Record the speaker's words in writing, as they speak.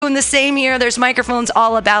In the same year, there's microphones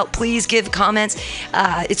all about. Please give comments.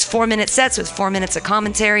 It's 4-minute sets with 4 minutes of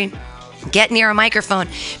commentary. Get near a microphone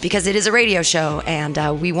because it is a radio show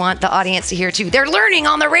and we want the audience to hear too. They're learning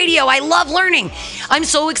on the radio. I love learning. I'm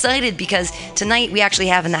so excited because tonight we actually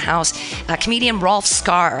have in the house comedian Rolf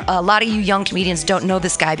Scar. A lot of you young comedians don't know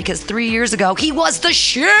this guy because 3 years ago he was the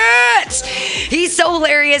shit. He's so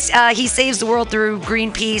hilarious. He saves the world through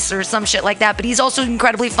Greenpeace or some shit like that, but he's also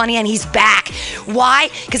incredibly funny and he's back. Why?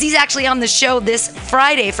 Because he's actually on the show this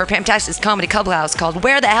Friday for Fantastic's Comedy Clubhouse called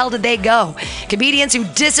Where the Hell Did They Go? Comedians Who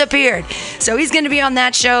Disappeared. So he's going to be on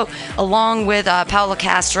that show along with Paulo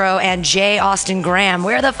Castro and J. Austin Graham.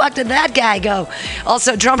 Where the fuck did that guy go?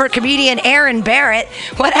 Also, drummer comedian Aaron Barrett.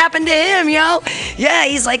 What happened to him, yo? Yeah,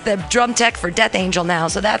 he's like the drum tech for Death Angel now,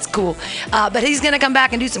 so that's cool. But he's going to come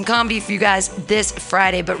back and do some comedy for you guys this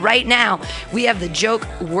Friday. But right now, we have the Joke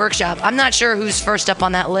Workshop. I'm not sure who's first up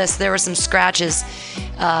on that list. There were some scratches.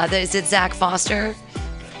 Is it Zach Foster?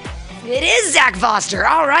 It is Zach Foster.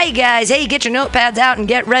 All right, guys. Hey, get your notepads out and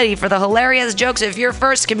get ready for the hilarious jokes of your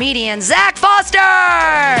first comedian, Zach Foster!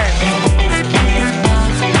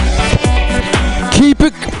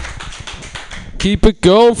 Keep it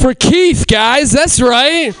going for Keith, guys. That's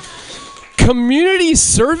right. Community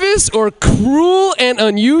service or cruel and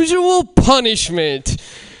unusual punishment.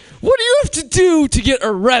 What do you have to do to get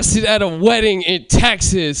arrested at a wedding in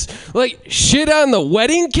Texas? Like, shit on the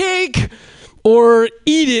wedding cake? Or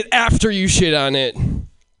eat it after you shit on it?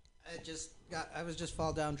 I was just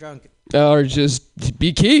fall down drunk. Or just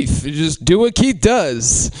be Keith. Just do what Keith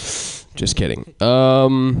does. Just kidding.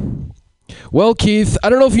 Well, Keith,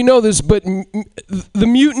 I don't know if you know this, but the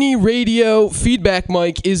Mutiny Radio feedback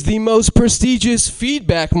mic is the most prestigious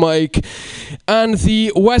feedback mic on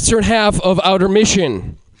the western half of Outer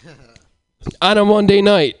Mission on a Monday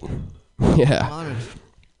night. Yeah.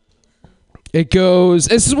 It goes,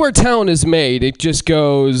 this is where talent is made. It just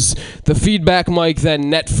goes, the feedback mic, then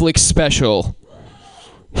Netflix special.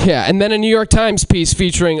 Yeah, and then a New York Times piece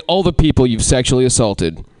featuring all the people you've sexually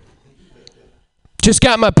assaulted. Just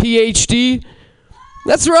got my PhD.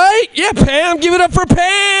 That's right. Yeah, Pam, give it up for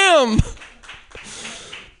Pam.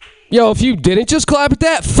 Yo, if you didn't just clap at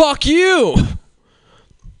that, fuck you.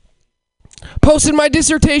 Posted my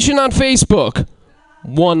dissertation on Facebook.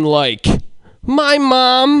 1 like. My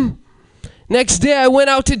mom. Next day, I went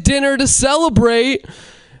out to dinner to celebrate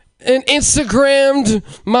and Instagrammed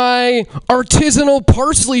my artisanal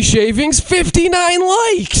parsley shavings, 59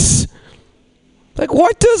 likes. Like,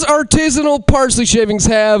 what does artisanal parsley shavings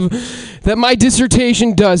have that my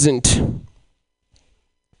dissertation doesn't?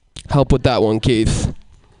 Help with that one, Keith.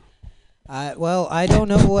 Well, I don't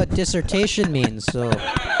know what dissertation means, so...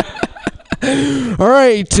 All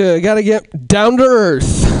right, gotta get down to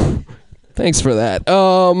earth. Thanks for that.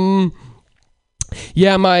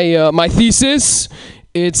 Yeah, my thesis,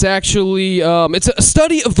 it's actually, it's a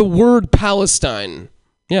study of the word Palestine.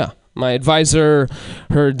 Yeah, my advisor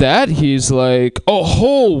heard that. He's like, a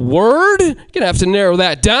whole word? You're gonna have to narrow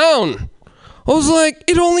that down. I was like,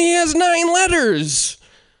 it only has 9 letters.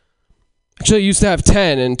 Actually, I used to have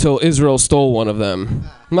 10 until Israel stole one of them.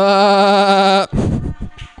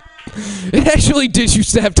 It actually did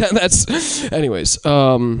used to have 10. That's, anyways,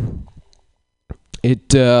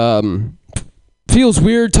 it, feels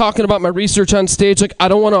weird talking about my research on stage. Like, I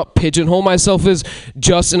don't want to pigeonhole myself as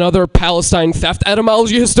just another Palestine theft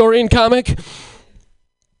etymology historian comic.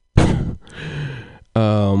 I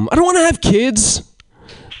don't want to have kids.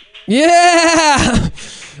 Yeah!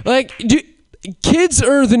 Like, kids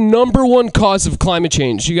are the #1 cause of climate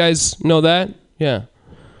change. You guys know that? Yeah.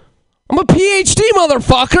 I'm a PhD,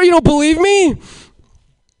 motherfucker. You don't believe me?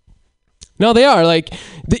 No, they are. Like,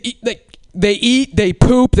 they eat, they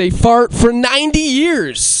poop, they fart for 90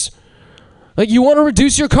 years. Like, you want to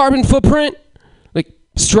reduce your carbon footprint? Like,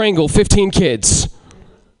 strangle 15 kids.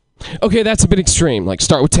 Okay, that's a bit extreme. Like,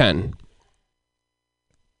 start with 10.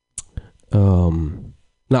 Now,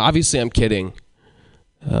 obviously, I'm kidding.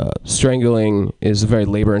 Strangling is a very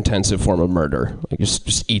labor-intensive form of murder. Like,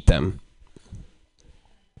 just eat them.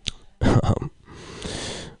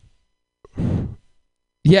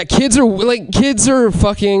 Yeah, kids are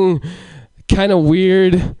fucking kind of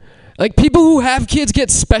weird. Like, people who have kids get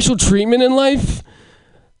special treatment in life.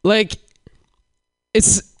 Like,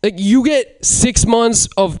 it's like you get 6 months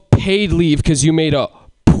of paid leave because you made a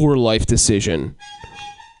poor life decision.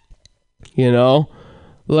 You know?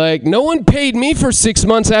 Like, no one paid me for 6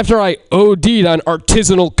 months after I OD'd on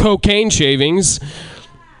artisanal cocaine shavings.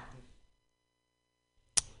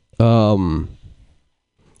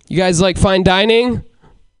 You guys like fine dining?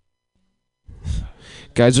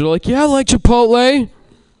 Guys are like, yeah, I like Chipotle.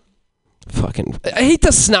 I hate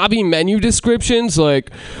the snobby menu descriptions, like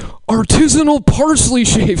artisanal parsley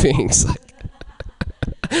shavings.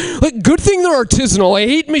 Like, good thing they're artisanal. I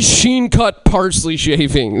hate machine cut parsley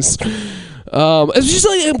shavings. It's just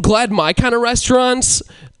like, I'm glad my kind of restaurants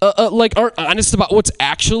like aren't honest about what's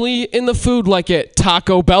actually in the food, like at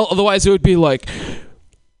Taco Bell. Otherwise, it would be like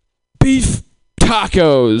beef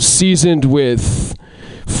tacos seasoned with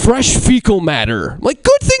fresh fecal matter. Like,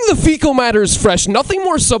 good thing the fecal matter is fresh. Nothing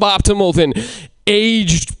more suboptimal than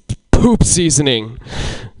aged poop seasoning.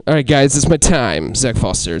 All right, guys, it's my time. Zach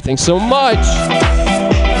Foster, thanks so much.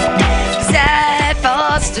 Zach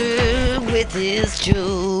Foster with his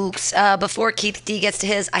jokes. Before Keith D gets to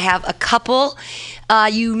his, I have a couple.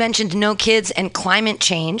 You mentioned no kids and climate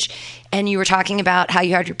change, and you were talking about how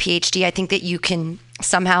you had your PhD. I think that you can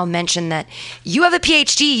somehow mention that you have a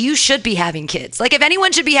PhD, you should be having kids. Like, if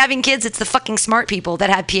anyone should be having kids, it's the fucking smart people that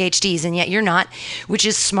have PhDs, and yet you're not, which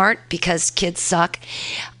is smart because kids suck.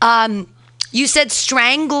 You said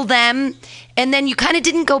strangle them, and then you kind of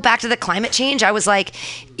didn't go back to the climate change. I was like,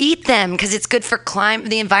 eat them because it's good for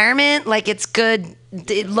the environment. Like, it's good.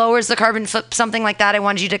 It lowers the carbon foot, something like that. I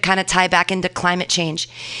wanted you to kind of tie back into climate change.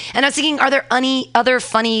 And I was thinking, are there any other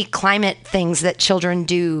funny climate things that children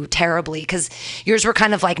do terribly? Because yours were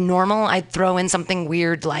kind of like normal. I'd throw in something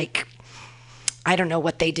weird like, I don't know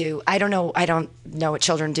what they do. I don't know what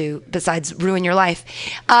children do besides ruin your life.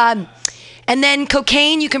 And then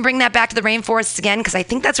cocaine, you can bring that back to the rainforests again, because I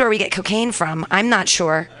think that's where we get cocaine from. I'm not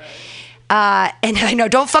sure. And I know,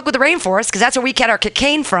 don't fuck with the rainforest, because that's where we get our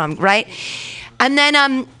cocaine from, right? And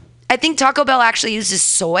then I think Taco Bell actually uses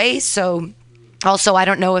soy, so also I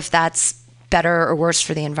don't know if that's better or worse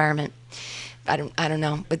for the environment. I don't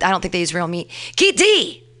know, but I don't think they use real meat. Keith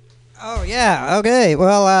D! Oh, yeah, okay.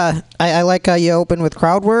 Well, I like how you open with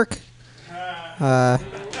crowd work.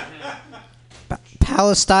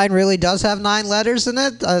 Palestine really does have 9 letters in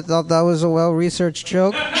it. I thought that was a well-researched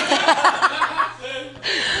joke.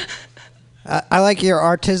 I like your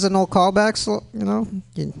artisanal callbacks, you know.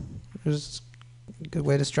 There's a good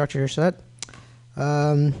way to structure your set.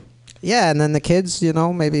 Yeah, and then the kids, you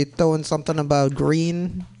know, maybe throw in something about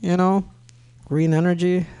green, you know, green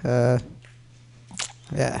energy. Yeah.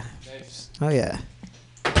 Nice. Oh, yeah.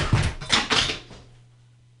 I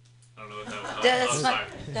don't know what that was.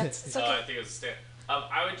 That's okay. I think it was a stand.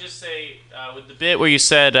 I would just say, with the bit where you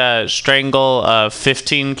said strangle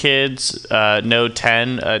 15 kids, no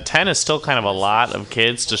 10. 10 is still kind of a lot of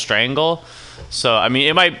kids to strangle. So, I mean,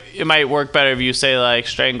 it might work better if you say, like,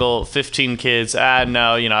 strangle 15 kids.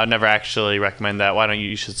 No, I'd never actually recommend that. Why don't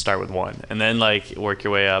you should start with 1. And then, like, work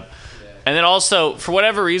your way up. And then also, for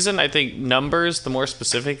whatever reason, I think numbers, the more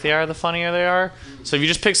specific they are, the funnier they are. So if you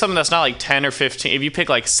just pick something that's not like 10 or 15, if you pick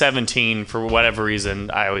like 17 for whatever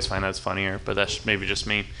reason, I always find that's funnier, but that's maybe just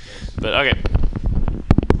me. But okay.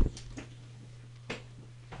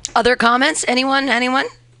 Other comments? Anyone?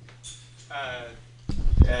 The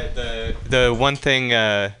one thing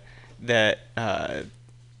that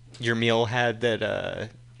your meal had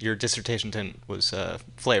that your dissertation didn't was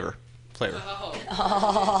flavor.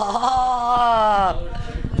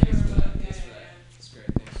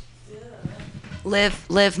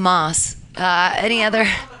 Liv Moss. Any other?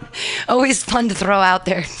 Always fun to throw out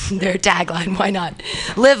their tagline. Why not?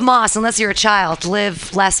 Liv Moss, unless you're a child.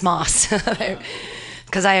 Live less Moss.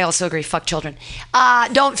 Because I also agree, fuck children.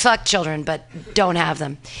 Don't fuck children, but don't have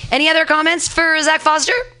them. Any other comments for Zach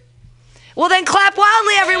Foster? Well, then clap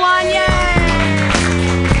wildly, everyone. Yay!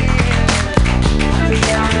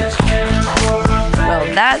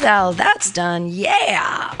 Well, that's done.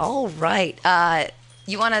 Yeah. All right.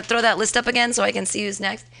 You want to throw that list up again so I can see who's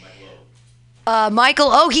next? Michael.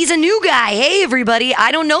 Oh, he's a new guy. Hey, everybody.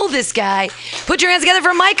 I don't know this guy. Put your hands together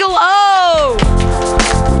for Michael. Oh.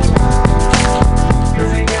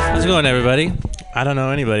 How's it going, everybody? I don't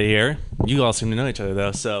know anybody here. You all seem to know each other,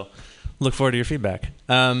 though, so look forward to your feedback.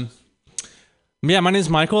 Yeah, my name's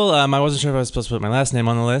Michael. I wasn't sure if I was supposed to put my last name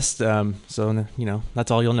on the list, so,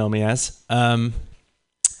 that's all you'll know me as.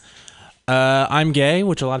 I'm gay,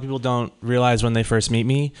 which a lot of people don't realize when they first meet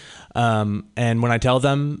me. And when I tell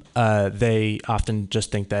them, they often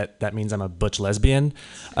just think that means I'm a butch lesbian.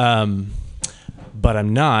 But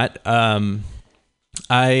I'm not.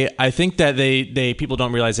 I think that people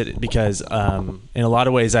don't realize it because in a lot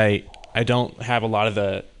of ways I don't have a lot of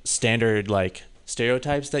the standard like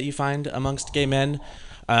stereotypes that you find amongst gay men.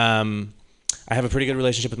 I have a pretty good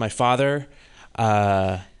relationship with my father.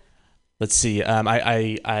 let's see.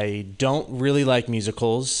 I don't really like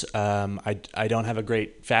musicals. I don't have a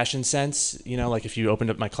great fashion sense. You know, like if you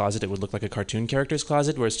opened up my closet, it would look like a cartoon character's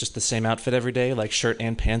closet, where it's just the same outfit every day, like shirt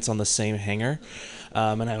and pants on the same hanger.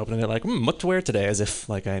 And I opened it like, what to wear today, as if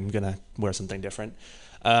like I'm gonna wear something different.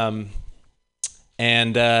 And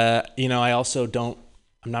you know, I also don't.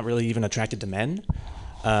 I'm not really even attracted to men.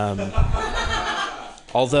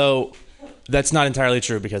 Although that's not entirely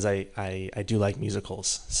true, because I do like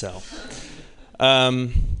musicals. So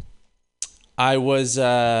I was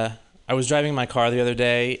driving my car the other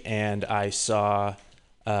day, and I saw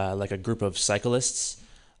like a group of cyclists,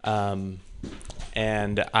 and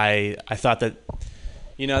I thought that,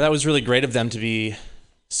 you know, that was really great of them to be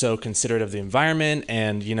so considerate of the environment.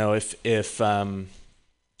 And you know, if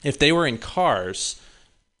they were in cars,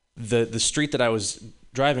 the street that I was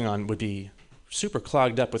driving on would be super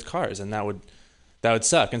clogged up with cars, and that would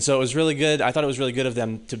suck. And so it was really good. I thought it was really good of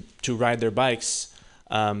them to ride their bikes,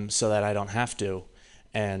 so that I don't have to,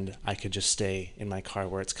 and I could just stay in my car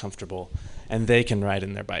where it's comfortable, and they can ride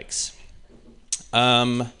in their bikes.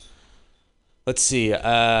 Let's see. You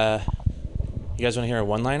guys want to hear a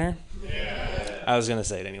one-liner? Yeah. I was gonna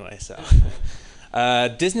say it anyway. So,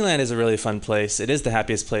 Disneyland is a really fun place. It is the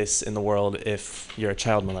happiest place in the world if you're a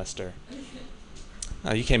child molester.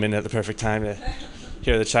 Oh, you came in at the perfect time to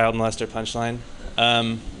hear the child molester punchline.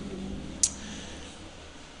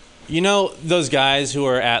 You know those guys who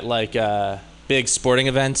are at like big sporting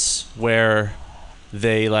events where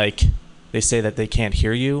they say that they can't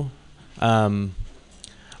hear you? I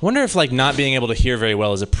wonder if like not being able to hear very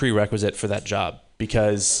well is a prerequisite for that job,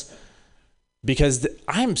 because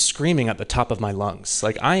I'm screaming at the top of my lungs.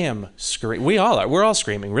 Like I am screaming. We all are. We're all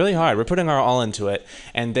screaming really hard. We're putting our all into it,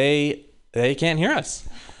 and they can't hear us.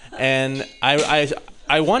 And I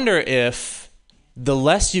wonder if the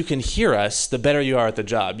less you can hear us, the better you are at the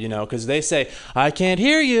job, you know, because they say, I can't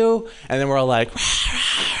hear you. And then we're all like, rah,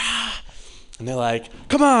 rah, rah. And they're like,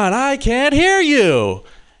 come on, I can't hear you.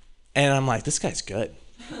 And I'm like, this guy's good.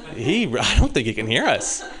 I don't think he can hear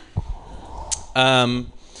us.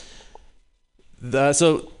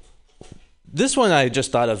 So this one I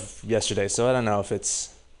just thought of yesterday, so I don't know if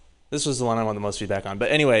this was the one I want the most feedback on.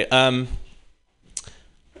 But anyway, I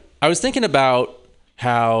was thinking about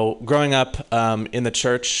how growing up in the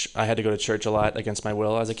church, I had to go to church a lot against my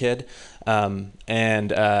will as a kid.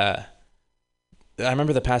 And I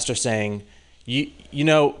remember the pastor saying, you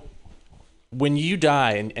know, when you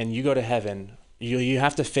die and you go to heaven, you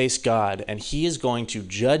have to face God, and he is going to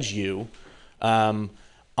judge you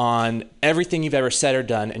on everything you've ever said or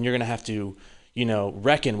done, and you're going to have to, you know,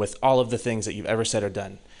 reckon with all of the things that you've ever said or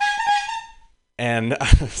done. And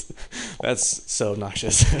that's so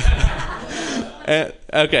obnoxious.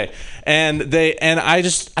 Okay. And I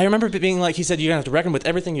remember being like, he said, you're going to have to reckon with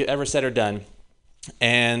everything you ever said or done.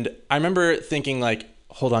 And I remember thinking like,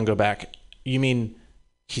 hold on, go back. You mean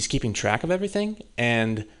he's keeping track of everything?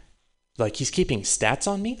 And like he's keeping stats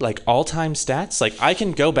on me, like all-time stats? Like I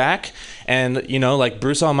can go back and, you know, like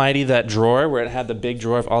Bruce Almighty, that drawer where it had the big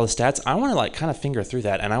drawer of all the stats, I want to like kind of finger through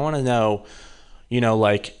that. And I want to know, you know,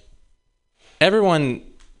 like everyone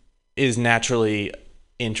is naturally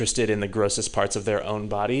interested in the grossest parts of their own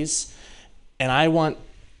bodies. And I want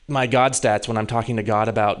my God stats when I'm talking to God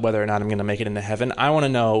about whether or not I'm going to make it into heaven. I want to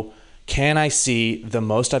know, can I see the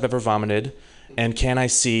most I've ever vomited? And can I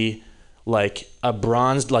see like a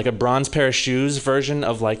bronze pair of shoes version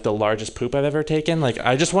of like the largest poop I've ever taken? Like,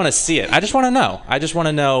 I just want to see it. I just want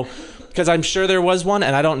to know because I'm sure there was one,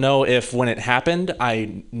 and I don't know if when it happened,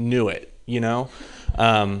 I knew it, you know?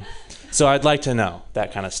 So I'd like to know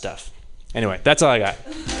that kind of stuff. Anyway, that's all I got.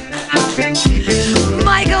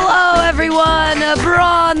 Michael O, everyone, a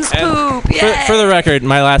bronze poop. Yay. For the record,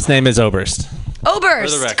 my last name is Oberst.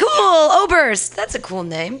 Oberst, cool, Oberst. That's a cool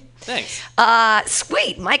name. Thanks.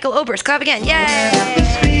 Sweet, Michael Oberst. Clap again. Yay!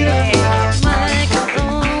 Michael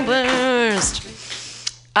Oberst.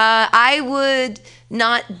 I would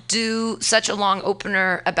not do such a long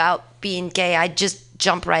opener about being gay. I'd just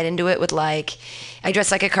jump right into it with like, I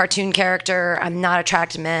dress like a cartoon character. I'm not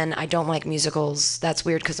attracted to men. I don't like musicals. That's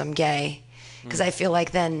weird because I'm gay. Because I feel like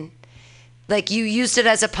then, like you used it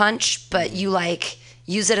as a punch, but you like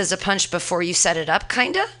use it as a punch before you set it up,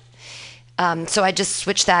 kind of. So I just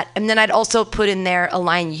switched that. And then I'd also put in there a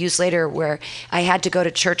line used later where I had to go to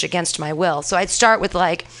church against my will. So I'd start with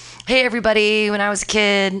like, hey, everybody, when I was a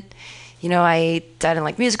kid, you know, I didn't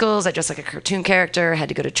like musicals. I dressed like a cartoon character. I had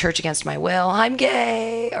to go to church against my will. I'm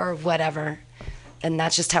gay or whatever. And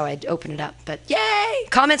that's just how I'd open it up. But yay!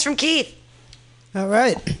 Comments from Keith. All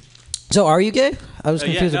right. So are you gay? I was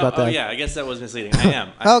confused about that. Oh yeah, I guess that was misleading. I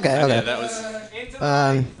am. Okay. Yeah, that was.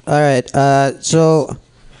 All right. So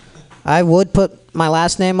I would put my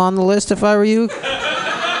last name on the list if I were you.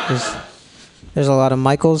 There's a lot of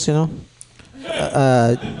Michaels, you know.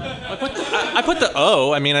 I put the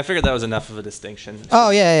O. I mean, I figured that was enough of a distinction.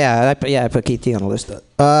 Oh yeah. I put Keith T on the list.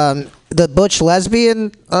 The butch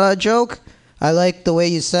lesbian joke. I like the way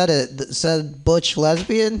you said it. Said butch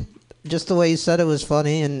lesbian. Just the way you said it was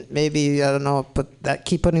funny, and maybe I don't know,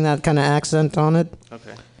 keep putting that kind of accent on it.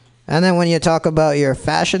 Okay. And then when you talk about your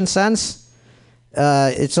fashion sense,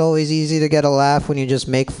 it's always easy to get a laugh when you just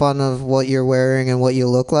make fun of what you're wearing and what you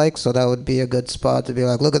look like. So that would be a good spot to be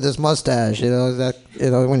like, look at this mustache,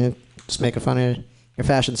 when you're just making fun of your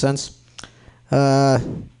fashion sense.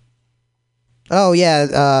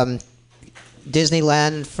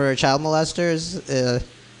 Disneyland for child molesters.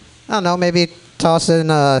 I don't know, maybe toss in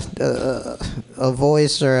a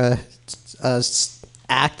voice or a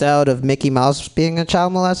act out of Mickey Mouse being a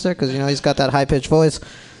child molester, because he's got that high pitched voice.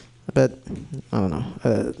 But I don't know.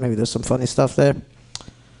 Maybe there's some funny stuff there.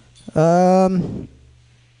 And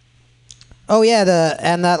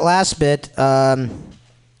that last bit.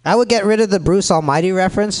 I would get rid of the Bruce Almighty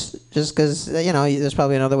reference, just because there's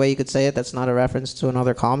probably another way you could say it that's not a reference to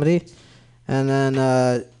another comedy. And then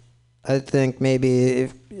I think maybe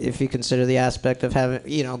if you consider the aspect of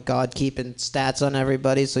having God keeping stats on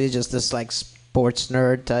everybody, so he's just this like sports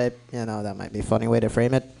nerd type, that might be a funny way to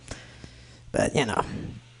frame it. But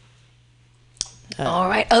all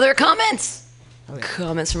right, other comments? Okay.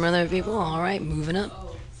 Comments from other people? All right, moving up.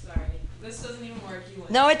 Oh, sorry. This doesn't even work.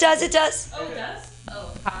 No, it does. Oh, it does?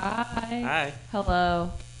 Oh. Hi. Hi.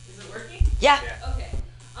 Hello. Is it working? Yeah. Okay.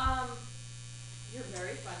 You're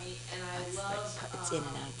very funny, and I love... It's in and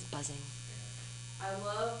out. It's buzzing. I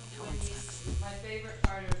love when my favorite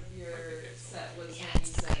part of your set was when you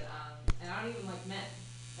said, and I don't even like men.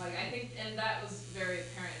 Like, I think, and that was very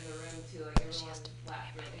apparent in the room, too. Like, everyone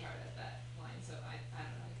laughed really hard at that line, so I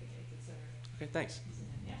don't know, I think I consider it. Okay, thanks.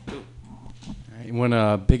 Yeah. When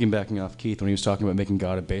piggybacking off Keith, when he was talking about making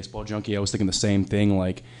God a baseball junkie, I was thinking the same thing.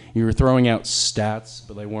 Like, you were throwing out stats,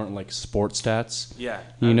 but they weren't like sports stats. Yeah.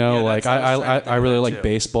 I really like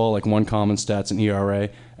baseball. Like, one common stats in ERA,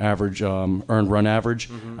 average earned run average.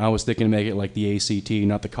 Mm-hmm. I was thinking to make it like the ACT,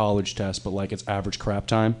 not the college test, but like its average crap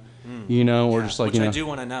time. Or just like which I do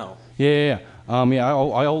want to know. Yeah.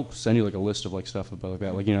 I'll send you like a list of like stuff about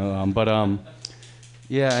that.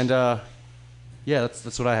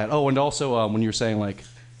 That's what I had. Oh, and also when you were saying like,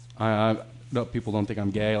 no, people don't think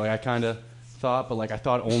I'm gay. Like, I kind of thought, but like I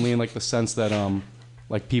thought only in like the sense that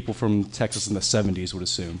like people from Texas in the '70s would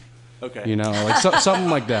assume. Okay. Like something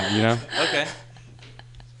like that. Okay.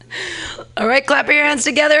 All right, clap your hands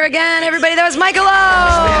together again, everybody. That was Michael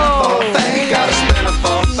O.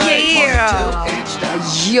 Yeah.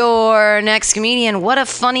 Your next comedian. What a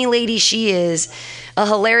funny lady she is. A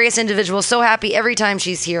hilarious individual. So happy every time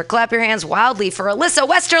she's here. Clap your hands wildly for Alyssa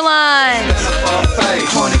Westerlund.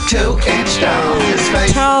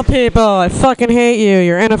 Tell people I fucking hate you.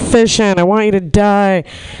 You're inefficient. I want you to die.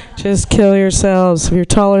 Just kill yourselves. If you're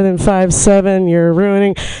taller than 5'7", you're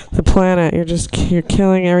ruining the planet. You're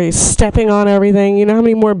killing stepping on everything. You know how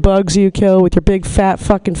many more bugs you kill with your big fat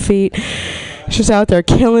fucking feet? You're just out there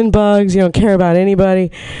killing bugs. You don't care about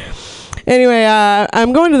anybody. Anyway,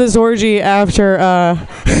 I'm going to this orgy after,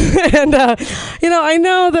 and I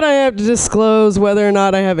know that I have to disclose whether or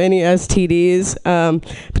not I have any STDs,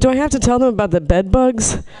 but do I have to tell them about the bed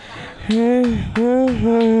bugs?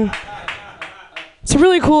 It's a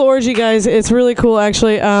really cool orgy, guys. It's really cool,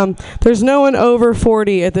 actually. There's no one over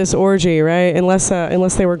 40 at this orgy, right? Unless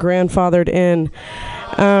they were grandfathered in.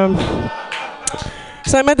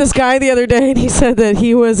 So I met this guy the other day, and he said that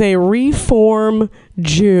he was a Reform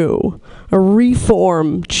Jew. A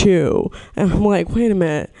Reform Jew. And I'm like, wait a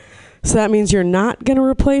minute. So that means you're not going to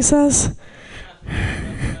replace us?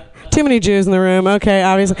 Too many Jews in the room. Okay,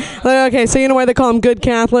 obviously. Okay, so you know why they call them good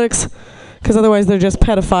Catholics? Because otherwise they're just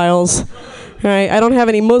pedophiles. Right? I don't have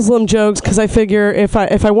any Muslim jokes because I figure if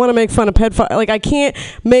I want to make fun of pedophiles, like I can't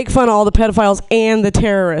make fun of all the pedophiles and the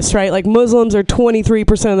terrorists, right? Like Muslims are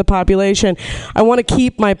 23% of the population. I want to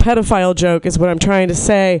keep my pedophile joke is what I'm trying to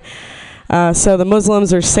say. So the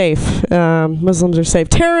Muslims are safe. Muslims are safe.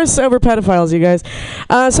 Terrorists over pedophiles, you guys.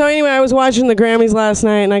 So anyway, I was watching the Grammys last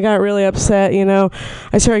night, and I got really upset,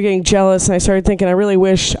 I started getting jealous, and I started thinking I really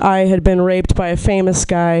wish I had been raped by a famous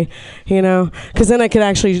guy, because then I could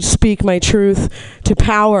actually speak my truth to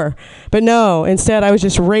power. But no, instead I was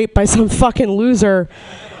just raped by some fucking loser.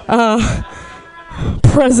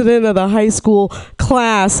 President of the high school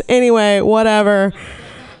class. Anyway, whatever.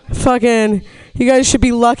 Fucking... You guys should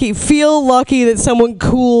be lucky. Feel lucky that someone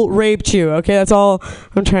cool raped you. Okay, that's all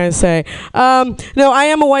I'm trying to say. No, I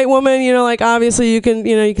am a white woman. Like obviously you can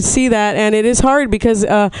see that, and it is hard because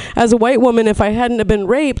as a white woman, if I hadn't have been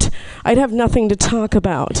raped, I'd have nothing to talk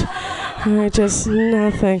about. Just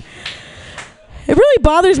nothing. It really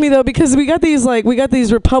bothers me though because we got these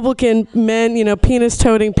Republican men,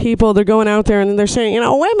 penis-toting people. They're going out there and they're saying,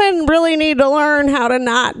 women really need to learn how to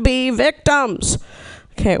not be victims.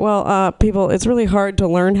 Okay, well, people, it's really hard to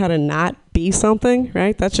learn how to not be something,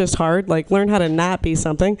 right? That's just hard. Like, learn how to not be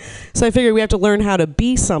something. So I figured we have to learn how to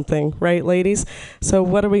be something, right, ladies? So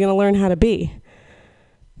what are we going to learn how to be?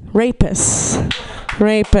 Rapists.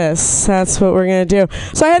 That's what we're gonna do.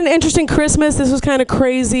 So I had an interesting Christmas. This was kind of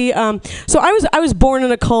crazy. So I was born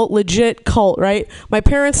in a cult, legit cult, right? My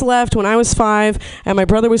parents left when I was 5, and my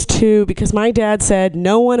brother was 2 because my dad said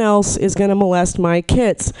no one else is gonna molest my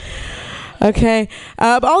kids. Okay.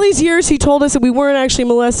 But all these years he told us that we weren't actually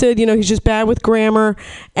molested. He's just bad with grammar,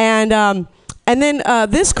 and then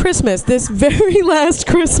this Christmas, this very last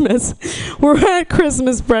Christmas, we're at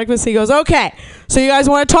Christmas breakfast. He goes, okay, so you guys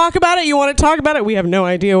want to talk about it? You want to talk about it? We have no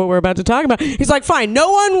idea what we're about to talk about. He's like, fine,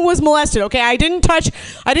 no one was molested, okay? I didn't touch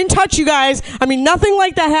you guys. I mean, nothing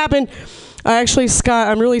like that happened. Actually, Scott,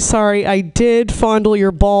 I'm really sorry. I did fondle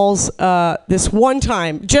your balls this one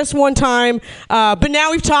time, just one time. But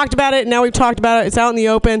now we've talked about it. It's out in the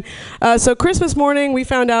open. So Christmas morning, we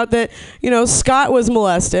found out that, Scott was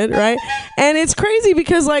molested, right? And it's crazy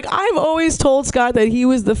because, I've always told Scott that he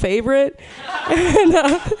was the favorite. And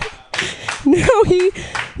now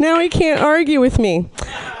he can't argue with me.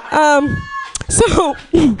 So...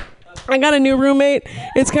 I got a new roommate.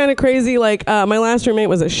 It's kind of crazy. My last roommate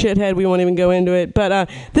was a shithead. We won't even go into it. But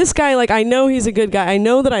this guy, I know he's a good guy. I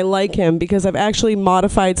know that I like him because I've actually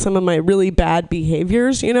modified some of my really bad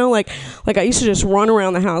behaviors. Like I used to just run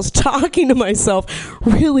around the house talking to myself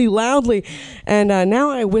really loudly, and now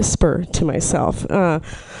I whisper to myself. So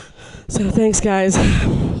thanks, guys.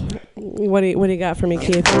 What do you got for me,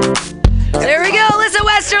 Keith? There we go, Alyssa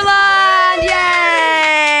Westerlund!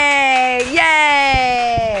 Yay!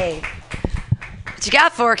 Yay! What you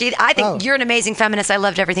got, Forky? I think you're an amazing feminist. I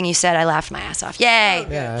loved everything you said. I laughed my ass off. Yay!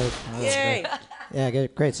 Yeah. Yay! Yeah,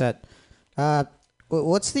 great set.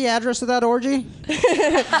 What's the address of that orgy?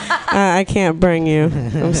 I can't bring you.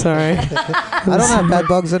 I'm sorry. I don't have bed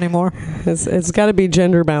bugs anymore. It's got to be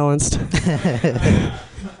gender balanced.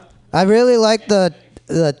 I really like the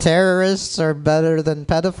terrorists are better than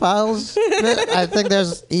pedophiles. I think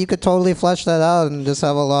you could totally flesh that out and just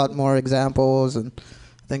have a lot more examples, and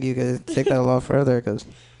I think you could take that a lot further because,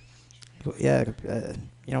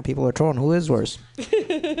 people are torn. Who is worse?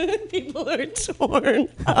 People are torn.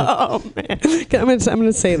 Oh man, I'm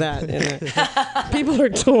gonna say that. People are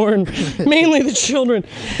torn, mainly the children.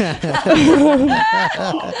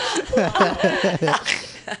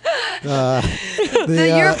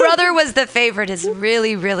 Your brother was the favorite is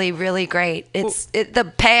really, really, really great.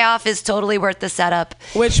 The payoff is totally worth the setup.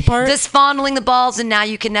 Which part? Just fondling the balls, and now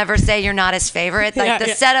you can never say you're not his favorite.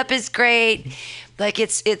 The setup is great.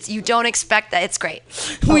 It's you don't expect that. It's great.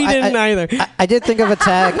 We didn't either. I did think of a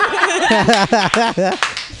tag.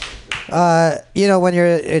 When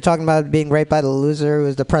you're talking about being raped by the loser who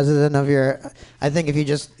is the president of your... I think if you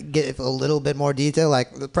just get a little bit more detail,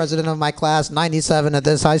 like the president of my class, 97 at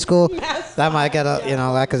this high school, that might get that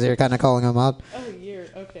because you're kind of calling him out. Oh,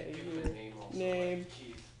 okay. Name.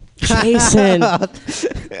 Jason.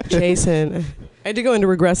 Jason. I had to go into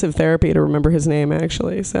regressive therapy to remember his name,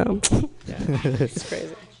 actually, so... Yeah, it's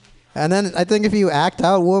crazy. And then I think if you act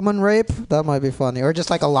out woman rape, that might be funny. Or just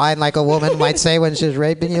like a line like a woman might say when she's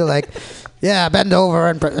raping you, like, yeah, bend over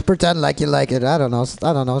and pretend like you like it. I don't know. I'm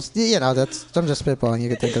just spitballing. You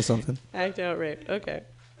could think of something. Act out rape. Okay.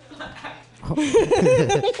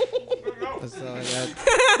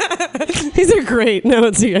 These are great. No,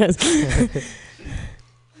 it's you guys.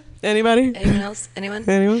 Anybody? Anyone else? Anyone?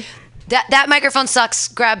 Anyone? That microphone sucks.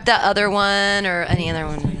 Grab the other one or any other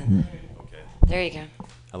one. Okay. There you go.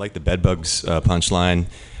 I like the bedbugs punchline.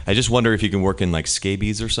 I just wonder if you can work in like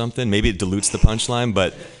scabies or something. Maybe it dilutes the punchline,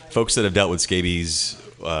 but folks that have dealt with scabies,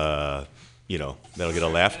 that'll get a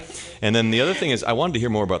laugh. And then the other thing is I wanted to hear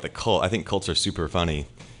more about the cult. I think cults are super funny.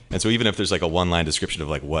 And so even if there's like a one-line description of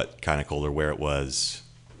like what kind of cult or where it was,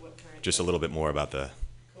 just a little bit more about the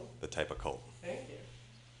type of cult.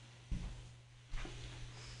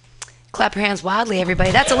 Clap your hands wildly,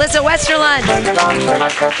 everybody. That's Alyssa Westerlund.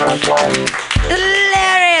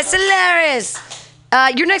 Hilarious.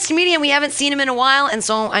 Your next comedian, we haven't seen him in a while, and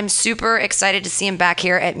so I'm super excited to see him back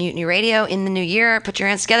here at Mutiny Radio in the new year. Put your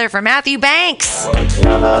hands together for Matthew Banks.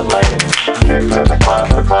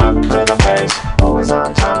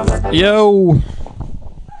 Yo.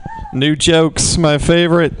 New jokes, my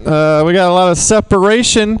favorite. We got a lot of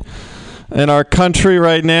separation in our country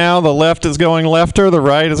right now. The left is going lefter, the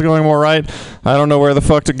right is going more right. I don't know where the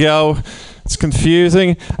fuck to go. It's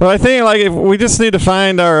confusing. But I think like if we just need to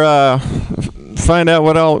find our find out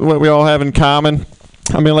what we all have in common.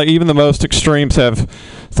 I mean, like even the most extremes have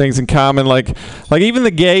things in common. Like even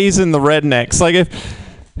the gays and the rednecks. Like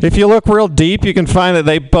if you look real deep, you can find that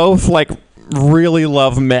they both like really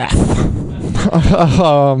love meth.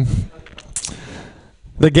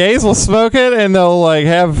 The gays will smoke it and they'll like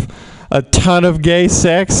have a ton of gay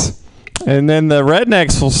sex, and then the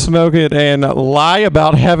rednecks will smoke it and lie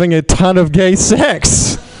about having a ton of gay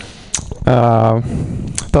sex.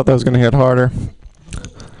 Thought that was gonna hit harder.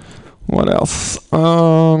 What else?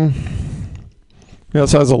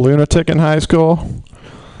 Yes, I was a lunatic in high school.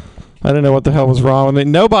 I didn't know what the hell was wrong with me.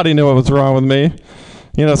 Nobody knew what was wrong with me.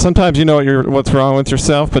 You know, sometimes you know what's wrong with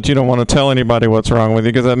yourself, but you don't want to tell anybody what's wrong with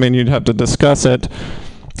you because that means you'd have to discuss it.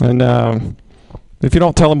 And if you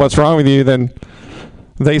don't tell them what's wrong with you, then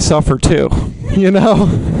they suffer too. You know?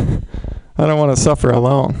 I don't want to suffer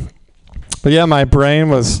alone. But yeah, my brain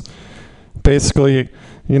was basically,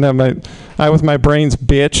 you know, I was my brain's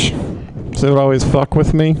bitch, so it would always fuck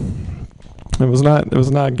with me. It was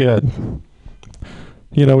not good.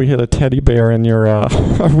 You know, we hit a teddy bear in your,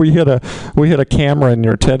 we hit a camera in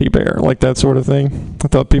your teddy bear, like that sort of thing. I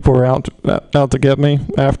thought people were out to get me,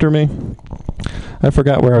 after me. I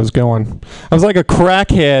forgot where I was going. I was like a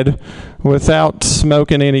crackhead without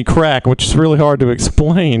smoking any crack, which is really hard to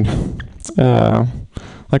explain.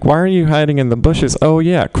 Like, why are you hiding in the bushes? Oh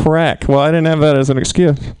yeah, crack. Well, I didn't have that as an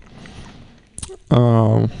excuse.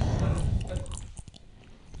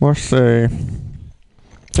 Let's see.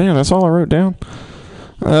 Damn, that's all I wrote down.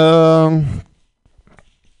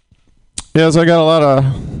 Yes, I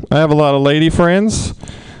have a lot of lady friends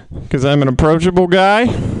because I'm an approachable guy.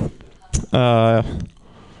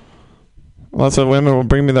 Lots of women will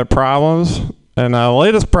bring me their problems, and the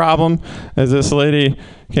latest problem is this lady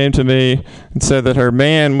came to me and said that her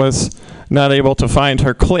man was not able to find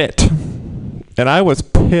her clit, and I was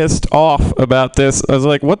pissed off about this. I was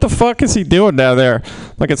like, what the fuck is he doing down there?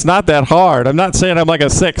 Like, it's not that hard. I'm not saying I'm like a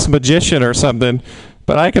sex magician or something,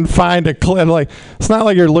 but I can find a clit. Like, it's not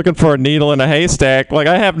like you're looking for a needle in a haystack. Like,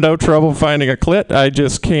 I have no trouble finding a clit. I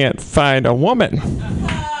just can't find a woman.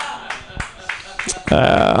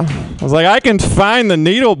 I was like, I can find the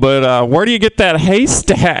needle, but where do you get that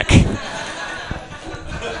haystack?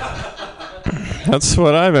 That's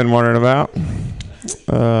what I've been wondering about.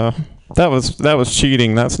 That was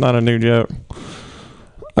cheating. That's not a new joke.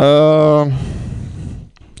 Do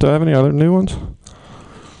I have any other new ones?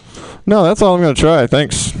 No, that's all I'm going to try.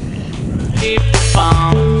 Thanks.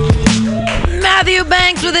 Matthew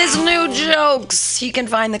Banks with his new jokes. He can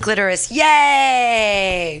find the clitoris.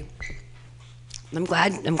 Yay! I'm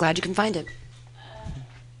glad you can find it.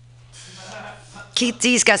 Keith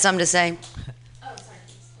D's got something to say.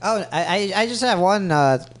 Oh, I just have one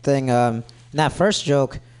thing. In that first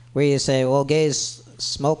joke where you say, well, gays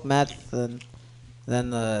smoke meth and then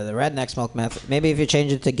the redneck smoke meth. Maybe if you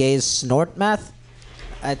change it to gays snort meth,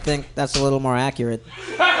 I think that's a little more accurate.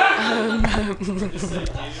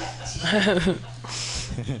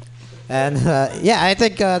 And yeah, I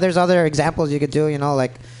think there's other examples you could do. You know,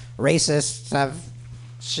 like racists have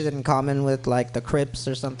shit in common with like the Crips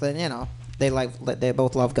or something. You know, they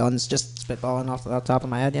both love guns. Just spitballing off the top of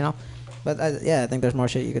my head, you know. But yeah, I think there's more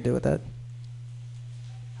shit you could do with that.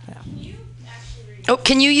 Yeah. Oh,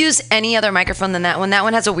 can you use any other microphone than that one? That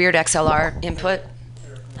one has a weird XLR input.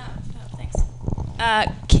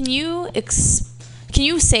 Can you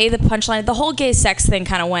say the punchline? The whole gay sex thing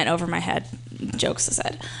kind of went over my head. Jokes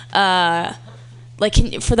aside, it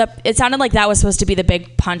sounded like that was supposed to be the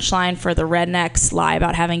big punchline for the rednecks lie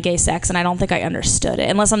about having gay sex, and I don't think I understood it,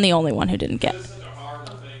 unless I'm the only one who didn't get.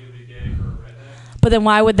 But then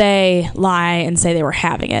why would they lie and say they were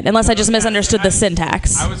having it? Unless I just misunderstood the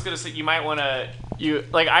syntax. I was gonna say you might want to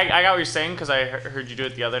I got what you're saying because I heard you do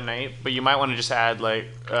it the other night, but you might want to just add like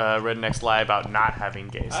rednecks lie about not having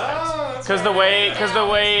gay sex. Because the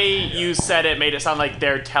way you said it made it sound like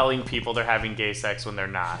they're telling people they're having gay sex when they're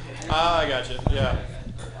not. Oh, I got you. Yeah.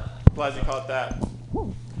 Glad you caught that. Is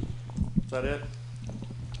that it?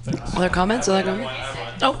 Other comments?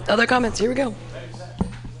 Oh, other comments. Here we go.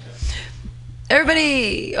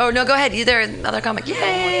 Everybody! Oh no, go ahead. Either another comment.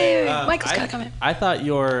 Yay! Michael's got a comment. I thought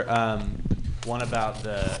your one about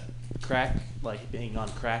the crack, like being on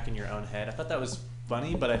crack in your own head. I thought that was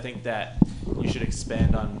funny, but I think that you should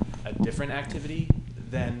expand on a different activity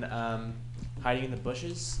than hiding in the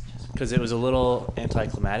bushes, because it was a little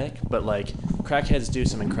anticlimactic. But like, crackheads do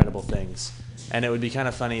some incredible things, and it would be kind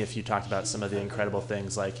of funny if you talked about some of the incredible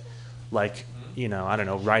things, like you know, I don't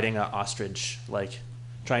know, riding an ostrich, like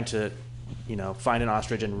trying to, you know, find an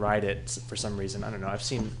ostrich and ride it for some reason. I don't know. I've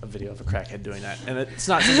seen a video of a crackhead doing that, and it's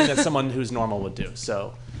not something that someone who's normal would do.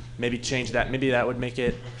 So maybe change that. Maybe that would make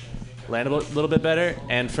it land a little bit better.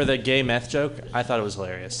 And for the gay meth joke, I thought it was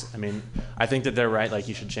hilarious. I mean, I think that they're right. Like,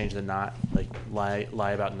 you should change the not, like,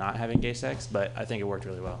 lie about not having gay sex. But I think it worked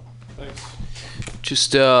really well. Thanks.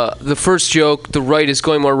 Just the first joke, the right is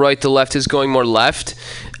going more right, the left is going more left.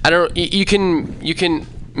 I don't. You can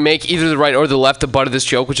make either the right or the left the butt of this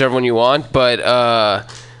joke, whichever one you want. But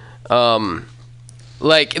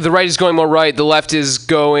like, the right is going more right, the left is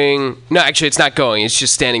going. No, actually, it's not going. It's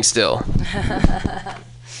just standing still.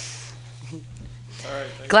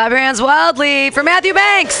 Clap your hands wildly for Matthew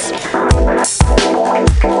Banks.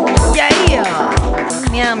 Yeah.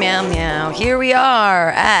 Meow, meow, meow. Here we are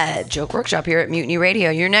at Joke Workshop here at Mutiny Radio.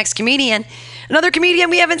 Your next comedian. Another comedian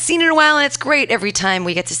we haven't seen in a while, and it's great every time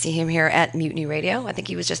we get to see him here at Mutiny Radio. I think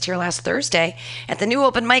he was just here last Thursday at the new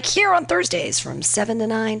open mic here on Thursdays from 7 to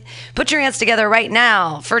 9. Put your hands together right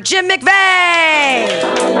now for Jim McVeigh!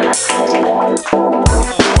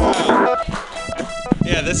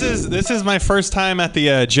 Yeah, this is my first time at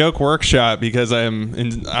the Joke Workshop because I'm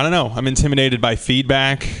intimidated by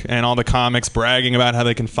feedback and all the comics bragging about how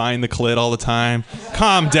they can find the clit all the time.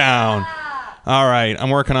 Calm down. All right, I'm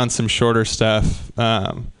working on some shorter stuff.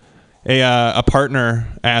 A partner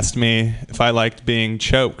asked me if I liked being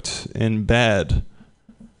choked in bed.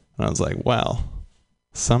 And I was like, well,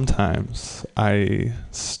 sometimes I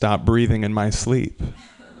stop breathing in my sleep.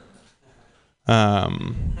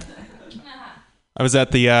 I was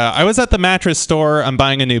at the mattress store. I'm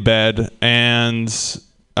buying a new bed, and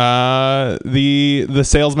the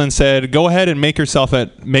salesman said, "Go ahead and make yourself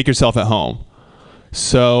at home."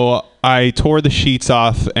 So I tore the sheets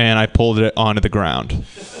off and I pulled it onto the ground.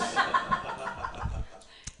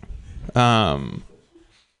 I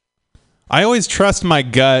always trust my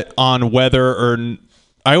gut on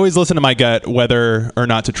I always listen to my gut whether or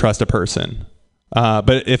not to trust a person.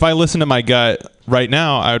 But if I listen to my gut right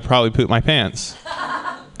now, I would probably poop my pants.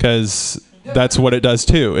 Because that's what it does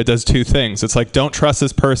too. It does two things. It's like, don't trust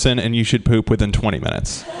this person and you should poop within 20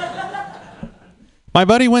 minutes. My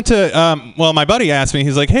buddy my buddy asked me,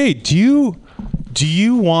 he's like, hey, do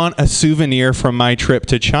you want a souvenir from my trip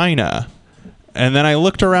to China? And then I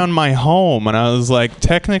looked around my home and I was like,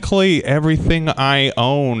 technically everything I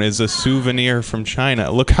own is a souvenir from China.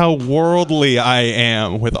 Look how worldly I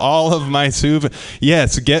am with all of my souvenirs.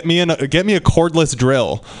 Yes, get me a cordless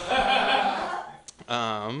drill.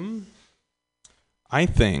 I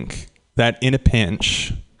think that in a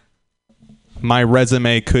pinch, my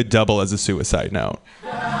resume could double as a suicide note.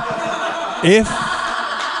 If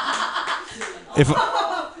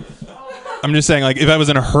I'm just saying, like, if I was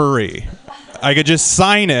in a hurry, I could just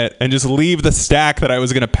sign it and just leave the stack that I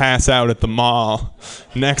was going to pass out at the mall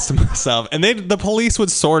next to myself. And the police would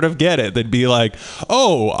sort of get it. They'd be like,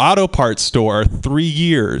 oh, auto parts store, 3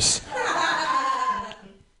 years.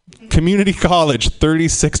 Community college,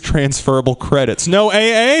 36 transferable credits. No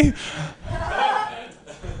AA?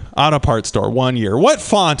 Auto parts store, 1 year. What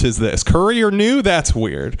font is this? Courier New? That's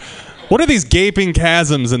weird. What are these gaping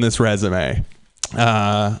chasms in this resume?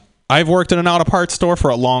 I've worked in an auto parts store for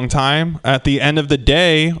a long time. At the end of the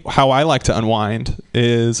day, how I like to unwind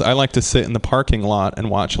is I like to sit in the parking lot and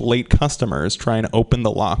watch late customers trying to open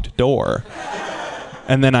the locked door.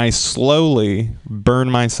 And then I slowly burn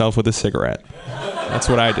myself with a cigarette. That's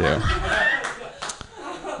what I do.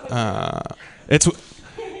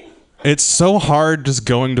 It's so hard just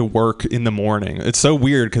going to work in the morning. It's so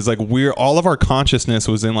weird because like all of our consciousness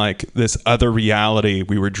was in like this other reality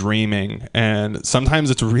we were dreaming, and sometimes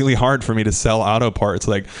it's really hard for me to sell auto parts.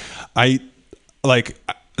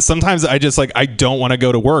 Sometimes I just like I don't want to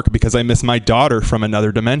go to work because I miss my daughter from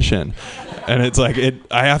another dimension, and it's like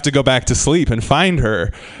I have to go back to sleep and find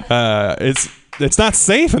her. It's not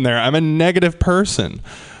safe in there. I'm a negative person.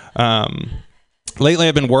 Lately,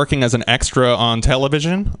 I've been working as an extra on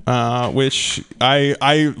television, which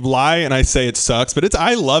I lie and I say it sucks, but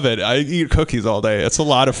I love it. I eat cookies all day. It's a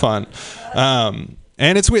lot of fun.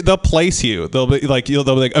 And it's weird. They'll place you. They'll be like,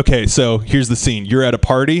 okay, so here's the scene. You're at a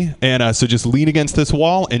party, and so just lean against this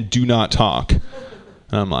wall and do not talk. And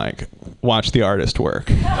I'm like, watch the artist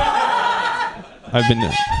work.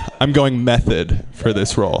 I'm going method for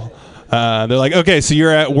this role. They're like, okay, so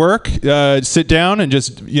you're at work. Sit down and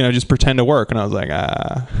just pretend to work. And I was like,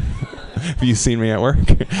 have you seen me at work?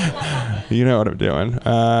 You know what I'm doing.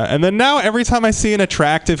 And then now every time I see an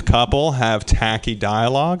attractive couple have tacky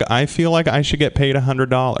dialogue, I feel like I should get paid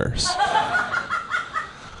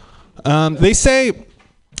 $100. They say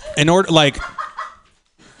in order,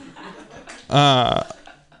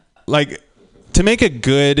 to make a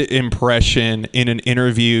good impression in an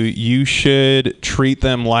interview, you should treat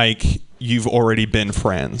them like you've already been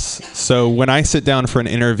friends. So when I sit down for an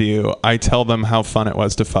interview, I tell them how fun it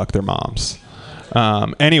was to fuck their moms.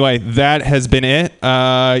 Anyway, that has been it.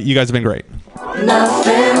 You guys have been great.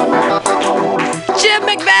 Jim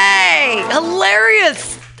McVeigh!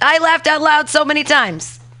 Hilarious! I laughed out loud so many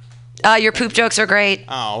times. Your poop jokes are great.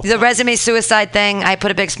 Oh. The resume suicide thing, I put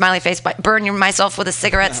a big smiley face, burn myself with a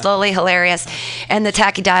cigarette slowly, hilarious. And the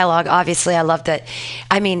tacky dialogue, obviously, I loved it.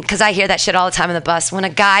 I mean, because I hear that shit all the time on the bus. When a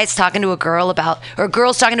guy's talking to a girl or a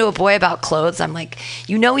girl's talking to a boy about clothes, I'm like,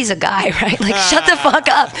 you know he's a guy, right? Like, shut the fuck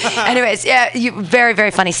up. Anyways, yeah, very, very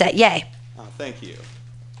funny set. Yay. Oh, thank you.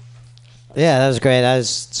 Yeah, that was great. I was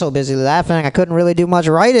so busy laughing, I couldn't really do much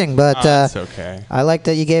writing, but That's okay. I like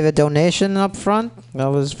that you gave a donation up front. That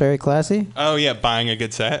was very classy. Oh, yeah, buying a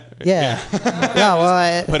good set? Yeah. Yeah,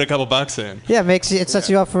 well, put a couple bucks in. Yeah, it sets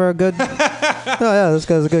you up for a good... Oh, yeah, this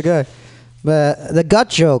guy's a good guy. But the gut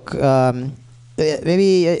joke,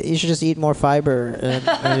 maybe you should just eat more fiber and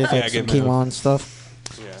maybe some quinoa and stuff.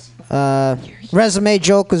 Yeah. Resume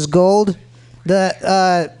joke is gold.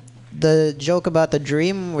 The joke about the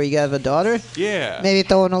dream where you have a daughter. Yeah. Maybe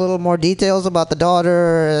throw in a little more details about the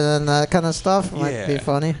daughter and that kind of stuff might be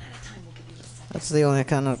funny. That's the only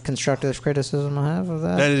kind of constructive criticism I have of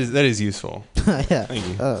that. That is useful. Yeah. Thank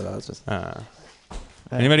you. Oh, that was just.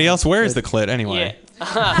 Anybody else? Where is the clit anyway?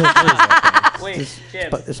 Yeah. Wait,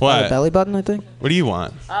 Jim. It's by the belly button, I think. What do you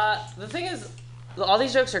want? The thing is, all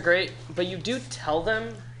these jokes are great, but you do tell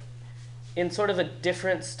them in sort of a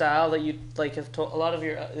different style that you like have told a lot of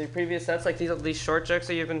your previous sets, like these short jokes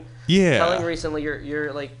that you've been telling recently.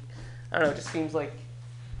 You're like, I don't know, it just seems like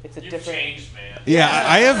it's a different. Changed, man. Yeah,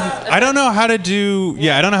 I don't know how to do.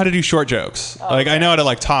 Yeah, I don't know how to do short jokes. I know how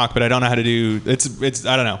to talk, but I don't know how to do. It's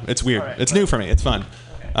I don't know. It's weird. Right, it's new for me. It's fun.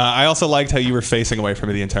 Okay. I also liked how you were facing away from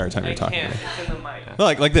me the entire time you were talking. It's in the mic.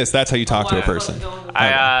 Like this. That's how you talk to a person.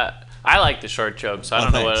 I like the short jokes. I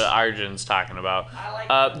don't know what Arjun's talking about.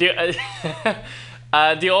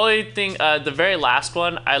 The only thing, the very last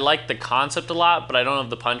one, I like the concept a lot, but I don't know if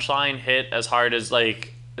the punchline hit as hard as I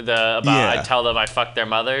tell them I fucked their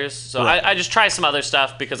mothers. So right. I just try some other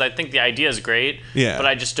stuff because I think the idea is great. Yeah. But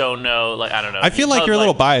I just don't know. I don't know. I feel like you're a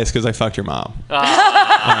little biased because I fucked your mom. All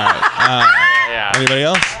right. Yeah. Anybody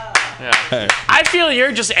else? Yeah. Hey. I feel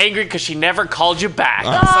you're just angry because she never called you back. So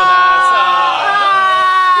that's.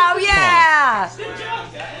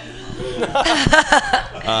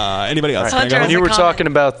 Anybody else? When you were talking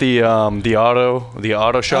about the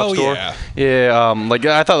auto shop store, I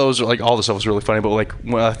thought those all the stuff was really funny, but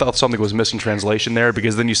when I thought something was missing translation there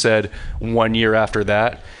because then you said 1 year after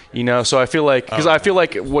that, so I feel like I feel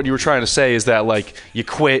like what you were trying to say is that you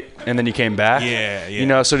quit and then you came back,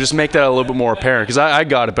 so just make that a little bit more apparent because I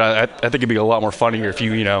got it, but I think it'd be a lot more funnier if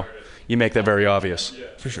you make that very obvious.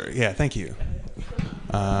 For sure, yeah, thank you.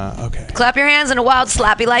 Okay. Clap your hands in a wild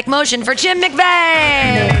slappy-like motion for Jim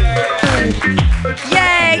McVeigh!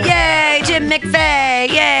 Yay, yay, Jim McVeigh!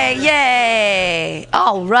 Yay, yay!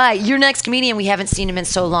 All right, your next comedian, we haven't seen him in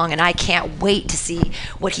so long, and I can't wait to see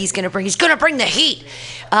what he's going to bring. He's going to bring the heat,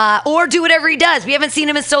 or do whatever he does. We haven't seen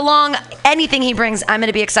him in so long. Anything he brings, I'm going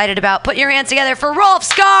to be excited about. Put your hands together for Rolf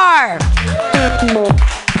Scar!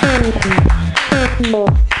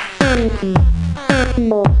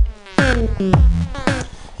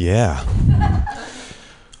 Yeah.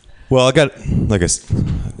 Well, I got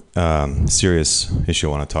a serious issue I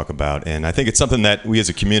want to talk about, and I think it's something that we as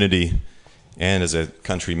a community and as a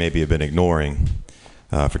country maybe have been ignoring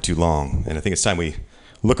for too long. And I think it's time we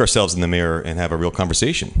look ourselves in the mirror and have a real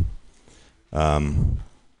conversation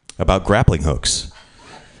about grappling hooks.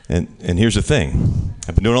 And here's the thing: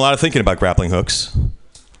 I've been doing a lot of thinking about grappling hooks.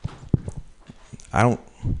 I don't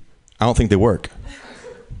think they work.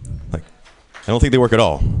 I don't think they work at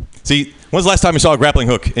all. See, when's the last time you saw a grappling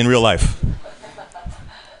hook in real life?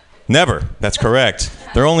 Never. That's correct.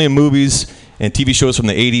 They're only in movies and TV shows from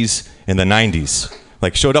the 80s and the 90s.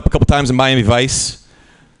 Showed up a couple times in Miami Vice.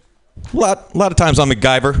 A lot of times on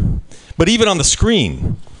MacGyver. But even on the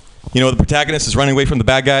screen, the protagonist is running away from the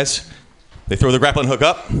bad guys. They throw the grappling hook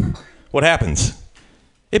up. What happens?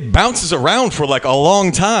 It bounces around for a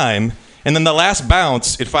long time, and then the last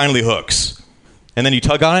bounce, it finally hooks. And then you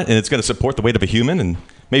tug on it, and it's going to support the weight of a human, and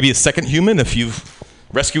maybe a second human if you're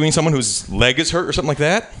rescuing someone whose leg is hurt or something like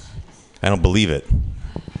that. I don't believe it.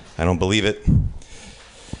 I don't believe it.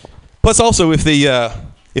 Plus, also, if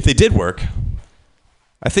they did work,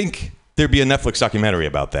 I think there'd be a Netflix documentary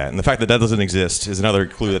about that. And the fact that that doesn't exist is another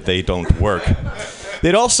clue that they don't work.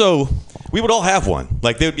 We would all have one.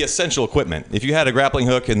 Like, they would be essential equipment. If you had a grappling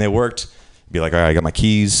hook and they worked, you'd be like, all right, I got my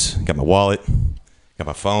keys, got my wallet, got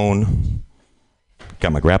my phone,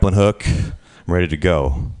 got my grappling hook, I'm ready to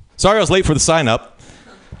go. Sorry I was late for the sign up.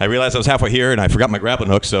 I realized I was halfway here and I forgot my grappling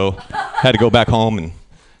hook, so I had to go back home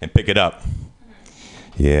and pick it up.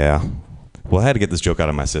 Yeah. Well, I had to get this joke out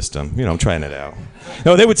of my system. I'm trying it out.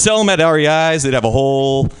 No, they would sell them at REIs. They'd have a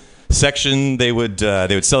whole section. They would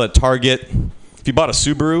sell at Target. If you bought a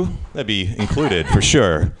Subaru, that'd be included for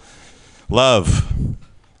sure. Love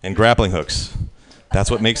and grappling hooks. That's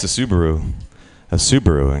what makes a Subaru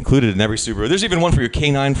included in every Subaru. There's even one for your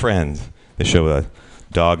canine friend. They show a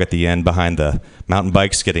dog at the end behind the mountain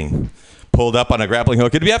bikes getting pulled up on a grappling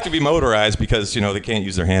hook. It'd have to be motorized because they can't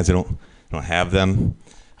use their hands. They don't have them.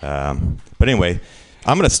 But anyway,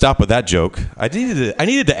 I'm going to stop with that joke. I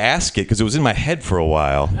needed to ask it because it was in my head for a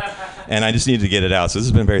while, and I just needed to get it out. So this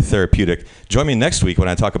has been very therapeutic. Join me next week when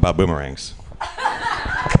I talk about boomerangs.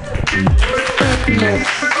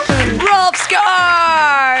 Rolf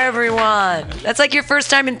Scar, everyone. That's like your first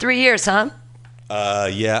time in 3 years, huh?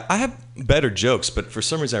 Yeah, I have better jokes, but for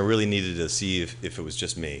some reason I really needed to see if it was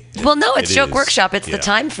just me. Well, no, it's Joke Workshop. It's the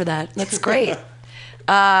time for that. That's great.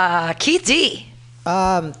 Keith D.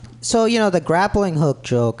 So, the grappling hook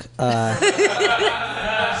joke. Bad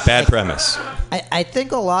premise. I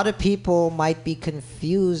think a lot of people might be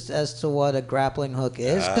confused as to what a grappling hook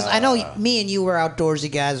is. Because I know me and you were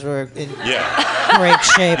outdoorsy guys. We're in great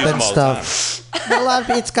shape and stuff. But a lot of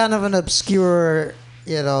it's kind of an obscure,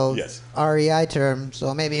 REI term.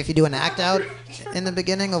 So maybe if you do an act out in the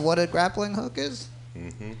beginning of what a grappling hook is.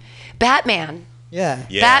 Mm-hmm. Batman. Yeah.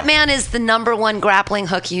 Batman is the #1 grappling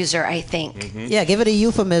hook user, I think. Mm-hmm. Yeah, give it a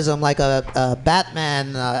euphemism like a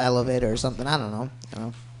Batman elevator or something. I don't know.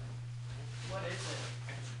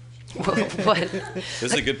 What? This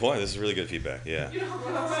is a good point. This is really good feedback. Yeah.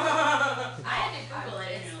 I had to Google it.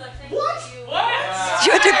 It's the thing what?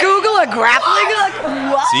 You had to Google a grappling hook?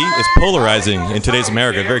 What? See, it's polarizing in today's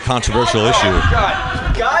America. A very controversial issue.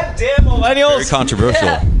 God damn millennials. Very controversial.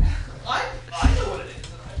 Oh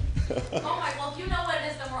my, well, if you know what it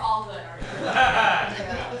is, then we're all good,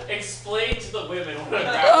 aren't we? Explain to the women what a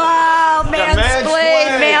Oh,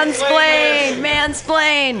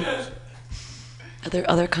 mansplain.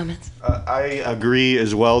 Other comments? I agree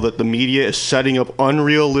as well that the media is setting up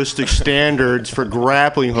unrealistic standards for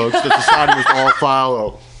grappling hooks that society must all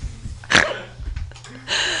follow.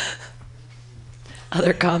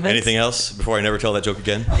 Other comments? Anything else before I never tell that joke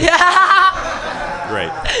again? Yeah.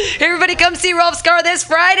 Great. Everybody come see Rolf Scar this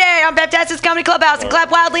Friday on Baptist's Comedy Clubhouse and clap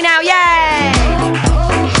wildly now. Yay!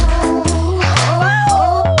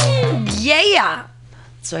 Yeah.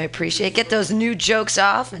 So I appreciate it. Get those new jokes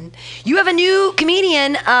off. And you have a new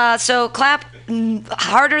comedian, so clap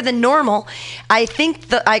harder than normal. I think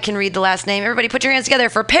I can read the last name. Everybody put your hands together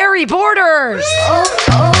for Perry Borders.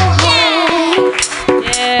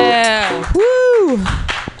 Yeah. Woo.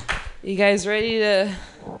 You guys ready to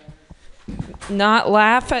not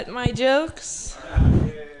laugh at my jokes?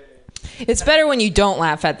 It's better when you don't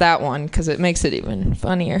laugh at that one because it makes it even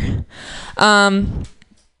funnier.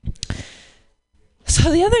 So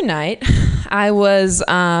the other night, I was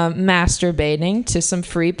masturbating to some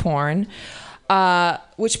free porn,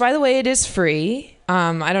 which, by the way, it is free.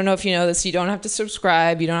 I don't know if you know this. You don't have to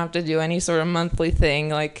subscribe. You don't have to do any sort of monthly thing.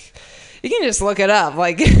 Like, you can just look it up.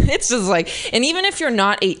 Like, it's just like, and even if you're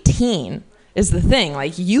not 18, is the thing.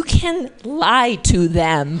 Like, you can lie to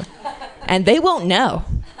them, and they won't know.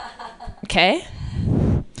 Okay?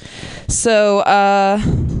 So,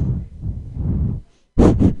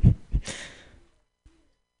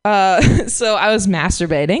 so I was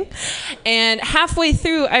masturbating, and halfway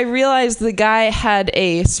through, I realized the guy had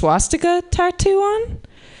a swastika tattoo on.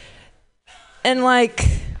 And, like,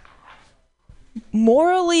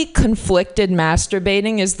 morally conflicted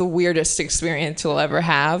masturbating is the weirdest experience you'll ever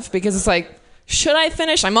have, because it's like, should I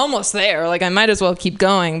finish? I'm almost there. Like, I might as well keep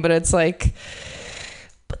going, but it's like,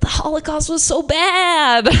 but the Holocaust was so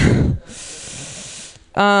bad.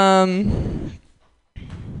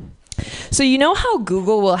 So you know how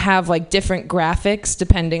Google will have like different graphics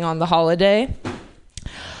depending on the holiday?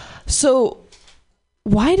 So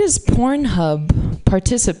why does Pornhub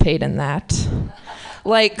participate in that?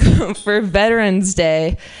 Like for Veterans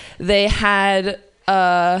Day, they had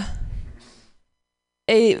a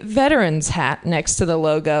a veteran's hat next to the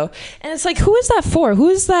logo. And it's like, who is that for? Who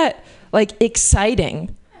is that, like,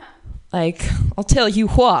 exciting? Like, I'll tell you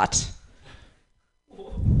what.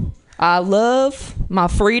 I love my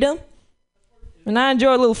freedom, and I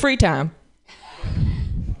enjoy a little free time.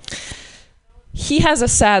 He has a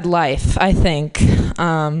sad life, I think.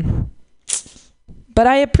 But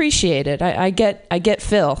I appreciate it. I get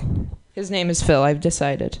Phil. His name is Phil, I've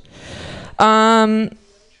decided.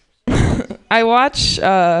 I watch,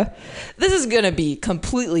 this is going to be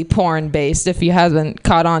completely porn-based if you haven't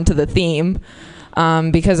caught on to the theme,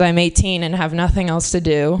 because I'm 18 and have nothing else to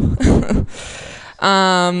do.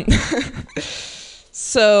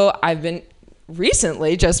 So I've been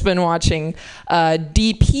recently just been watching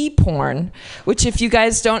DP porn, which if you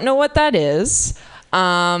guys don't know what that is,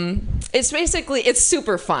 it's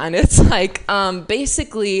super fun. It's like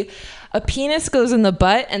basically a penis goes in the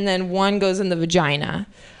butt and then one goes in the vagina.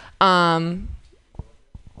 Yeah,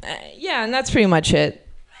 and that's pretty much it.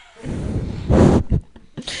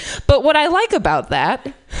 But what I like about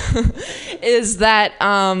that is that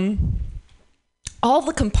all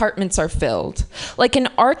the compartments are filled. Like an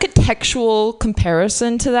architectural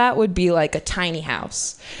comparison to that would be like a tiny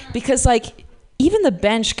house. Because like even the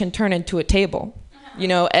bench can turn into a table. You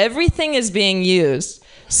know, everything is being used.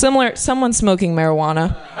 Someone smoking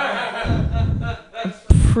marijuana. I'm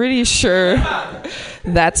pretty sure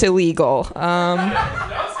that's illegal.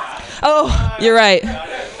 Oh, you're right.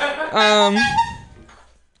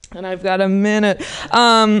 And I've got a minute.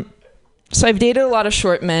 So I've dated a lot of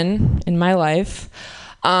short men in my life.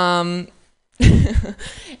 And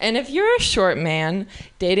if you're a short man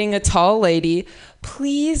dating a tall lady,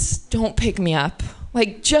 please don't pick me up.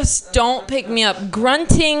 Like, just don't pick me up.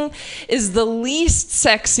 Grunting is the least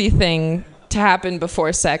sexy thing to happen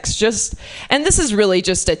before sex. And this is really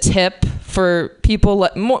just a tip for people,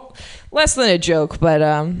 less than a joke, but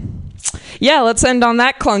yeah, let's end on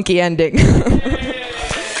that clunky ending. Yay!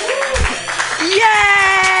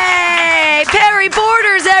 Perry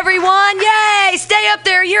Borders, everyone! Yay! Stay up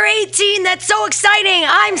there. You're 18. That's so exciting.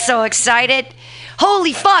 I'm so excited.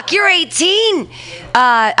 Holy fuck, you're 18?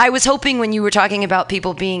 I was hoping when you were talking about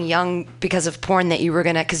people being young because of porn that you were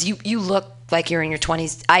gonna, because you look like you're in your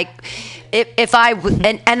 20s. And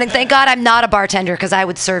thank God I'm not a bartender because I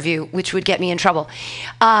would serve you, which would get me in trouble.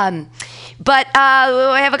 But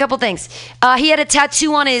I have a couple things. He had a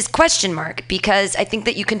tattoo on his question mark because I think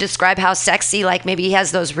that you can describe how sexy, like maybe he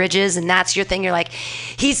has those ridges and that's your thing. You're like,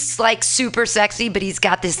 he's like super sexy, but he's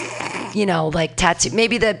got this, you know, like tattoo.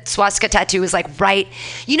 Maybe the swastika tattoo is like right.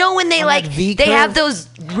 You know when they like, they have those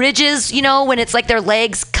ridges, you know, when it's like their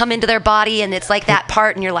legs come into their body and it's like that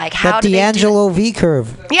part and you're like, how do they do it? D'Angelo V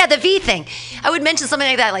curve. Yeah, the V thing. I would mention something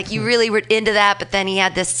like that. Like you really were into that, but then he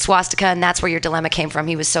had this swastika and that's where your dilemma came from.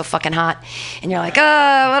 He was so fucking hot. And you're like,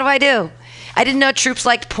 what do I do? I didn't know Troops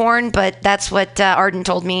liked porn, but that's what Arden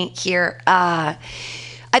told me here. I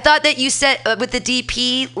thought that you said with the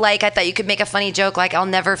DP, like I thought you could make a funny joke, like I'll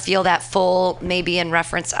never feel that full, maybe in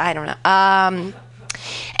reference, I don't know.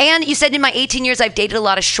 And you said in my 18 years I've dated a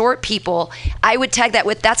lot of short people. I would tag that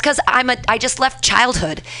with, that's because I just left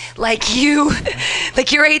childhood. Like you're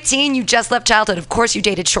 18, you just left childhood. Of course you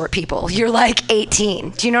dated short people. You're like 18.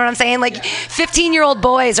 Do you know what I'm saying? Like 15-year-old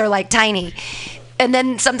boys are like tiny. And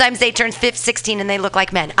then sometimes they turn 16 and they look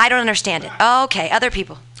like men. I don't understand it. Okay, other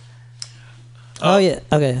people. Oh yeah,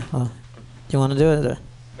 okay. Do you want to do it? Or?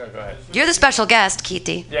 No, go ahead. You're the special guest,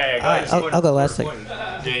 Keithy. Yeah, go ahead. I'll go last.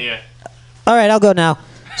 Yeah. All right, I'll go now.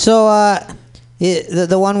 So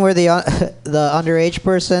the one where the underage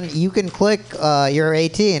person, you can click you're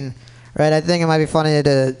 18, right? I think it might be funny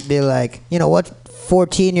to be like, you know, what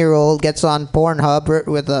 14-year-old gets on Pornhub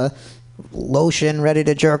with a lotion ready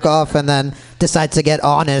to jerk off and then decides to get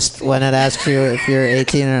honest when it asks you if you're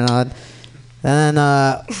 18 or not. And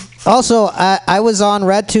also, I was on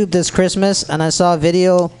RedTube this Christmas and I saw a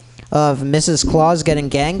video of Mrs. Claus getting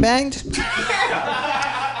gangbanged.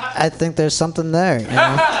 I think there's something there, you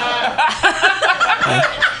know?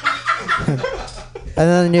 And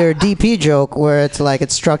then your DP joke where it's like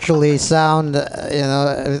it's structurally sound, you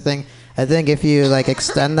know, everything. I think if you like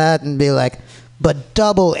extend that and be like, but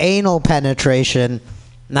double anal penetration,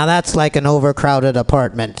 now that's like an overcrowded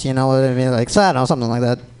apartment, you know what I mean? Like, so I don't know, something like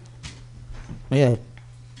that. Yeah.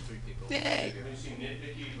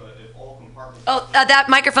 Oh, that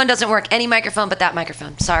microphone doesn't work. Any microphone but that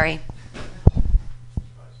microphone. Sorry.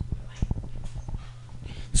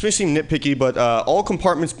 This may seem nitpicky, but all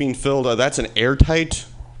compartments being filled, that's an airtight.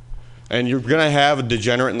 And you're going to have a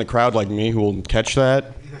degenerate in the crowd like me who will catch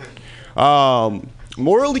that.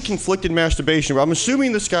 Morally conflicted masturbation. I'm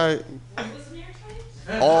assuming this guy...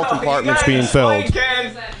 All compartments being filled.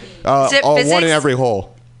 Is it one in physics? every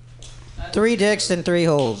hole. 3 dicks and 3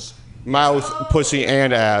 holes. Mouth, pussy,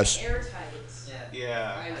 and ass.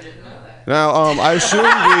 Yeah. Now, I assume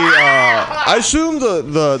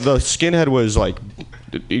the skinhead was like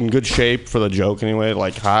in good shape for the joke anyway,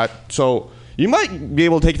 like hot. So you might be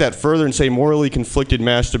able to take that further and say morally conflicted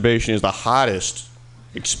masturbation is the hottest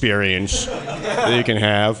experience that you can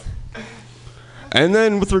have. And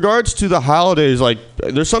then with regards to the holidays, like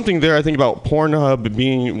there's something there I think about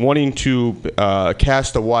Pornhub wanting to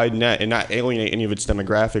cast a wide net and not alienate any of its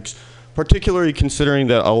demographics, particularly considering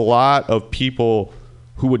that a lot of people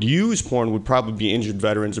who would use porn would probably be injured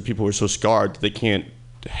veterans or people who are so scarred that they can't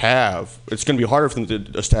have. It's going to be harder for them to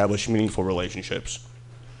establish meaningful relationships.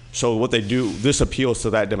 So what they do, this appeals to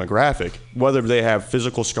that demographic, whether they have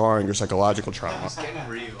physical scarring or psychological trauma. It's getting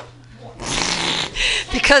real.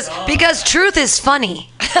 Because truth is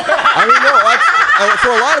funny. I mean, no, for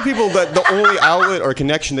a lot of people, that the only outlet or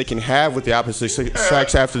connection they can have with the opposite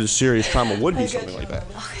sex after the serious trauma would be something like that.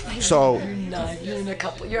 So. You're in a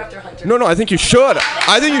couple. You're after Hunter. No, I think you should.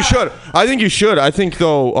 I think you should. I think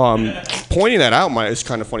though, pointing that out is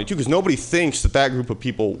kind of funny too, because nobody thinks that group of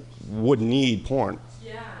people would need porn.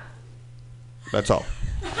 Yeah. That's all.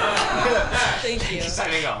 Thank you.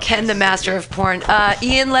 Ken, the master of porn.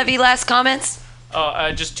 Ian Levy, last comments?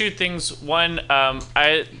 Just 2 things. One,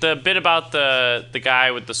 the bit about the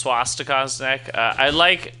guy with the swastika on his neck. I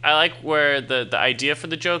like where the idea for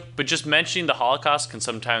the joke, but just mentioning the Holocaust can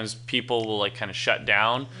sometimes people will like kind of shut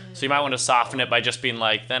down. So you might want to soften it by just being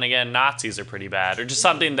like, then again, Nazis are pretty bad, or just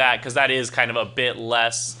something because that is kind of a bit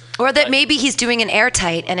less. Or that maybe he's doing an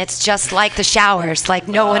airtight and it's just like the showers, like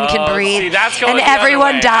no one can breathe See, that's going and the other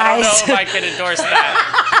everyone way. dies. I don't know if I can endorse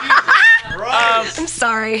that. I'm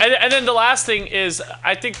sorry. And then the last thing is,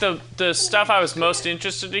 I think the stuff I was most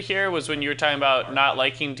interested to hear was when you were talking about not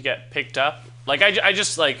liking to get picked up. Like I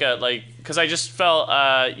just because I just felt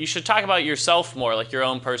you should talk about yourself more, like your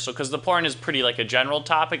own personal, because the porn is pretty like a general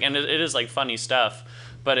topic and it is like funny stuff.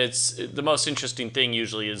 But it's the most interesting thing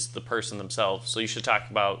usually is the person themselves. So you should talk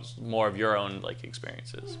about more of your own like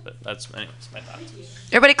experiences. But that's my thoughts.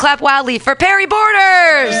 Everybody clap wildly for Perry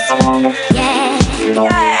Borders!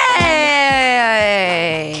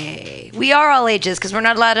 Yay! We are all ages because we're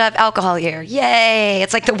not allowed to have alcohol here. Yay!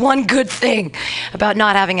 It's like the one good thing about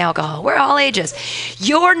not having alcohol. We're all ages.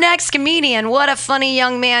 Your next comedian, what a funny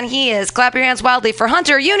young man he is. Clap your hands wildly for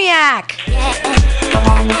Hunter Uniac!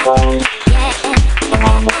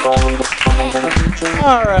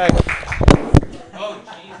 All right.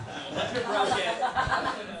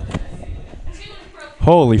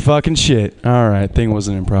 Holy fucking shit. All right, thing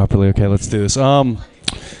wasn't in properly. Okay, let's do this. I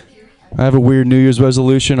have a weird New Year's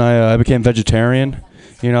resolution. I became vegetarian.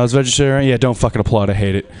 You know, I was vegetarian. Yeah, don't fucking applaud. I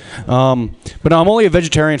hate it. But no, I'm only a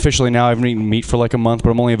vegetarian officially now. I haven't eaten meat for like a month,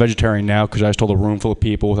 but I'm only a vegetarian now because I just told a room full of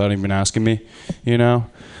people without even asking me. You know?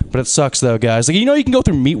 But it sucks though, guys. Like, you know, you can go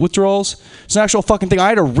through meat withdrawals. It's an actual fucking thing. I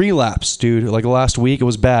had a relapse, dude. Like last week, it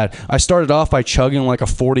was bad. I started off by chugging like a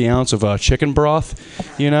 40 ounce of chicken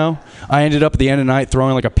broth. You know, I ended up at the end of the night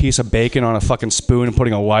throwing like a piece of bacon on a fucking spoon and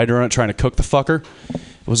putting a lighter on it, trying to cook the fucker.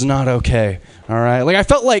 It was not okay. All right, like I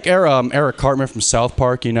felt like Eric Cartman from South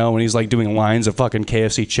Park, you know, when he's like doing lines of fucking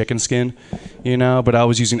KFC chicken skin, you know. But I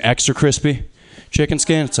was using extra crispy chicken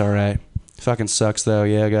skin. It's all right. Fucking sucks though,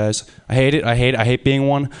 yeah, guys. I hate it. I hate being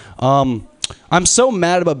one. I'm so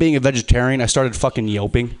mad about being a vegetarian. I started fucking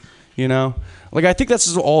yelping, you know. Like I think that's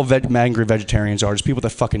just all angry vegetarians are, just people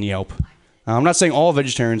that fucking yelp. I'm not saying all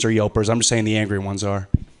vegetarians are yelpers. I'm just saying the angry ones are.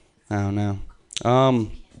 I don't know.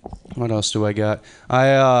 What else do I got?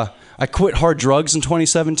 I quit hard drugs in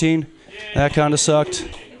 2017. That kind of sucked.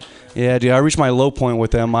 Yeah, dude, I reached my low point with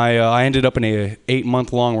them. I ended up in a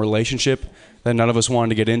 8-month-long relationship that none of us wanted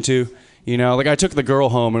to get into. You know, like I took the girl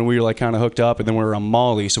home and we were like kind of hooked up, and then we were on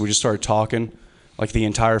Molly, so we just started talking like the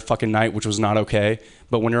entire fucking night, which was not okay.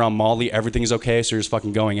 But when you're on Molly, everything's okay, so you're just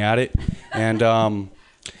fucking going at it. And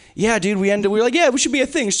yeah, dude, we were like, yeah, we should be a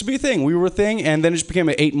thing. It should be a thing. We were a thing, and then it just became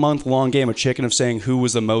an 8-month-long game of chicken of saying who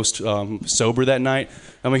was the most sober that night.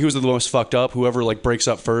 I mean, who was the most fucked up? Whoever like breaks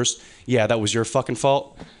up first. Yeah, that was your fucking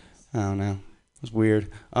fault. I don't know. It was weird.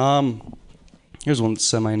 Here's one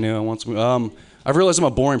semi-new. I've realized I'm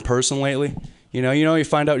a boring person lately. You know, you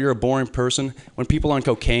find out you're a boring person when people on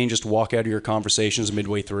cocaine just walk out of your conversations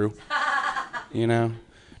midway through. You know,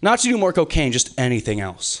 not to do more cocaine, just anything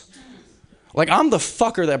else. Like, I'm the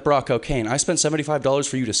fucker that brought cocaine. I spent $75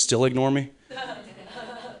 for you to still ignore me.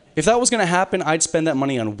 If that was going to happen, I'd spend that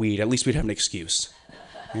money on weed. At least we'd have an excuse.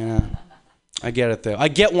 You know? I get it, though. I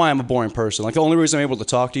get why I'm a boring person. Like, the only reason I'm able to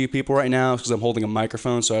talk to you people right now is because I'm holding a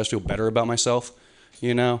microphone, so I just feel better about myself.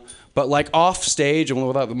 you know. But like off stage and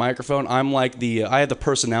without the microphone, I'm like I had the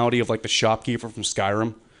personality of like the shopkeeper from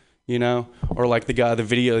Skyrim, you know, or like the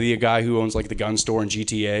guy who owns like the gun store in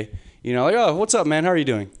GTA, you know, like, oh, what's up, man? How are you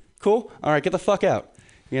doing? Cool. All right, get the fuck out,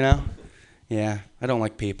 you know. Yeah, I don't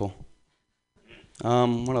like people.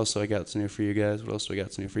 What else do I got that's new for you guys? What else do I got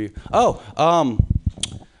that's new for you? Oh,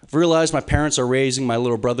 I've realized my parents are raising my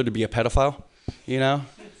little brother to be a pedophile, you know.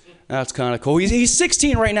 That's kind of cool. He's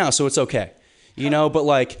 16 right now, so it's okay, you know. But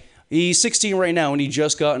like, he's 16 right now, and he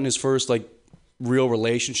just got in his first like real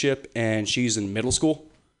relationship, and she's in middle school,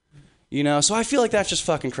 you know. So I feel like that's just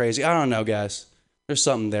fucking crazy. I don't know, guys. There's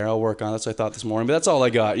something there. I'll work on it. That's what I thought this morning, but that's all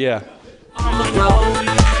I got. Yeah.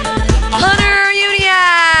 Hunter Uniac!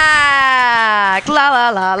 La la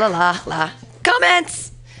la la la la.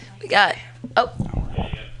 Comments! We got. Oh.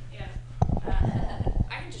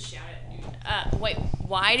 I can just shout it. Wait,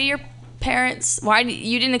 why do your parents?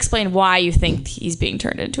 You didn't explain why you think he's being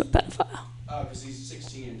turned into a pedophile? Because he's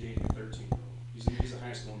 16 and dating a 13-year-old. He's in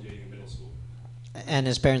high school and dating a middle school. And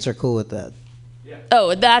his parents are cool with that. Yeah.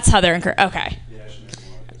 Oh, that's how they're encouraged. Okay.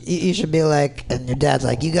 You should be like, and your dad's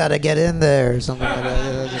like, you gotta get in there or something like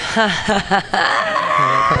that.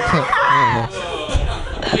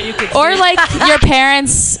 Or like your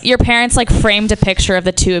parents like framed a picture of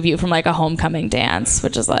the two of you from like a homecoming dance,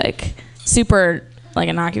 which is like super like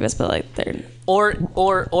innocuous, but like they're.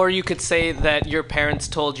 Or you could say that your parents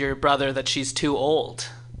told your brother that she's too old.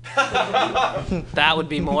 That would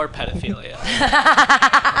be more pedophilia.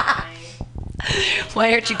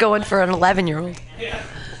 Why aren't you going for an 11-year-old?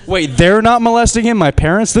 Wait, they're not molesting him? My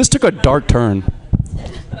parents? This took a dark turn.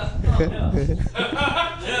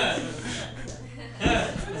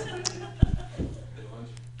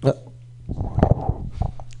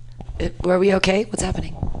 Were we okay? What's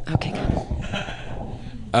happening? Okay, good.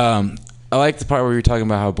 I like the part where you're talking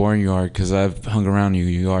about how boring you are, because I've hung around you.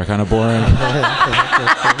 You are kind of boring.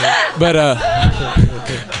 But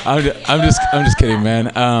I'm just kidding, man.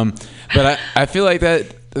 But I feel like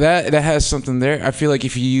that has something there. I feel like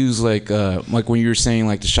if you use like when you were saying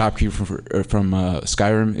like the shopkeeper from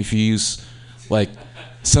Skyrim, if you use like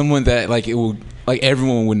someone that like it will like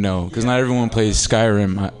everyone would know, because not everyone plays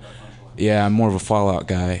Skyrim. I'm more of a Fallout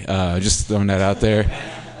guy. Just throwing that out there.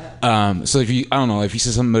 So if you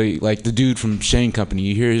see somebody like the dude from Shane Company,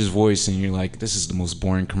 you hear his voice and you're like, this is the most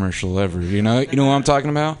boring commercial ever. You know what I'm talking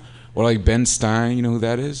about? Or like Ben Stein, you know who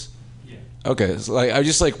that is? Okay, so like I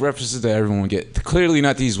just like references that everyone would get. Clearly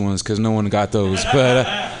not these ones because no one got those, but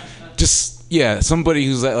somebody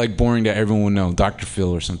who's like boring that everyone would know, Dr. Phil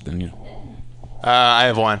or something. You know. I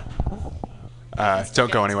have one.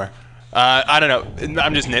 Don't go anywhere. I don't know.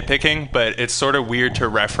 I'm just nitpicking, but it's sort of weird to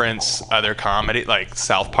reference other comedy like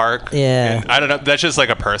South Park. Yeah. And I don't know. That's just like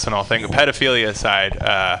a personal thing. Pedophilia aside,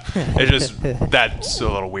 it's just that's a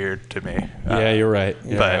little weird to me. Yeah, you're right.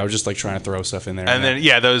 Yeah, but I was just like trying to throw stuff in there. And then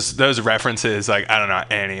those references, like I don't know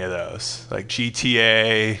any of those, like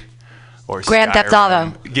GTA or Grand Theft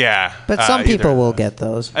Auto. Yeah. But some people will get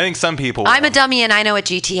those. I think some people. I'm a dummy and I know what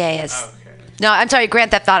GTA is. Okay. No, I'm sorry,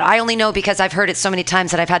 Grand Theft Auto. I only know because I've heard it so many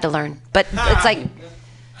times that I've had to learn. But it's like...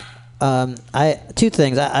 two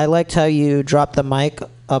things. I liked how you dropped the mic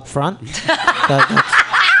up front.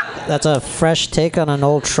 That's a fresh take on an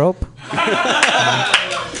old trope.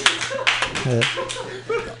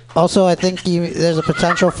 Also, I think there's a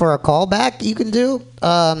potential for a callback you can do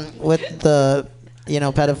with the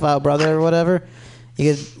pedophile brother or whatever.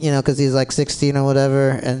 You could, because he's like 16 or whatever,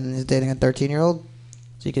 and he's dating a 13-year-old.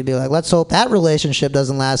 So you could be like, let's hope that relationship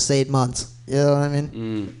doesn't last 8 months. You know what I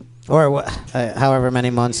mean? Or however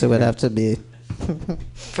many months it would have to be.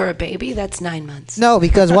 For a baby, that's 9 months. No,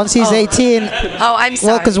 because once he's 18. Oh, I'm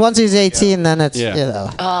sorry. Well, because once he's 18, then it's, Oh,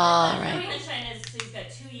 right.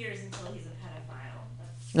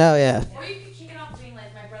 No, yeah. Or you could kick it off being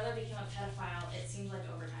like, my brother became a pedophile. It seems like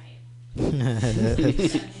overnight.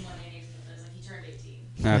 He turned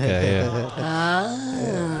 18. Okay, yeah.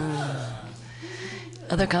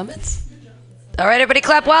 Other comments? All right, everybody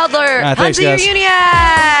clap Wildler. Thanks, Hunter guys.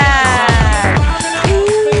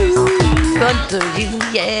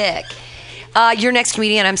 Uniac. Your next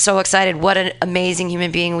comedian, I'm so excited. What an amazing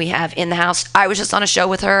human being we have in the house. I was just on a show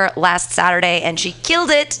with her last Saturday, and she killed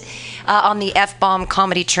it on the F-Bomb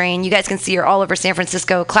comedy train. You guys can see her all over San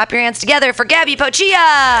Francisco. Clap your hands together for Gabby Pochia.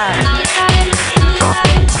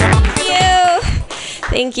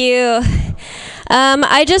 Thank you.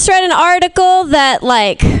 I just read an article that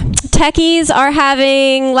techies are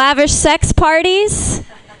having lavish sex parties.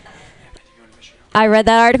 I read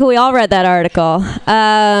that article. We all read that article.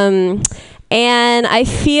 And I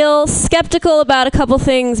feel skeptical about a couple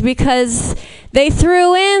things because they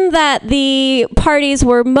threw in that the parties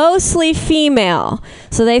were mostly female.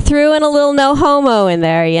 So they threw in a little no homo in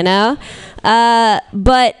there, you know?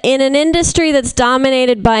 But in an industry that's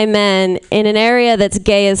dominated by men, in an area that's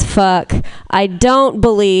gay as fuck, I don't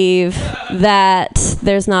believe that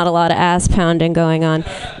there's not a lot of ass pounding going on.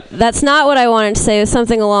 That's not what I wanted to say. It was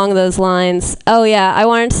something along those lines. Oh yeah, I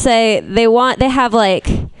wanted to say they have like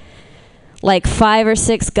 5 or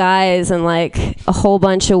 6 guys and like a whole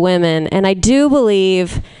bunch of women, and I do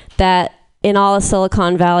believe that in all of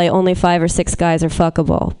Silicon Valley only 5 or 6 guys are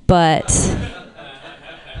fuckable, but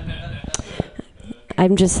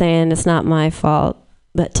I'm just saying it's not my fault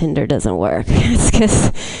that Tinder doesn't work. It's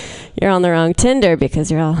because you're on the wrong Tinder because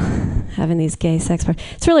you're all having these gay sex parties.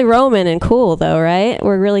 It's really Roman and cool though, right?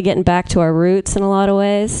 We're really getting back to our roots in a lot of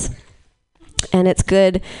ways. And it's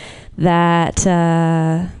good that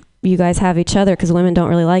you guys have each other because women don't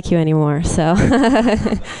really like you anymore. So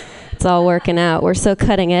it's all working out. We're so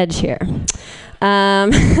cutting edge here.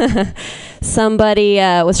 Somebody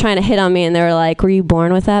was trying to hit on me and they were like, were you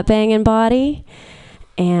born with that banging body?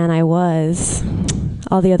 And I was.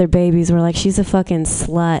 All the other babies were like, she's a fucking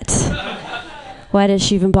slut. Why does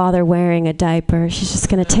she even bother wearing a diaper? She's just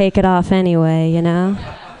going to take it off anyway, you know?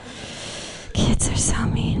 Kids are so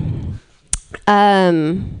mean.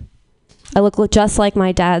 I look just like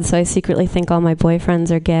my dad, so I secretly think all my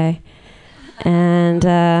boyfriends are gay. And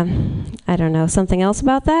I don't know, something else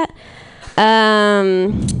about that?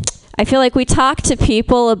 I feel like we talk to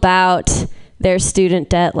people about their student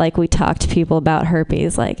debt like we talk to people about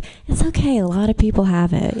herpes. Like, it's okay, a lot of people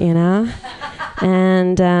have it, you know?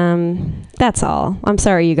 And that's all. I'm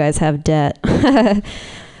sorry you guys have debt.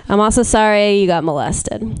 I'm also sorry you got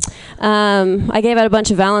molested. I gave out a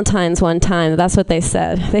bunch of Valentines one time. That's what they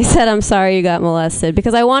said. They said, I'm sorry you got molested.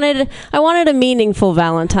 Because I wanted a meaningful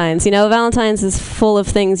Valentine's. You know, Valentine's is full of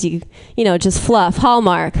things you know, just fluff,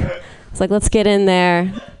 Hallmark. It's like, let's get in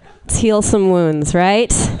there. Let's heal some wounds,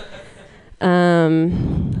 right?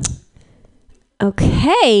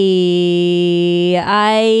 Okay,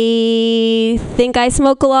 I think I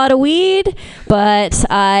smoke a lot of weed, but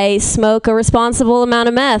I smoke a responsible amount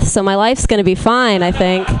of meth, so my life's going to be fine, I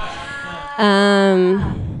think.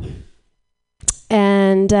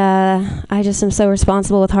 And I just am so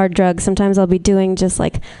responsible with hard drugs. Sometimes I'll be doing just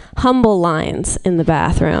like humble lines in the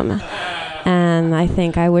bathroom. And I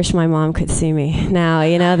think I wish my mom could see me now.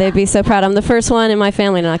 You know, they'd be so proud. I'm the first one in my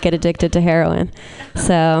family to not get addicted to heroin.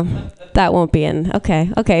 So that won't be in. Okay.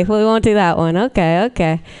 Well, we won't do that one.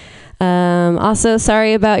 Okay. Also,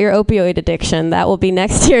 sorry about your opioid addiction. That will be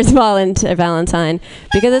next year's Valentine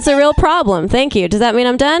because it's a real problem. Thank you. Does that mean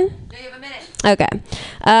I'm done? No, you have a minute. Okay.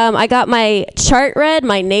 I got my chart read,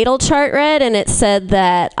 my natal chart read, and it said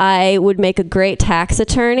that I would make a great tax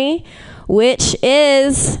attorney, which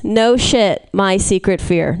is, no shit, my secret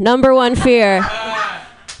fear. Number one fear.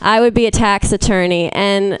 I would be a tax attorney.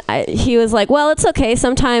 And he was like, well, it's okay.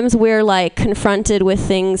 Sometimes we're like confronted with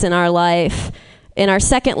things in our life, in our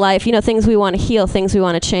second life, you know, things we want to heal, things we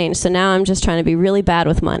want to change. So now I'm just trying to be really bad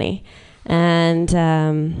with money. And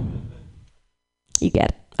you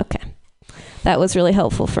get it. Okay. That was really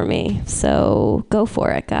helpful for me. So go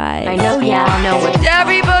for it, guys. I know y'all know what.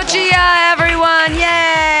 Everybody, everyone,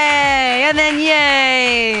 yay! And then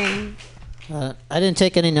yay! I didn't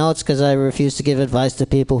take any notes because I refuse to give advice to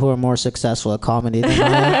people who are more successful at comedy than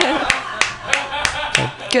I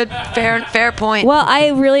am. Good, fair point. Well, I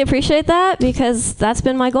really appreciate that because that's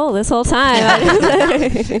been my goal this whole time.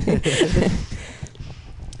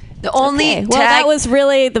 The only well, that was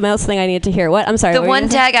really the most thing I needed to hear. What? I'm sorry. The one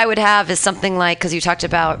tag I would have is something like, because you talked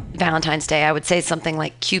about Valentine's Day, I would say something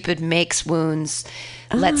like Cupid makes wounds,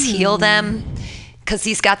 let's heal them. Because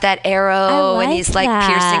he's got that arrow and he's like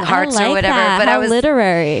piercing hearts or whatever. But I was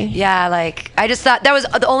literary. Yeah, like I just thought that was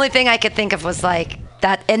the only thing I could think of was like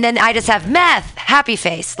that. And then I just have meth, happy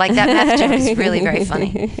face. Like that meth joke is really very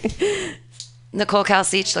funny. Nicole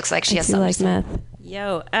Calceach looks like she has something. Like meth.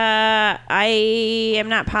 Yo, I am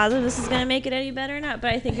not positive this is going to make it any better or not,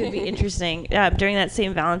 but I think it would be interesting. During that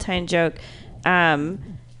same Valentine joke,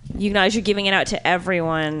 you acknowledge you're giving it out to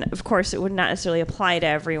everyone. Of course, it would not necessarily apply to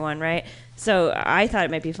everyone, right? So I thought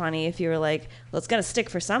it might be funny if you were like, well, it's got to stick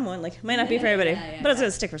for someone. Like, it might not be for everybody, but it's going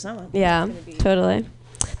to stick for someone. Yeah, totally.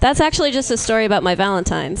 That's actually just a story about my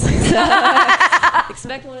Valentines.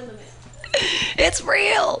 Expect one in the mail. It's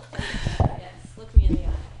real.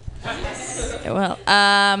 Well,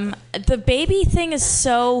 the baby thing is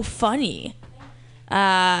so funny,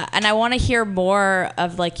 and I want to hear more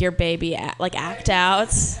of like your baby act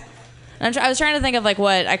outs. And I was trying to think of like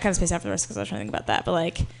what I kind of spaced after the rest because I was trying to think about that. But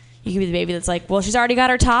like, you could be the baby that's like, well, she's already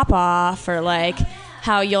got her top off, or like,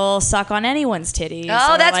 how you'll suck on anyone's titties.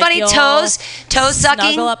 Oh, or, that's like, funny. you'll Toe sucking.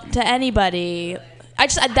 Snuggle up to anybody.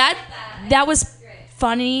 That was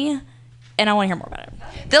funny, and I want to hear more about it.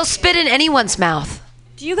 They'll spit in anyone's mouth.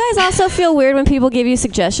 Do you guys also feel weird when people give you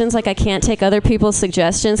suggestions? Like I can't take other people's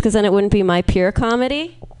suggestions because then it wouldn't be my pure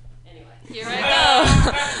comedy? Here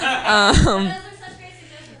I go.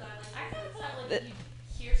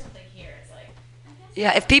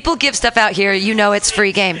 Yeah, if people give stuff out here, you know it's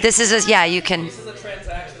free game. This is you can. This is a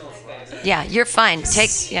transactional space. Yeah, you're fine.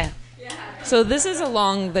 Yeah. So this is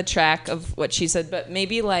along the track of what she said, but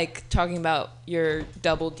maybe like talking about your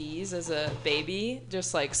double D's as a baby,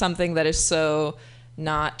 just like something that is so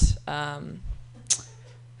not a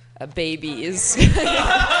baby is.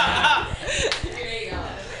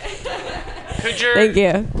 Thank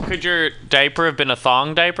you. Could your diaper have been a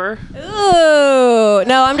thong diaper? Ooh,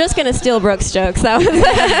 no, I'm just gonna steal Brooke's jokes. That was.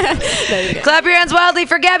 Clap your hands wildly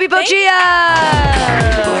for Gabby Bochia!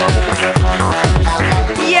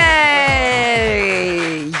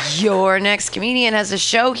 Yay! Your next comedian has a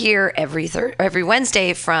show here every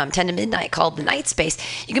Wednesday from 10 to midnight called The Night Space.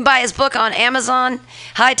 You can buy his book on Amazon,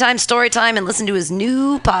 High Time Story Time, and listen to his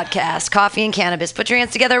new podcast, Coffee and Cannabis. Put your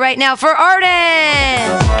hands together right now for Arden!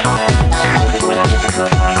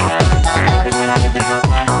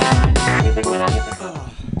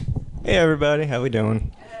 Hey everybody, how we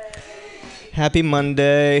doing? Happy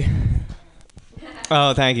Monday.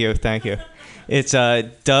 Oh, thank you. It's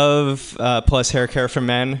Dove plus hair care for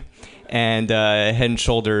men and Head and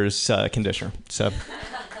Shoulders conditioner. So,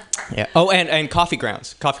 yeah. Oh, and coffee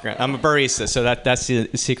grounds. I'm a barista, so that's the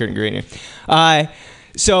secret ingredient.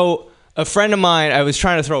 So a friend of mine, I was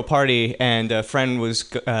trying to throw a party, and a friend was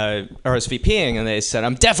RSVPing, and they said,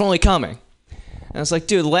 I'm definitely coming. And I was like,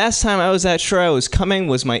 dude, last time I was that sure I was coming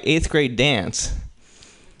was my 8th grade dance.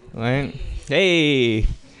 Right? Hey.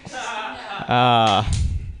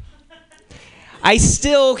 I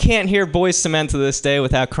still can't hear Boyz II Men to this day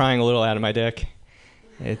without crying a little out of my dick.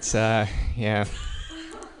 It's, yeah.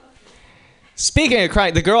 Speaking of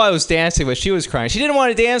crying, the girl I was dancing with, she was crying. She didn't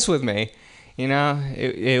want to dance with me. You know,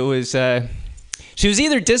 it was, she was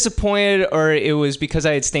either disappointed or it was because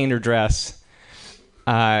I had stained her dress.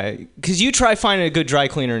 Because you try finding a good dry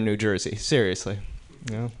cleaner in New Jersey. Seriously.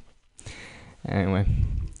 You know? Anyway.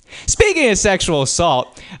 Speaking of sexual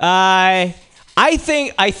assault, I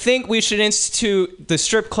think we should institute the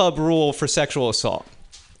strip club rule for sexual assault.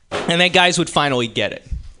 And then guys would finally get it.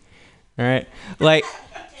 All right? Like...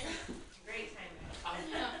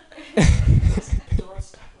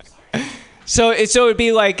 So it'd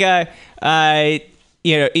be like,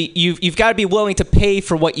 you've got to be willing to pay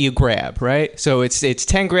for what you grab, right? So it's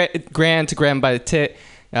 10 grand to grab them by the tit,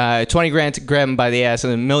 20 grand to grab them by the ass,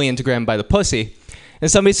 and $1 million to grab them by the pussy.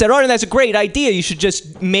 And somebody said, oh, that's a great idea. You should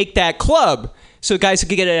just make that club so guys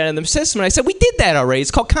could get it out of the system. And I said, we did that already.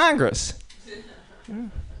 It's called Congress.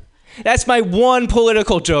 That's my one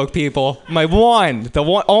political joke, people. My one.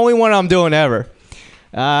 Only one I'm doing ever.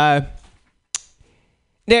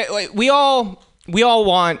 We all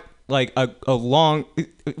want like a long.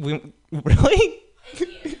 Really?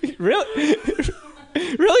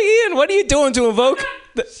 Really, Ian? What are you doing to invoke?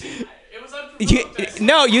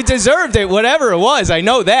 No, you deserved it. Whatever it was, I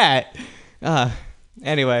know that.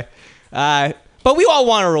 Anyway, but we all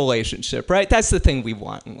want a relationship, right? That's the thing we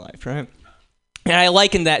want in life, right? And I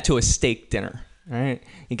liken that to a steak dinner, right?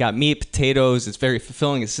 You got meat, potatoes. It's very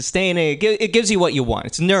fulfilling. It's sustaining. It gives you what you want.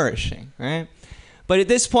 It's nourishing, right? But at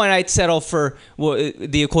this point, I'd settle for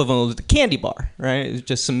the equivalent of the candy bar, right? It's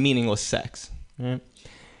just some meaningless sex, right?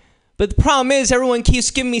 But the problem is everyone keeps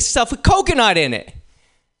giving me stuff with coconut in it.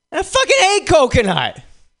 And I fucking hate coconut.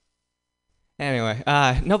 Anyway,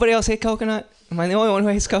 nobody else hate coconut? Am I the only one who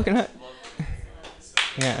hates coconut?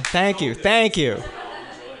 Yeah, thank you.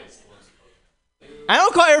 I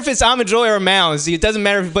don't care if it's almond joy or Mounds. It doesn't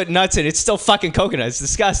matter if you put nuts in it. It's still fucking coconut. It's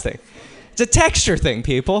disgusting. It's a texture thing,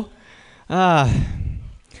 people.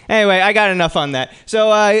 Anyway, I got enough on that. So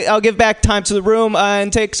I'll give back time to the room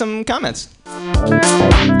and take some comments. Arden,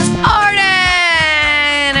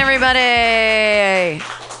 everybody.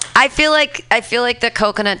 I feel like the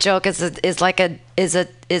coconut joke is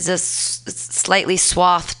a slightly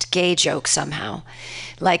swathed gay joke somehow.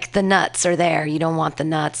 Like the nuts are there. You don't want the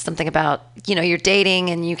nuts. Something about, you're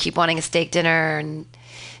dating and you keep wanting a steak dinner and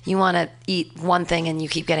you want to eat one thing and you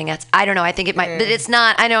keep getting nuts. I don't know. I think it might, but it's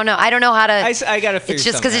not. I don't know. I don't know how to. I got to figure It's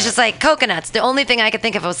just because it's just like coconuts. The only thing I could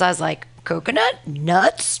think of was I was like, coconut?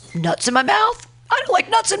 Nuts in my mouth? I don't like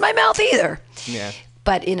nuts in my mouth either. Yeah.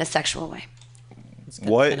 But in a sexual way. It's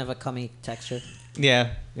kind of a cummy texture.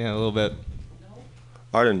 Yeah, a little bit.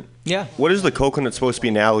 Arden. Yeah. What is the coconut supposed to be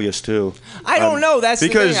analogous to? I don't know. That's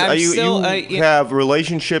because the thing. I'm you still, have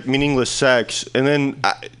relationship, meaningless sex, and then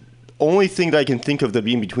only thing that I can think of that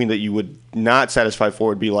be in between that you would not satisfy for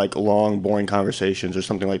would be like long, boring conversations or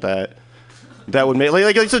something like that. That would make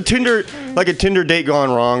like it's a Tinder date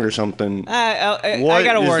gone wrong or something. I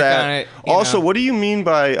gotta work on it. Also, what do you mean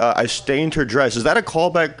by I stained her dress? Is that a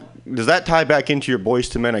callback? Does that tie back into your Boys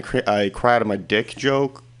to Men I cried on my dick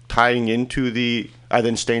joke, tying into the I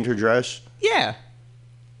then stained her dress? Yeah.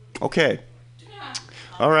 Okay.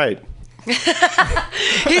 All right.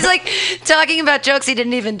 He's like talking about jokes he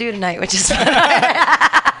didn't even do tonight, which is fun.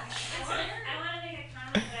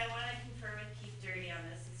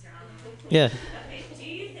 Yeah. Okay, do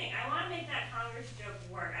you think I want to make that Congress joke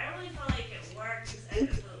work? I don't really feel like it works.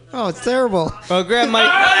 Oh, it's terrible. Well, grab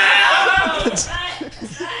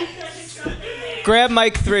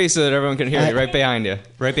mic 3 so that everyone can hear you. Right behind you.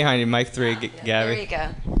 Right behind you, mic 3, Gabby. There you go.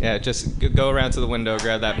 Yeah, just go around to the window,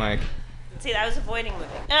 grab that mic. See, I was avoiding moving.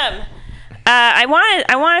 I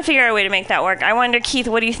want to figure out a way to make that work. I wonder, Keith,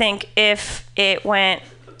 what do you think if it went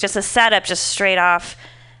just a setup, just straight off?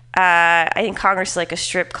 I think Congress is like a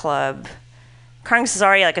strip club. Congress is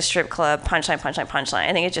already like a strip club. Punchline, punchline, punchline.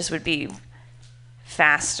 I think it just would be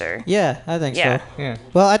faster. Yeah, I think Yeah. so. Yeah.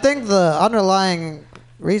 Well, I think the underlying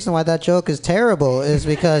reason why that joke is terrible is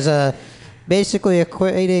because basically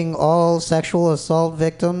equating all sexual assault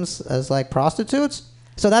victims as like prostitutes.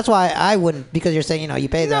 So that's why I wouldn't, because you're saying, you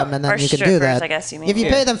pay them and then Or you can do strippers, that. I guess you mean. If you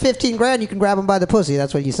pay them $15,000, you can grab them by the pussy.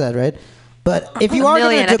 That's what you said, right? But if you A are going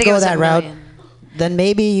million. I to think it go was a that route, million. then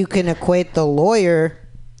maybe you can equate the lawyer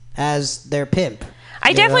as their pimp.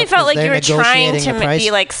 I definitely felt like you were trying to price.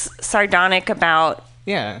 be like sardonic about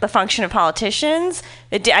the function of politicians.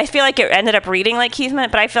 I feel like it ended up reading like Keith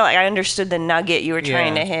meant, but I feel like I understood the nugget you were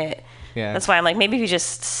trying to hit. Yeah. That's why I'm like, maybe if you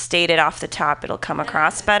just state it off the top, it'll come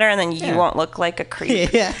across better, and then you won't look like a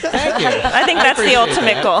creep. Yeah. Thank you. I think that's the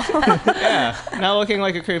ultimate goal. Yeah. Not looking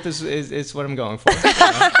like a creep is what I'm going for.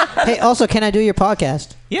 Hey, also, can I do your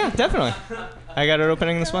podcast? Yeah, definitely. I got it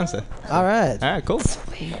opening this Wednesday. All right. All right, cool.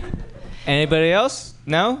 Anybody else?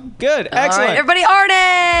 No? Good. Excellent. All right, everybody,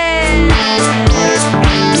 Arden!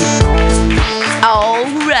 All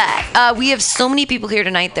right. We have so many people here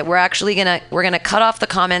tonight that we're actually gonna cut off the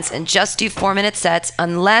comments and just do 4-minute sets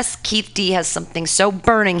unless Keith D has something so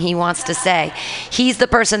burning he wants to say. He's the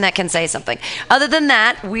person that can say something. Other than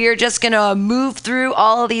that, we're just gonna move through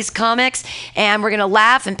all of these comics and we're gonna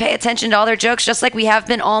laugh and pay attention to all their jokes just like we have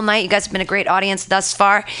been all night. You guys have been a great audience thus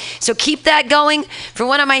far. So keep that going. For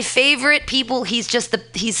one of my favorite people, he's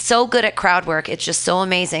so good at crowd work. It's just so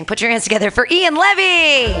amazing. Put your hands together for Ian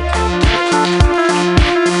Levy.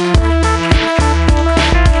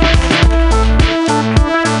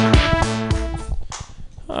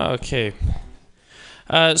 Okay.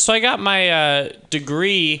 So I got my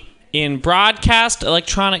degree in broadcast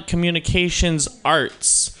electronic communications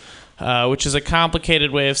arts, which is a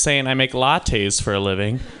complicated way of saying I make lattes for a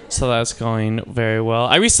living. So that's going very well.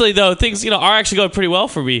 I recently, though, things are actually going pretty well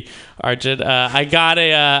for me, Arjun. I got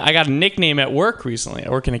a nickname at work recently. I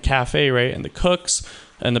work in a cafe, right? And the cooks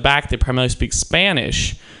in the back, they primarily speak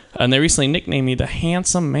Spanish, and they recently nicknamed me the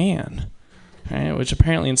Handsome Man. Right, which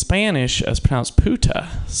apparently in Spanish is pronounced puta.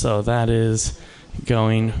 So that is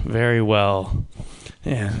going very well.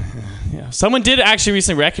 Yeah. Someone did actually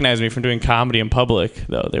recently recognize me from doing comedy in public,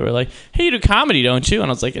 though. They were like, hey, you do comedy, don't you? And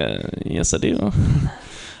I was like, yes, I do.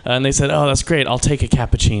 And they said, oh, that's great. I'll take a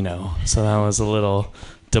cappuccino. So that was a little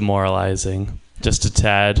demoralizing, just a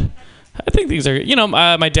tad. I think these are,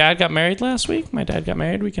 my dad got married last week. We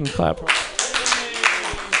can clap.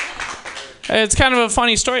 It's kind of a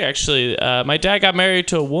funny story, actually. My dad got married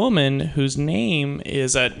to a woman whose name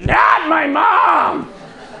is not my mom.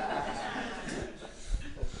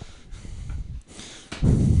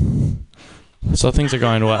 So things are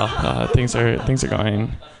going well. Things are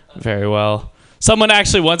going very well. Someone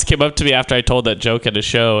actually once came up to me after I told that joke at a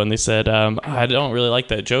show, and they said, I don't really like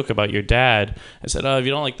that joke about your dad. I said, if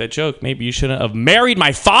you don't like that joke, maybe you shouldn't have married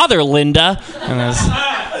my father, Linda. And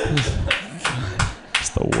it's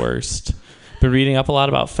the worst. Been reading up a lot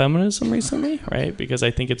about feminism recently, right? Because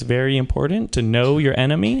I think it's very important to know your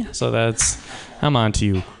enemy. So I'm on to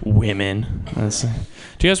you, women.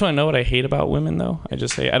 Do you guys want to know what I hate about women, though? I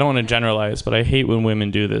don't want to generalize, but I hate when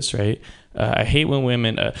women do this, right? I hate when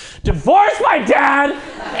women divorce my dad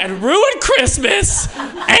and ruin Christmas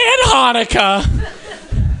and Hanukkah.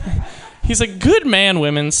 He's a good man,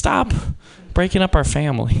 women. Stop breaking up our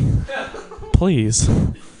family. Please.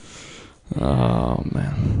 Oh,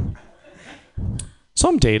 man. So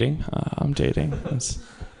I'm dating. It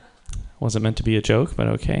wasn't meant to be a joke, but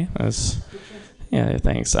okay. Yeah,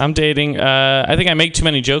 thanks. I'm dating. I think I make too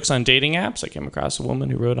many jokes on dating apps. I came across a woman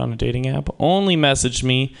who wrote on a dating app. Only messaged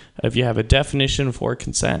me if you have a definition for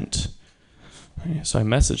consent. So I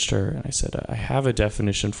messaged her and I said, I have a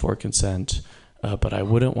definition for consent, but I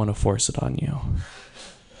wouldn't want to force it on you.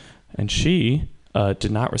 And she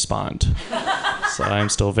did not respond. So I'm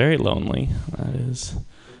still very lonely. That is.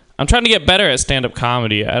 I'm trying to get better at stand-up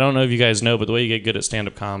comedy. I don't know if you guys know, but the way you get good at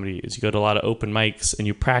stand-up comedy is you go to a lot of open mics and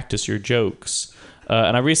you practice your jokes.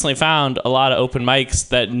 And I recently found a lot of open mics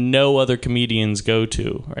that no other comedians go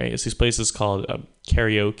to, right? It's these places called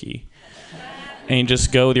karaoke. And you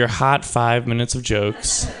just go with your hot 5 minutes of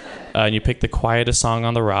jokes, and you pick the quietest song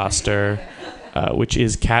on the roster, which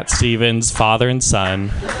is Cat Stevens' Father and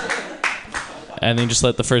Son. And then you just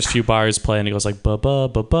let the first few bars play, and it goes like,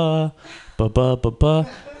 ba-ba-ba-ba, ba-ba-ba-ba.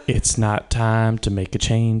 It's not time to make a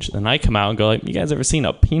change. Then I come out and go like, you guys ever seen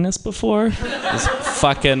a penis before? It's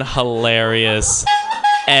fucking hilarious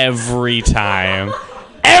every time.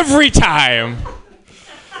 Every time!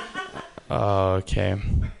 Okay.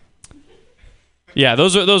 Yeah,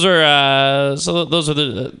 those are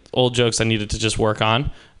the old jokes I needed to just work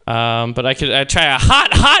on. But I try a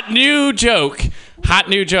hot new joke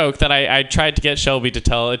that I tried to get Shelby to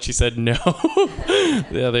tell, and she said no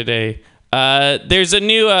the other day. There's a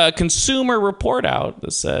new consumer report out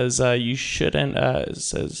that says you shouldn't. It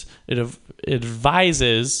says it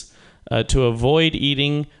advises to avoid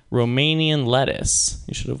eating Romanian lettuce.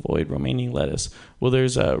 You should avoid Romanian lettuce. Well,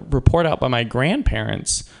 there's a report out by my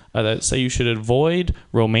grandparents that say you should avoid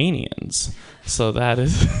Romanians. So that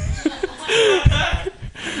is.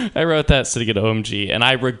 I wrote that sitting at OMG, and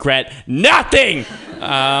I regret nothing.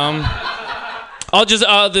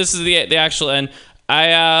 This is the actual end.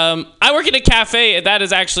 I work in a cafe, and that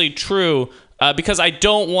is actually true because I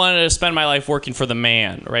don't want to spend my life working for the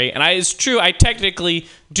man, right? And it's true, I technically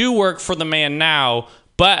do work for the man now,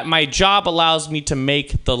 but my job allows me to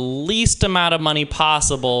make the least amount of money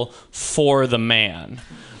possible for the man.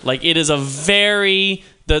 Like, it is a very...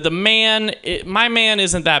 my man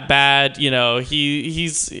isn't that bad, you know.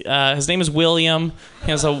 He's his name is William.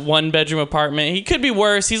 He has a 1-bedroom apartment. He could be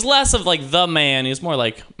worse. He's less of like the man. He's more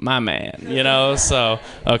like my man, you know. So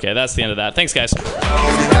okay, that's the end of that. Thanks, guys. Ian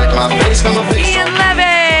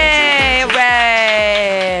Levy,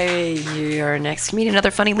 hooray! You're our next comedian,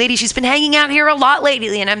 another funny lady. She's been hanging out here a lot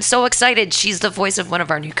lately, and I'm so excited. She's the voice of one of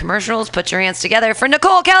our new commercials. Put your hands together for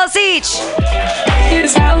Nicole Kalasich.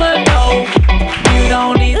 This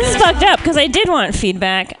is fucked up because I did want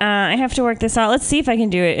feedback. I have to work this out. Let's see if I can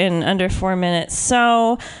do it in under 4 minutes.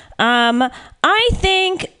 So I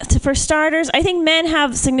think, for starters, I think men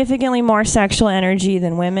have significantly more sexual energy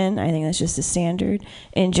than women. I think that's just a standard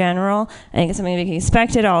in general. I think it's something we can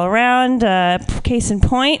expect it all around. Case in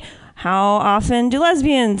point, how often do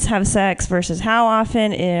lesbians have sex versus how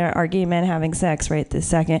often are gay men having sex right this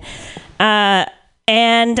second?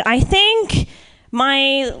 And I think...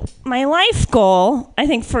 My life goal, I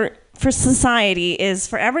think, for society is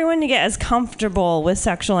for everyone to get as comfortable with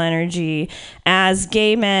sexual energy as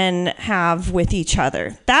gay men have with each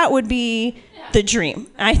other. That would be the dream,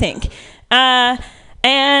 I think.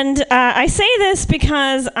 And I say this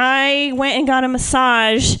because I went and got a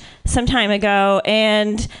massage some time ago,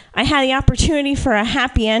 and I had the opportunity for a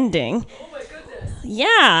happy ending. Oh my goodness. Yeah,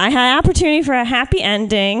 I had an opportunity for a happy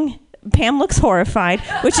ending. Pam looks horrified,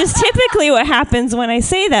 which is typically what happens when I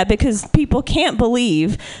say that, because people can't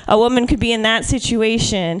believe a woman could be in that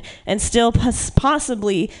situation and still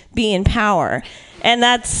possibly be in power. And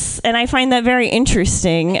I find that very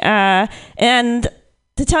interesting. And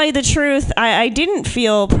to tell you the truth, I didn't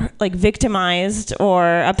feel like victimized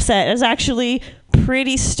or upset. I was actually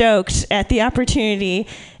pretty stoked at the opportunity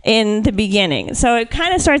in the beginning. So it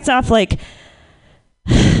kind of starts off like,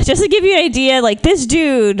 just to give you an idea, like this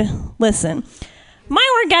dude, listen,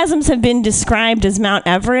 my orgasms have been described as Mount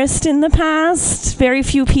Everest in the past. Very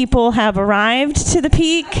few people have arrived to the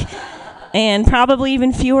peak, and probably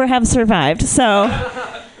even fewer have survived. So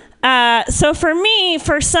for me,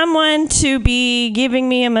 for someone to be giving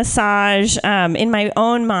me a massage in my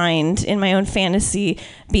own mind, in my own fantasy,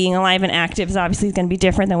 being alive and active is obviously going to be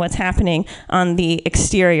different than what's happening on the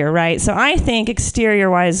exterior, right? So I think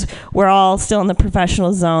exterior-wise, we're all still in the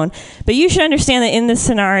professional zone. But you should understand that in this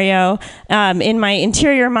scenario, in my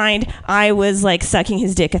interior mind, I was like sucking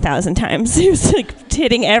his dick 1,000 times. He was like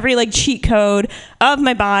hitting every like cheat code of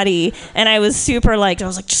my body, and I was super like, I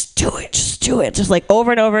was like, just do it, just like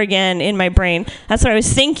over and over again in my brain. That's what I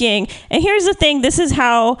was thinking. And here's the thing, this is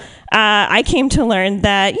how I came to learn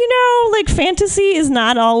that, you know, like fantasy is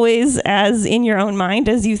not always as in your own mind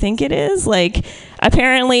as you think it is. Like,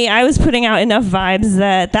 apparently I was putting out enough vibes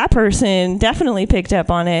that person definitely picked up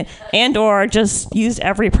on it, and or just used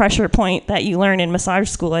every pressure point that you learn in massage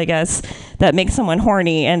school, I guess, that makes someone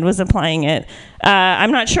horny and was applying it.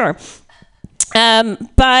 I'm not sure.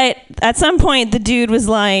 But at some point the dude was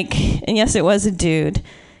like, and yes, it was a dude,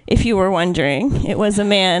 if you were wondering, it was a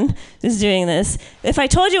man who's doing this. If I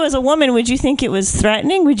told you it was a woman, would you think it was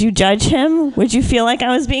threatening? Would you judge him? Would you feel like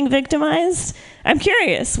I was being victimized? I'm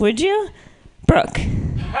curious, would you? Brooke.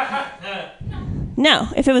 No.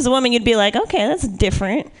 If it was a woman, you'd be like, okay, that's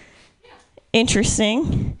different.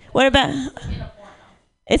 Interesting. What about...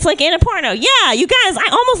 It's like in a porno. Yeah, you guys, I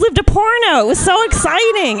almost lived a porno. It was so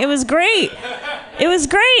exciting. It was great. It was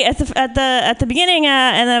great at the beginning,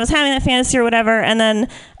 and I was having that fantasy or whatever, and then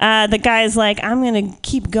the guy's like, I'm gonna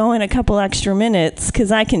keep going a couple extra minutes because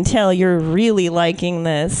I can tell you're really liking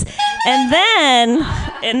this. And then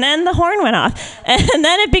the horn went off, and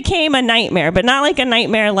then it became a nightmare, but not like a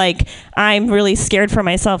nightmare like I'm really scared for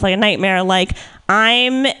myself, like a nightmare like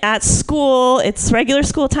I'm at school, it's regular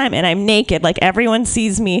school time, and I'm naked, like everyone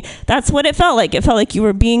sees me. That's what it felt like. It felt like you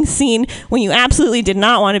were being seen when you absolutely did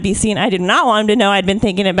not want to be seen. I did not want him to know I'd been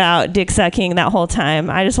thinking about dick sucking that whole time.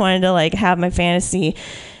 I just wanted to like have my fantasy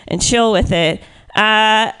and chill with it.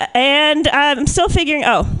 And I'm still figuring,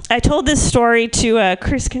 I told this story to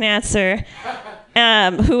Chris Knatzer,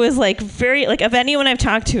 who was like very, like of anyone I've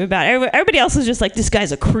talked to about it, everybody else was just like, this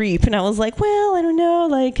guy's a creep. And I was like, well, I don't know,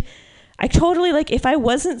 like, I totally, like, if I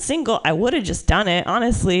wasn't single, I would have just done it.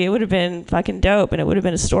 Honestly, it would have been fucking dope, and it would have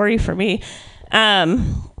been a story for me. Or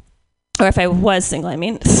if I was single, I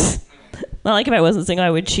mean. Not like if I wasn't single,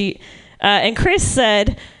 I would cheat. And Chris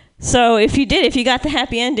said, so if you got the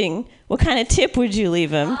happy ending, what kind of tip would you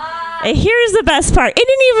leave him? And here's the best part. It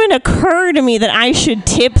didn't even occur to me that I should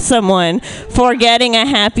tip someone for getting a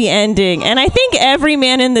happy ending. And I think every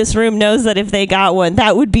man in this room knows that if they got one,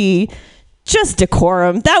 that would be just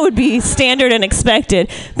decorum. That would be standard and expected.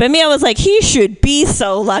 But me, I was like, he should be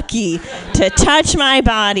so lucky to touch my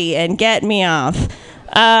body and get me off.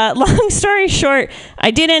 Long story short, I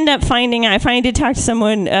did end up finding out, I finally did talk to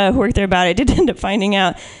someone who worked there about it. I did end up finding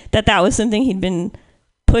out that was something he'd been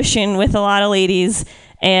pushing with a lot of ladies.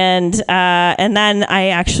 And then I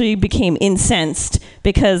actually became incensed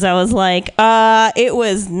because I was like, it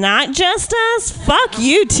was not just us? Fuck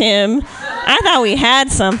you, Tim. I thought we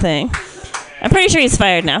had something. I'm pretty sure he's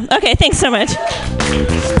fired now. Okay, thanks so much. Nicole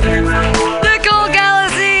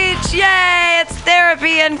Galazich! Yay! It's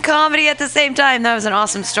therapy and comedy at the same time. That was an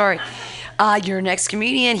awesome story. Your next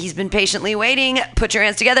comedian, he's been patiently waiting. Put your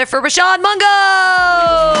hands together for Rashad Mungo!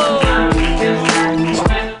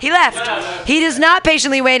 He left. He is not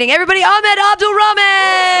patiently waiting. Everybody, Ahmed Abdul-Rahman!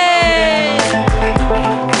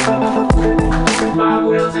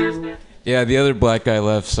 Yeah, the other black guy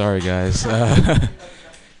left. Sorry, guys.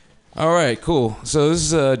 All right, cool. So this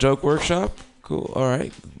is a joke workshop. Cool. All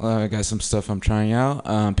right. I got some stuff I'm trying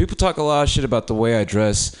out. People talk a lot of shit about the way I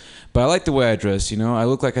dress, but I like the way I dress, you know? I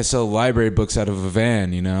look like I sell library books out of a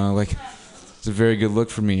van, you know? Like, it's a very good look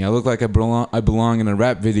for me. I look like I belong in a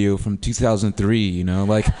rap video from 2003, you know?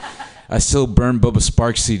 Like, I still burn Bubba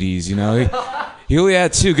Sparks CDs, you know? He only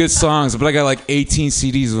had 2 good songs, but I got like 18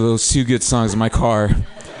 CDs of those 2 good songs in my car.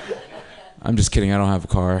 I'm just kidding. I don't have a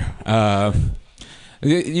car.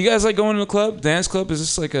 You guys like going to the club? Dance club? Is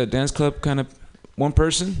this like a dance club kind of one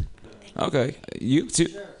person? Okay. You too?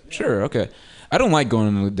 Sure. Okay. I don't like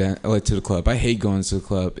going to the club. I hate going to the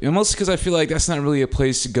club. And mostly because I feel like that's not really a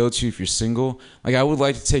place to go to if you're single. Like, I would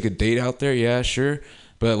like to take a date out there. Yeah, sure.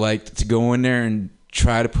 But like to go in there and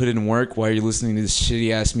try to put in work while you're listening to this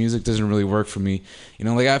shitty ass music doesn't really work for me. You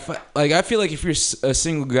know, I feel like if you're a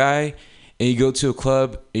single guy and you go to a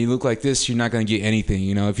club and you look like this, you're not going to get anything.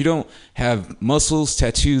 You know, if you don't have muscles,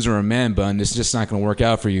 tattoos, or a man bun, it's just not going to work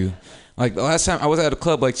out for you. Like the last time I was at a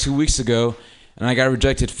club like 2 weeks ago and I got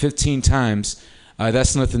rejected 15 times.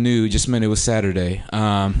 That's nothing new. It just meant it was Saturday.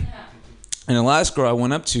 And the last girl I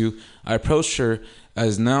went up to, I approached her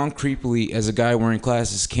as non-creepily as a guy wearing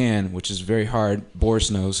glasses can, which is very hard. Boris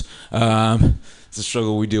knows. It's a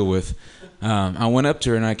struggle we deal with. I went up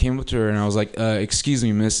to her and I came up to her and I was like, excuse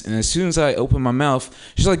me, miss. And as soon as I opened my mouth,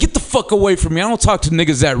 she's like, get the fuck away from me. I don't talk to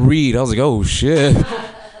niggas that read. I was like, oh shit.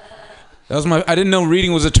 I didn't know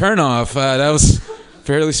reading was a turnoff. That was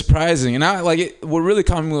fairly surprising. And what really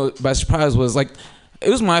caught me by surprise was like, it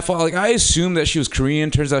was my fault. Like, I assumed that she was Korean.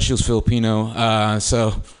 Turns out she was Filipino.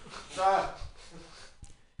 So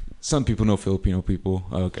some people know Filipino people.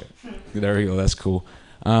 Okay. There we go. That's cool.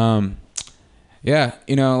 Yeah,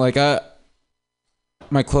 you know, like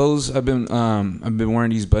my clothes. I've been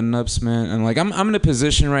wearing these button ups, man, and like I'm in a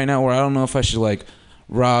position right now where I don't know if I should like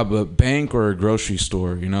rob a bank or a grocery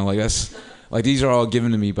store. You know, like that's like these are all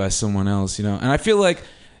given to me by someone else. You know, and I feel like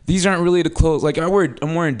these aren't really the clothes. Like I'm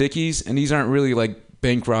wearing Dickies, and these aren't really like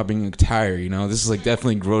bank robbing attire. You know, this is like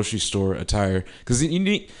definitely grocery store attire because you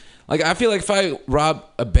need. Like, I feel like if I rob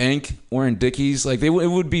a bank wearing Dickies, like, it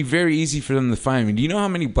would be very easy for them to find me. Do you know how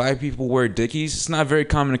many black people wear Dickies? It's not a very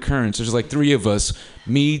common occurrence. There's like 3 of us,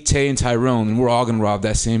 me, Tay, and Tyrone, and we're all going to rob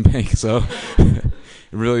that same bank. So it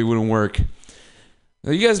really wouldn't work.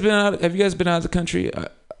 Have you guys been out of the country?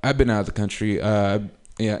 I've been out of the country.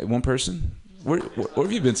 Yeah, one person. Where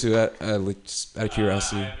have you been to? Just out of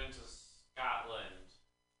curiosity. I've been to Scotland.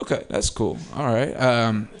 Okay, that's cool. All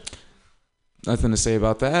right. Nothing to say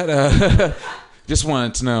about that. Just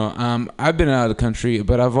wanted to know. I've been out of the country,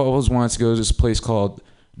 but I've always wanted to go to this place called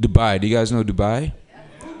Dubai. Do you guys know Dubai?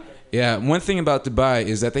 Yeah. One thing about Dubai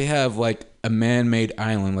is that they have like a man-made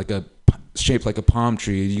island, like shaped like a palm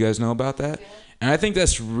tree. Do you guys know about that? And I think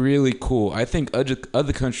that's really cool. I think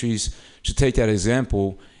other countries should take that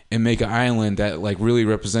example and make an island that like really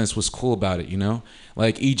represents what's cool about it. You know,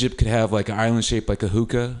 like Egypt could have like an island shaped like a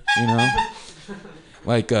hookah. You know.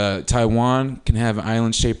 Like Taiwan can have an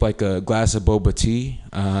island shaped like a glass of boba tea.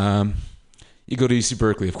 You go to UC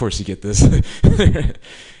Berkeley, of course you get this.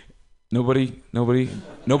 Nobody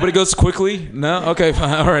goes quickly? No? Okay,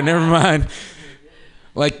 fine. All right, never mind.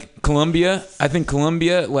 Like Colombia, I think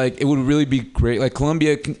Colombia, like it would really be great. Like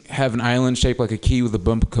Colombia can have an island shaped like a key with a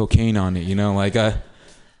bump of cocaine on it. You know, like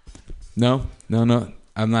no.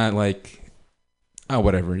 I'm not like, oh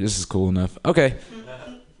whatever. This is cool enough. Okay.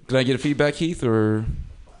 Can I get a feedback, Heath, or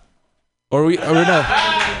we not?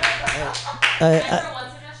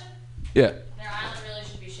 Yeah. Yeah.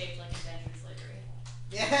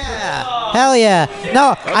 Hell yeah.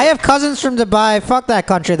 No, I have cousins from Dubai. Fuck that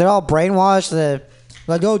country. They're all brainwashed. They're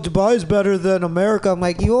like, oh, Dubai's better than America. I'm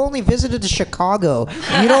like, you only visited Chicago.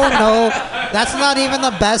 You don't know. That's not even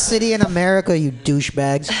the best city in America, you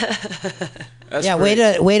douchebags. Yeah, way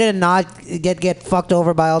to not get fucked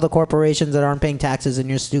over by all the corporations that aren't paying taxes in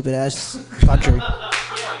your stupid ass country.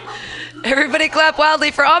 Everybody clap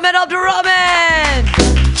wildly for Ahmed Abdurrahman!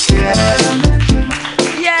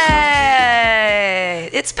 Yay!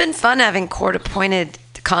 It's been fun having court-appointed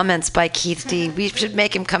comments by Keith D. We should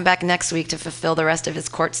make him come back next week to fulfill the rest of his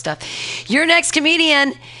court stuff. Your next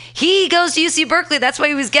comedian, he goes to UC Berkeley. That's why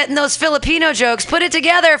he was getting those Filipino jokes. Put it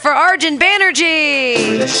together for Arjun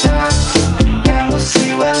Banerjee.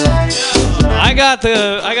 I got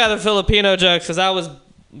the Filipino jokes because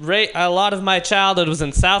a lot of my childhood was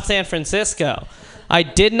in South San Francisco. I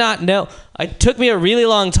did not know. It took me a really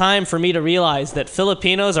long time for me to realize that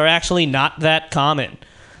Filipinos are actually not that common.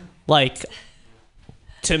 Like,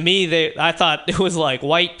 to me, I thought it was like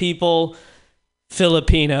white people,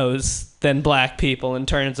 Filipinos, then black people in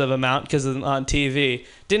terms of amount because on TV.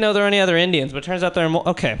 Didn't know there were any other Indians, but it turns out there are more.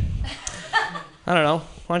 Okay. I don't know.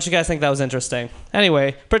 Why don't you guys think that was interesting?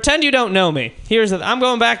 Anyway, pretend you don't know me. I'm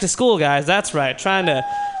going back to school, guys. That's right.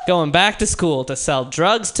 Going back to school to sell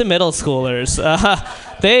drugs to middle schoolers.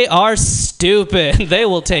 They are stupid. They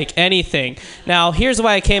will take anything. Now, here's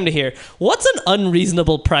why I came to here. What's an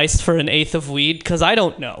unreasonable price for an eighth of weed? Because I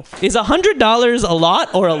don't know. Is $100 a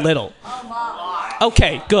lot or a little? A lot.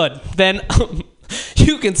 Okay, good. Then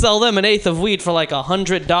you can sell them an eighth of weed for like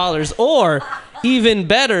 $100, or even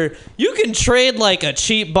better, you can trade like a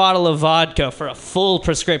cheap bottle of vodka for a full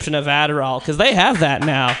prescription of Adderall, because they have that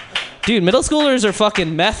now. Dude, middle schoolers are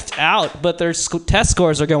fucking methed out, but their test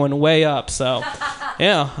scores are going way up, so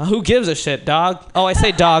yeah, who gives a shit, dog? Oh, I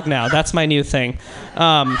say dog now. That's my new thing.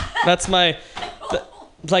 That's my,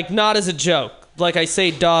 like, not as a joke. Like, I say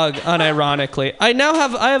dog unironically. I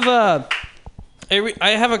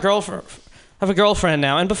have a girlfriend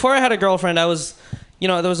now, and before I had a girlfriend, I was,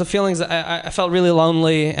 there was a feelings that I felt really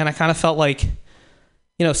lonely, and I kind of felt like,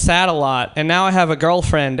 sad a lot. And now I have a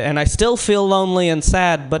girlfriend, and I still feel lonely and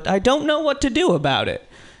sad, but I don't know what to do about it.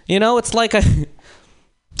 It's like why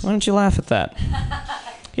don't you laugh at that?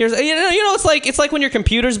 It's like when your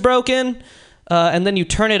computer's broken, and then you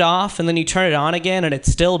turn it off, and then you turn it on again, and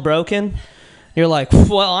it's still broken. You're like,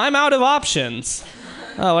 well, I'm out of options.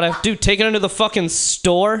 Oh, what I have to do? Take it into the fucking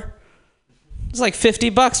store? It's like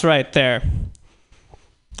 $50 right there.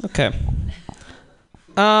 Okay.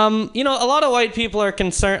 A lot of white people are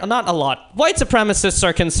concerned, not a lot, white supremacists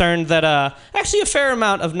are concerned that, actually a fair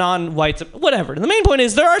amount of non-whites, whatever. The main point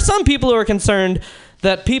is there are some people who are concerned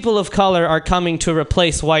that people of color are coming to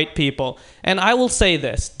replace white people. And I will say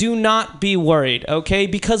this, do not be worried, okay?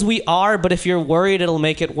 Because we are, but if you're worried, it'll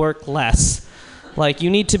make it work less. Like, you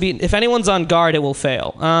need to be. If anyone's on guard, it will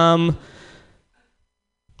fail.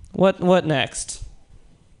 What next?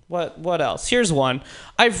 What else? Here's one.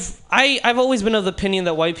 I've always been of the opinion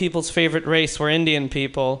that white people's favorite race were Indian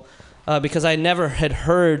people, because I never had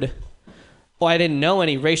heard, I didn't know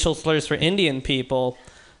any racial slurs for Indian people.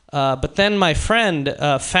 But then my friend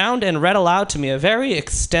found and read aloud to me a very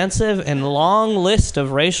extensive and long list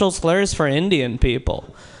of racial slurs for Indian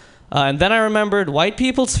people. And then I remembered white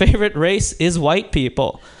people's favorite race is white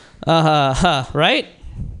people. Right?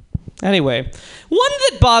 Anyway, one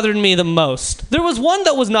that bothered me the most. There was one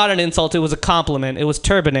that was not an insult. It was a compliment. It was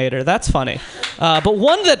Turbinator. That's funny. But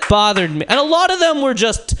one that bothered me, and a lot of them were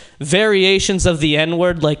just variations of the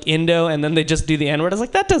N-word, like Indo, and then they just do the N-word. I was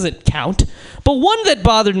like, that doesn't count. But one that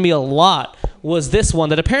bothered me a lot was this one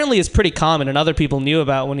that apparently is pretty common and other people knew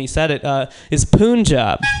about when he said it, is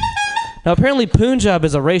Punjab. Now, apparently Punjab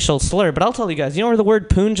is a racial slur, but I'll tell you guys, you know where the word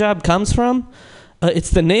Punjab comes from?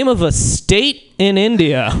 It's the name of a state in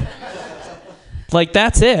India. Like,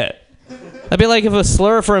 that's it. That'd be like if a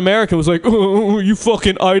slur for America was like, oh, you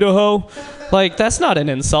fucking Idaho. Like, that's not an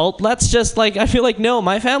insult. That's just like, I feel like, no,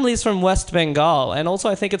 my family's from West Bengal, and also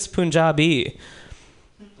I think it's Punjabi.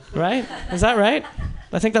 Right? Is that right?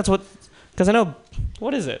 I think that's what, because I know,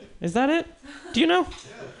 what is it? Is that it? Do you know?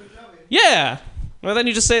 Yeah. Well, then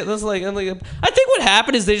you just say it. That's like, I think what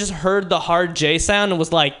happened is they just heard the hard J sound and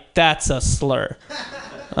was like, that's a slur.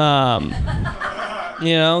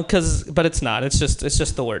 You know, but it's not. It's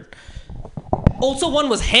just the word. Also, one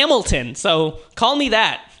was Hamilton, so call me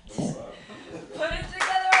that.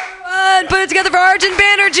 Put it together for Arjun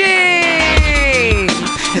Banerjee,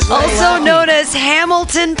 also known as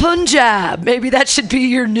Hamilton Punjab. Maybe that should be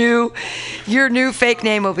your new fake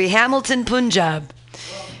name. Will be Hamilton Punjab.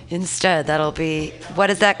 Instead, that'll be, what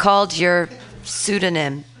is that called? Your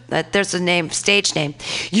pseudonym. There's a name, stage name.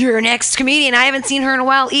 Your next comedian. I haven't seen her in a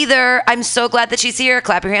while either. I'm so glad that she's here.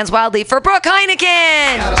 Clap your hands wildly for Brooke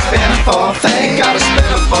Heineken. Gotta spin for a thing, gotta spin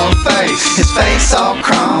it for a face. His face all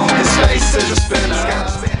chrome, his face is a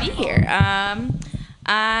spinner. Be here.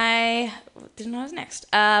 I didn't know I was next.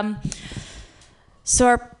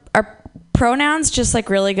 So are pronouns just like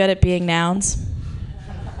really good at being nouns?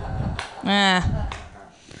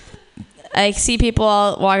 I see people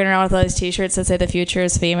all walking around with all these t-shirts that say the future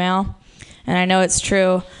is female. And I know it's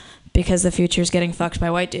true because the future is getting fucked by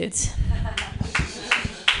white dudes.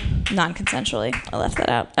 Non-consensually. I left that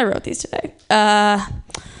out. I wrote these today. I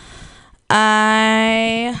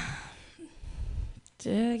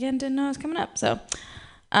again didn't know it was coming up. So,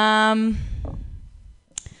 yeah,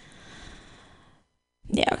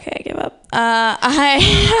 okay, I give up. I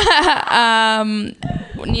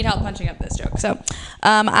need help punching up this joke. So,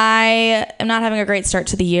 I am not having a great start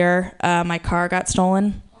to the year. My car got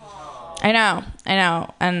stolen. I know.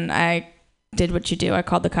 And I did what you do. I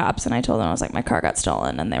called the cops and I told them, I was like, my car got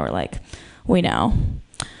stolen. And they were like, we know.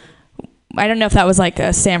 I don't know if that was like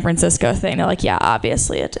a San Francisco thing. They're like, yeah,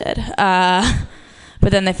 obviously it did. But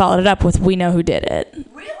then they followed it up with, we know who did it.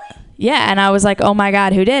 Really? Yeah, and I was like, oh my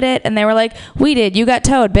God, who did it? And they were like, we did. You got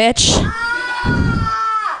towed, bitch.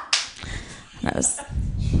 That was,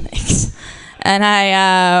 thanks. And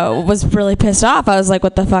I was really pissed off. I was like,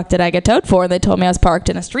 what the fuck did I get towed for? And they told me I was parked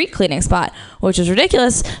in a street cleaning spot, which is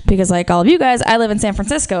ridiculous because like all of you guys, I live in San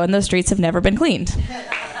Francisco and those streets have never been cleaned.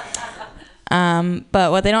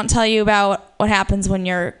 But what they don't tell you about what happens when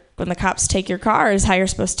the cops take your car is how you're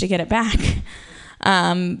supposed to get it back.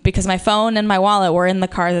 Because my phone and my wallet were in the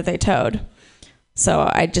car that they towed. So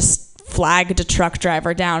I just flagged a truck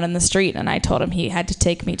driver down in the street and I told him he had to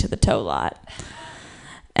take me to the tow lot.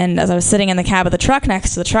 And as I was sitting in the cab of the truck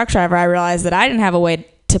next to the truck driver, I realized that I didn't have a way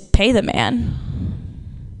to pay the man.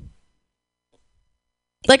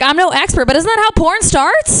 Like, I'm no expert, but isn't that how porn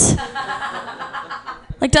starts?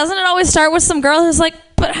 Like, doesn't it always start with some girl who's like,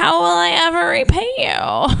 but how will I ever repay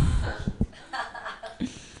you?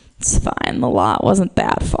 It's fine. The lot wasn't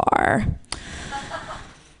that far.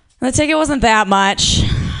 The ticket wasn't that much.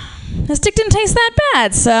 The stick didn't taste that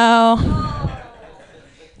bad, so...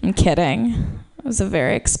 I'm kidding. It was a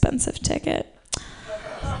very expensive ticket.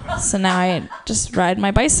 So now I just ride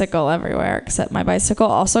my bicycle everywhere, except my bicycle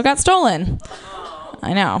also got stolen.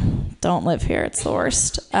 I know. Don't live here. It's the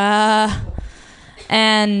worst. And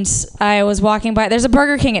I was walking by... There's a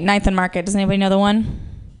Burger King at 9th and Market. Does anybody know the one?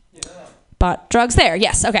 Bought drugs there.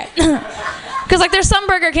 Yes, okay. Because like there's some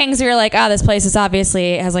Burger Kings where you're like, this place is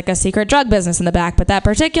obviously has like a secret drug business in the back, but that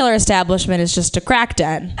particular establishment is just a crack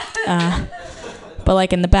den. But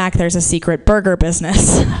like in the back there's a secret burger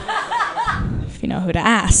business. If you know who to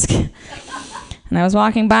ask. And I was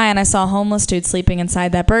walking by and I saw a homeless dude sleeping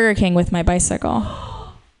inside that Burger King with my bicycle.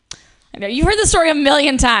 I know you've heard the story a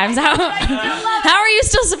million times. How are you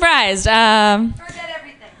still surprised? But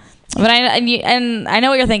I know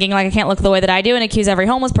what you're thinking. Like, I can't look the way that I do and accuse every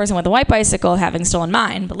homeless person with a white bicycle of having stolen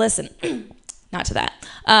mine. But listen, not to that.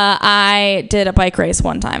 I did a bike race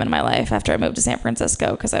one time in my life after I moved to San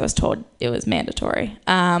Francisco because I was told it was mandatory.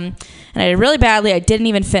 And I did really badly. I didn't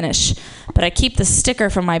even finish. But I keep the sticker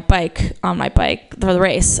from my bike on my bike, for the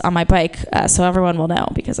race on my bike, so everyone will know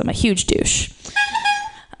because I'm a huge douche.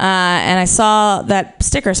 And I saw that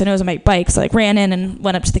sticker, so I knew it was on my bike. So I ran in and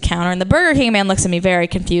went up to the counter. And the Burger King man looks at me very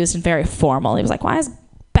confused and very formal. He was like, "Why is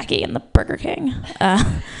Becky in the Burger King?"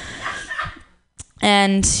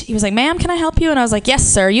 And he was like, "Ma'am, can I help you?" And I was like, "Yes,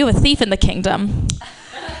 sir. You have a thief in the kingdom."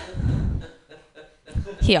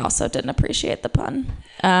 He also didn't appreciate the pun.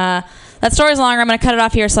 That story's longer. I'm going to cut it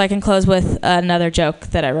off here so I can close with another joke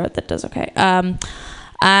that I wrote that does okay.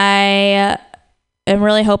 I am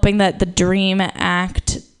really hoping that the DREAM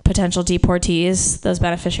Act potential deportees, those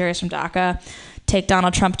beneficiaries from DACA, take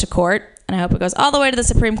Donald Trump to court. And I hope it goes all the way to the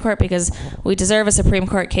Supreme Court because we deserve a Supreme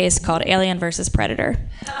Court case called Alien versus Predator.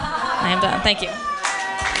 I am done. Thank you.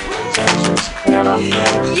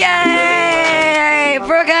 Yay!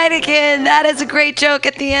 Brooke Heineken. That is a great joke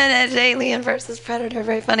at the end. It's Alien versus Predator.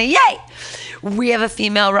 Very funny. Yay! We have a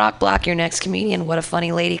female rock block. Your next comedian. What a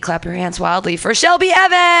funny lady. Clap your hands wildly for Shelby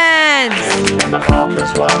Evans.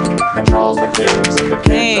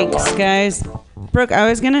 Thanks, guys. Brooke, I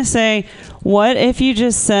was going to say, what if you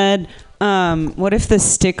just said, what if the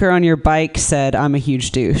sticker on your bike said, "I'm a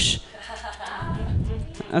huge douche"?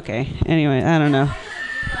 Okay. Anyway, I don't know.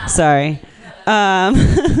 Sorry.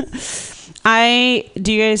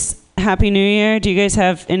 Do you guys, Happy New Year. Do you guys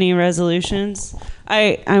have any resolutions?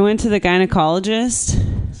 I went to the gynecologist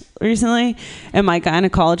recently, and my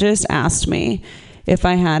gynecologist asked me if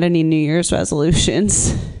I had any New Year's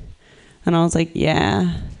resolutions. And I was like,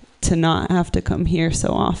 yeah, to not have to come here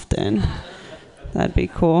so often. That'd be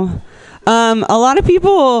cool. A lot of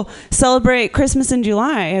people celebrate Christmas in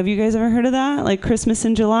July. Have you guys ever heard of that? Like Christmas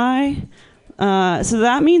in July? So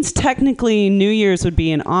that means technically New Year's would be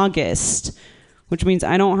in August, which means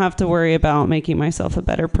I don't have to worry about making myself a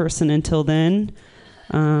better person until then.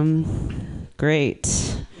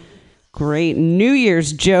 Great New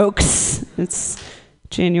Year's jokes. It's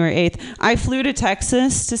January 8th. I flew to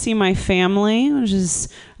Texas to see my family, which is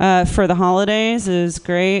for the holidays. It was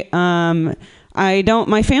great. My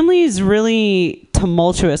family is really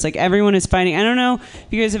tumultuous. Like, everyone is fighting. I don't know if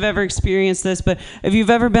you guys have ever experienced this, but if you've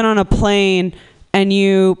ever been on a plane and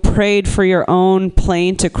you prayed for your own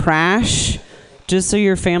plane to crash just so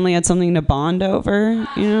your family had something to bond over,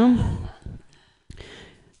 you know?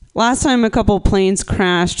 Last time a couple planes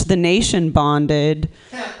crashed, the nation bonded.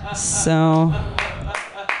 So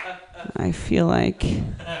I feel like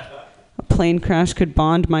a plane crash could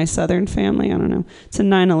bond my Southern family. I don't know. It's a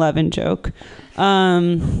 9/11 joke.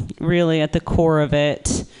 Really at the core of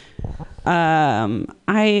it.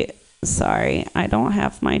 Sorry, I don't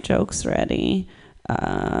have my jokes ready.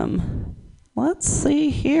 Let's see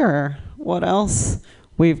here. What else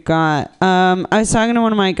we've got? I was talking to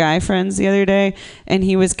one of my guy friends the other day, and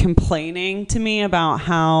he was complaining to me about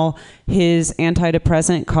how his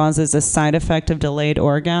antidepressant causes a side effect of delayed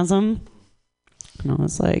orgasm. And I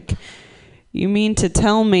was like, you mean to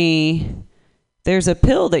tell me there's a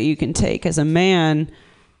pill that you can take as a man?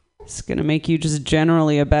 It's going to make you just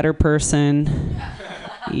generally a better person,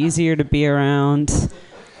 easier to be around,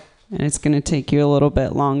 and it's going to take you a little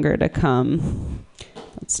bit longer to come.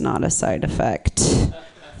 That's not a side effect.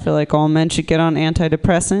 I feel like all men should get on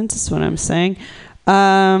antidepressants, is what I'm saying.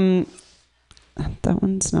 That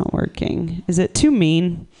one's not working. Is it too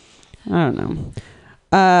mean? I don't know.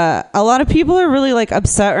 A lot of people are really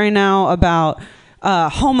upset right now about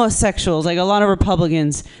homosexuals. Like, a lot of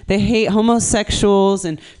Republicans, they hate homosexuals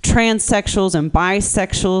and transsexuals and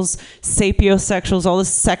bisexuals, sapiosexuals, all the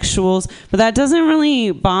sexuals. But that doesn't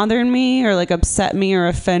really bother me or upset me or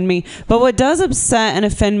offend me. But what does upset and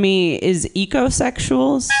offend me is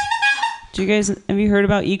ecosexuals. Have you heard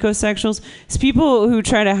about ecosexuals? It's people who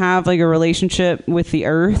try to have a relationship with the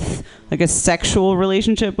earth, like a sexual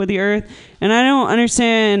relationship with the earth. And I don't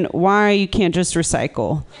understand why you can't just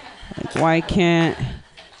recycle. Why can't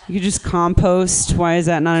you just compost? Why is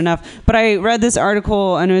that not enough? But I read this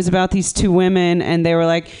article, and it was about these two women, and they were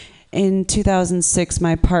like, in 2006,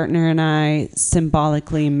 my partner and I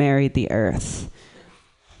symbolically married the earth.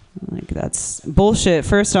 That's bullshit,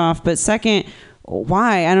 first off. But second,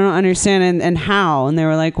 why? I don't understand, and how. And they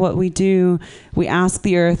were like, what we do, we ask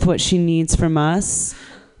the earth what she needs from us,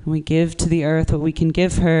 and we give to the earth what we can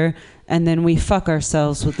give her, and then we fuck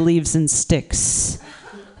ourselves with leaves and sticks.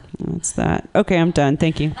 That's that. Okay, I'm done.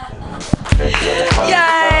 Thank you.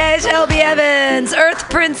 Yay, Shelby Evans, Earth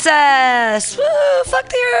Princess. Woo, fuck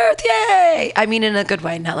the Earth, yay. I mean in a good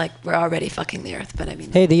way, not like we're already fucking the Earth, but I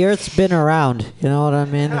mean. Hey, the Earth's been around. You know what I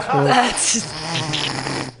mean? It's really-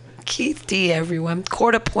 That's Keith D, everyone.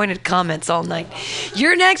 Court-appointed comments all night.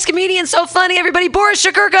 Your next comedian, so funny, everybody. Boris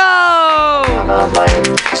Shikurgo.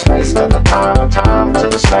 Space to the time to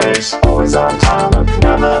the space. Always on time,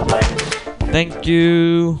 never late. Thank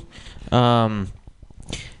you.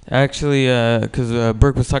 Actually, because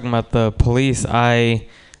Burke was talking about the police,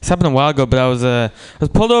 this happened a while ago, but I was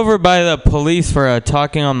pulled over by the police for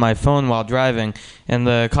talking on my phone while driving, and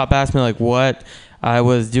the cop asked me like what I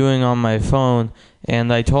was doing on my phone,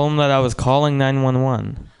 and I told him that I was calling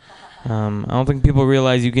 911. I don't think people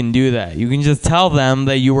realize you can do that. You can just tell them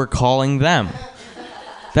that you were calling them.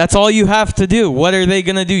 That's all you have to do. What are they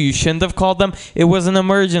going to do? You shouldn't have called them. It was an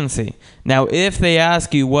emergency. Now, if they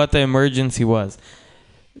ask you what the emergency was,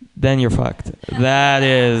 then you're fucked. That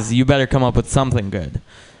is, you better come up with something good.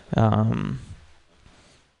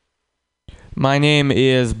 My name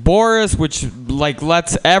is Boris, which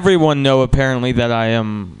lets everyone know apparently that I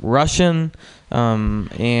am Russian.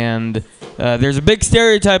 And there's a big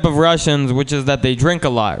stereotype of Russians, which is that they drink a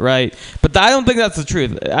lot, right? But I don't think that's the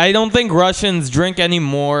truth. I don't think Russians drink any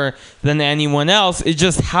more than anyone else. It's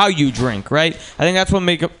just how you drink, right? I think that's what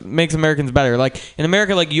makes Americans better. Like in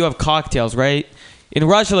America, you have cocktails, right? In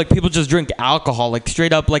Russia, people just drink alcohol,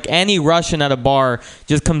 straight up. Any Russian at a bar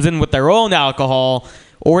just comes in with their own alcohol,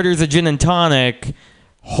 orders a gin and tonic,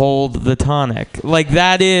 hold the tonic.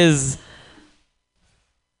 That is.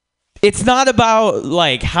 It's not about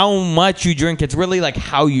how much you drink. It's really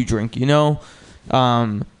how you drink, you know?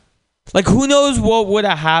 Who knows what would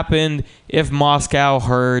have happened if Moscow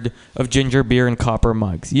heard of ginger beer and copper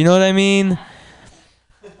mugs? You know what I mean?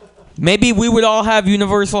 Maybe we would all have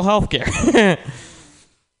universal health care.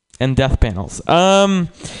 And death panels.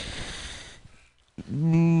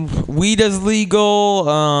 Weed is legal.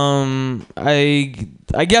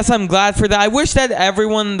 I guess I'm glad for that. I wish that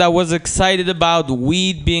everyone that was excited about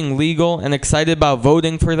weed being legal and excited about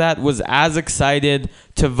voting for that was as excited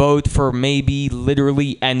to vote for maybe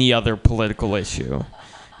literally any other political issue.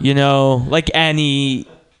 You know, any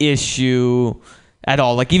issue at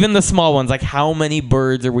all. Even the small ones, how many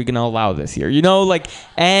birds are we going to allow this year? You know,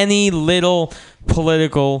 any little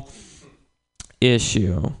political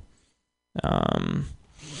issue.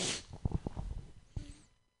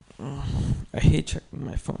 I hate checking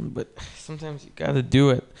my phone, but sometimes you gotta do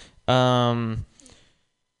it. Dating.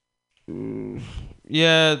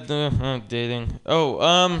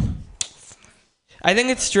 I think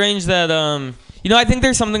it's strange that I think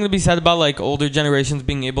there's something to be said about older generations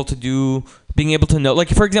being able to know.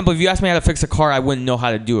 For example, if you asked me how to fix a car, I wouldn't know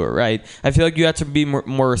how to do it, right? I feel like you had to be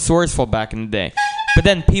more resourceful back in the day. But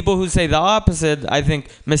then people who say the opposite, I think,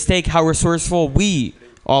 mistake how resourceful we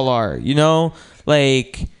all are, you know?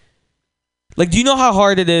 Do you know how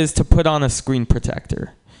hard it is to put on a screen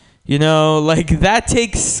protector? You know, that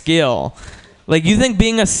takes skill. You think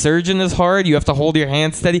being a surgeon is hard? You have to hold your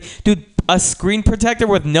hand steady? Dude, a screen protector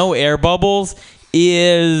with no air bubbles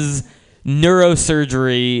is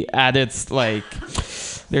neurosurgery at its,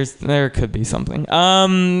 there could be something.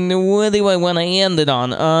 What do I want to end it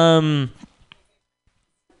on?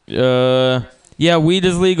 Yeah, weed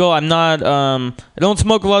is legal. I'm not, I don't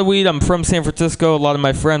smoke a lot of weed. I'm from San Francisco. A lot of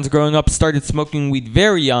my friends growing up started smoking weed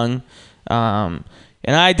very young. And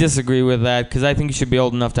I disagree with that because I think you should be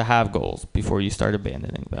old enough to have goals before you start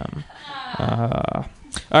abandoning them. All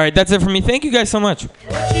right, that's it for me. Thank you guys so much.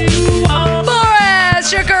 Boris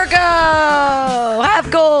Shikurgo!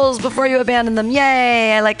 Have goals before you abandon them.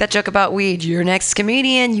 Yay! I like that joke about weed. Your next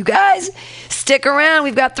comedian, you guys, stick around.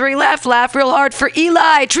 We've got 3 left. Laugh real hard for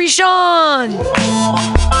Eli Trishon.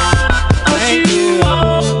 Thank you.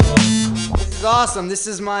 This is awesome. This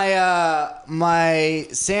is my my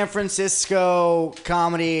San Francisco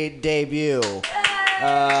comedy debut.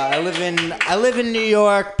 I live in New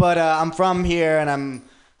York, but I'm from here and I'm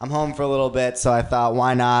home for a little bit, so I thought,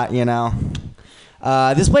 why not, you know?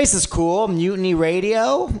 This place is cool,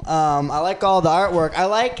 MutinyRadio. I like all the artwork. I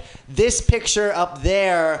like this picture up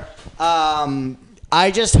there.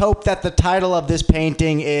 I just hope that the title of this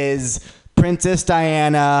painting is Princess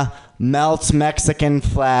Diana melts Mexican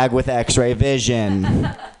flag with X-ray vision.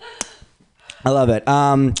 I love it.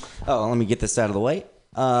 Let me get this out of the way.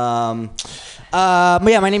 My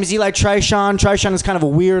name is Eli Trishon. Trishon is kind of a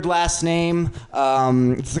weird last name.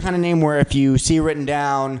 It's the kind of name where if you see it written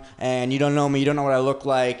down and you don't know me, you don't know what I look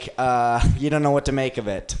like, you don't know what to make of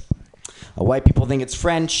it. White people think it's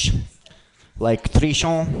French, like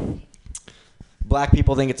Trishon. Black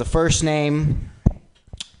people think it's a first name,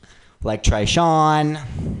 like Trishawn.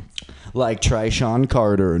 Like Trishawn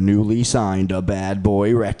Carter, newly signed to Bad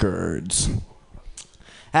Boy Records.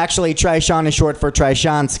 Actually, Trishawn is short for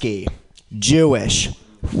Trishansky. Jewish.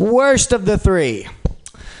 Worst of the three.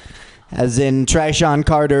 As in Trishawn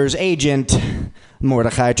Carter's agent,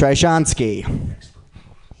 Mordechai Trishansky.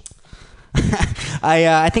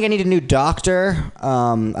 I think I need a new doctor.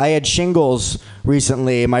 I had shingles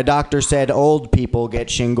recently. My doctor said old people get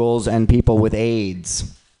shingles and people with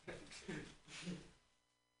AIDS.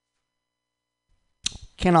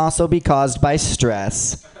 Can also be caused by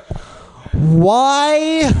stress.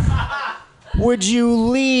 Why would you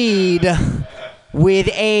lead with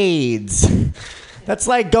AIDS? That's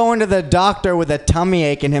like going to the doctor with a tummy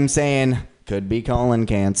ache and him saying, could be colon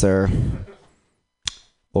cancer.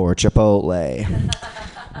 Or Chipotle.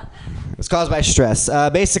 It's caused by stress.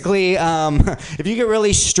 Basically, if you get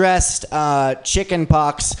really stressed, chicken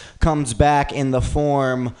pox comes back in the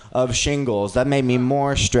form of shingles. That made me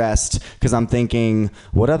more stressed because I'm thinking,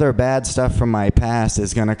 what other bad stuff from my past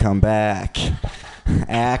is going to come back?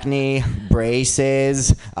 Acne,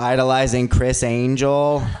 braces, idolizing Chris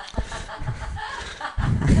Angel.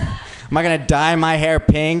 Am I going to dye my hair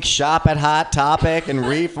pink, shop at Hot Topic, and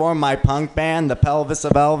reform my punk band, the Pelvis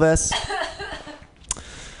of Elvis?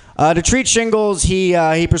 To treat shingles, he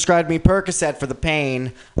prescribed me Percocet for the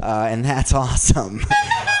pain, and that's awesome.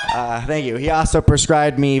 Thank you. He also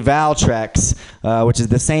prescribed me Valtrex, which is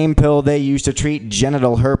the same pill they use to treat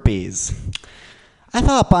genital herpes. I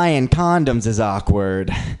thought buying condoms is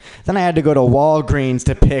awkward. Then I had to go to Walgreens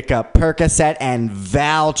to pick up Percocet and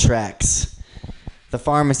Valtrex. The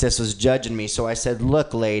pharmacist was judging me, so I said,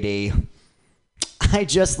 look, lady, I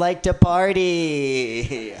just like to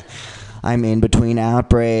party. I'm in between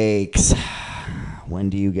outbreaks. When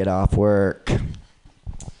do you get off work?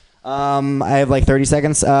 I have like 30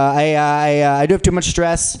 seconds. I do have too much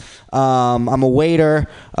stress. I'm a waiter,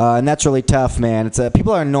 and that's really tough, man. It's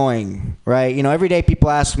people are annoying, right? You know, every day people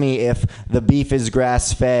ask me if the beef is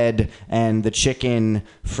grass-fed and the chicken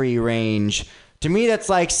free range. To me, that's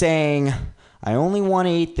like saying, I only want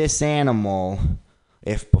to eat this animal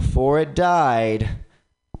if before it died,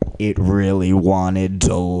 it really wanted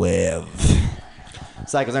to live.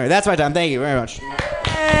 That's my time. Thank you very much.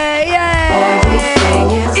 Yay!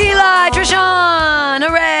 Eli, Trishawn,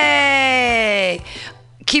 hooray!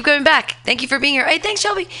 Keep going back. Thank you for being here. Hey, thanks,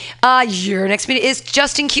 Shelby. Your next meeting is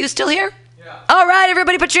Justin Q still here? Yeah. All right,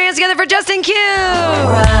 everybody, put your hands together for Justin Q.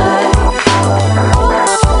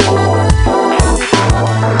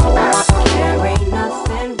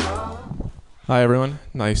 Hi, everyone.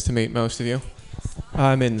 Nice to meet most of you.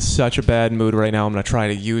 I'm in such a bad mood right now. I'm going to try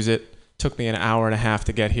to use it. Took me an hour and a half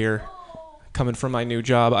to get here. Coming from my new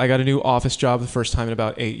job. I got a new office job the first time in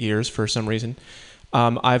about 8 years for some reason.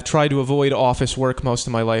 I've tried to avoid office work most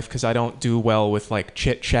of my life because I don't do well with like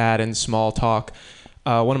chit-chat and small talk.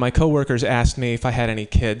 One of my coworkers asked me if I had any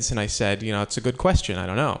kids, and I said, you know, it's a good question. I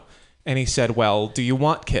don't know. And he said, well, do you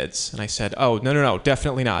want kids? And I said, oh, no,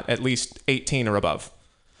 definitely not. At least 18 or above.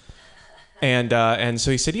 And so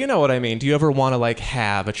he said, you know what I mean? Do you ever want to like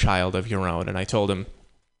have a child of your own? And I told him,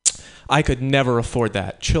 I could never afford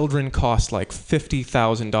that. Children cost like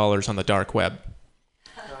 $50,000 on the dark web.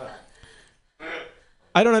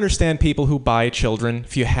 I don't understand people who buy children.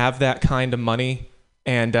 If you have that kind of money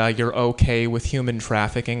and you're okay with human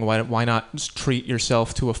trafficking, why not treat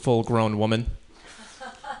yourself to a full-grown woman?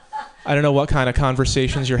 I don't know what kind of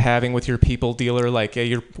conversations you're having with your people dealer, like, hey,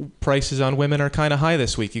 your prices on women are kind of high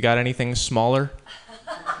this week. You got anything smaller?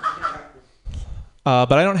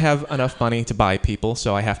 But I don't have enough money to buy people,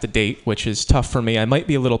 so I have to date, which is tough for me. I might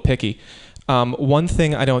be a little picky. One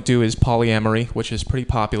thing I don't do is polyamory, which is pretty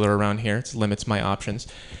popular around here. It limits my options.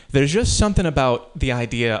 There's just something about the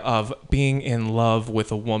idea of being in love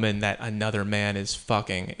with a woman that another man is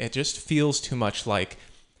fucking. It just feels too much like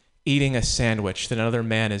eating a sandwich that another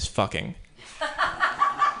man is fucking.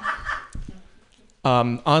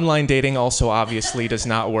 Online dating also obviously does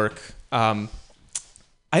not work.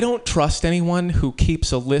 I don't trust anyone who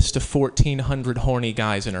keeps a list of 1,400 horny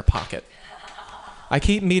guys in her pocket. I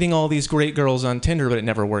keep meeting all these great girls on Tinder, but it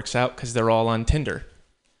never works out because they're all on Tinder.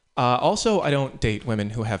 Also, I don't date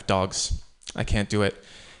women who have dogs. I can't do it.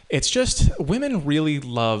 It's just women really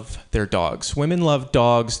love their dogs. Women love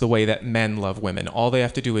dogs the way that men love women. All they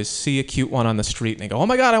have to do is see a cute one on the street and they go, oh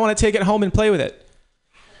my God, I want to take it home and play with it.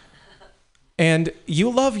 And you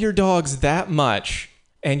love your dogs that much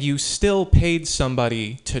and you still paid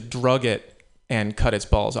somebody to drug it and cut its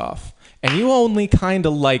balls off. And you only kind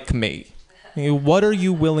of like me. What are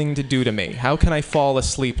you willing to do to me? How can I fall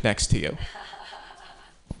asleep next to you?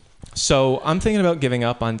 So I'm thinking about giving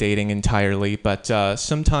up on dating entirely, but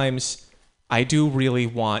sometimes I do really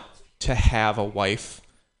want to have a wife.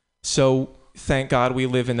 So thank God we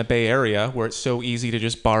live in the Bay Area where it's so easy to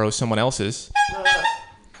just borrow someone else's.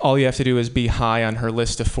 All you have to do is be high on her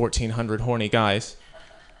list of 1,400 horny guys.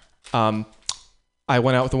 I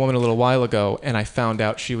went out with a woman a little while ago, and I found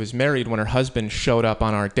out she was married when her husband showed up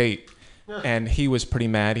on our date. And he was pretty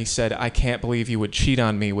mad. He said, "I can't believe you would cheat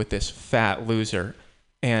on me with this fat loser."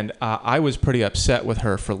 And I was pretty upset with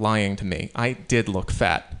her for lying to me. I did look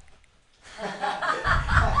fat.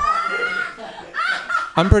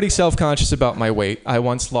 I'm pretty self-conscious about my weight. I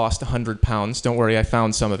once lost 100 pounds. Don't worry, I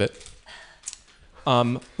found some of it.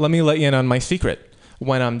 Let me let you in on my secret.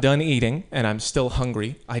 When I'm done eating and I'm still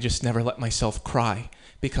hungry, I just never let myself cry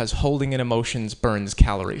because holding in emotions burns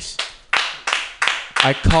calories.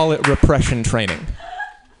 I call it repression training.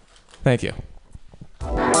 Thank you.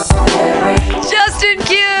 Justin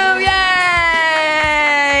Q, yay!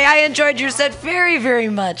 I enjoyed your set very, very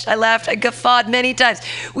much. I laughed, I guffawed many times.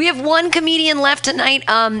 We have one comedian left tonight.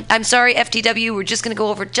 I'm sorry, FTW, we're just going to go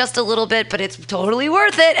over just a little bit, but it's totally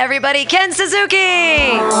worth it. Everybody, Ken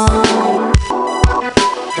Suzuki!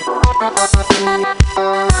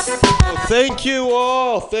 Thank you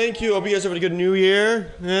all. Thank you. Hope you guys having a good New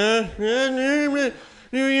Year. Yeah.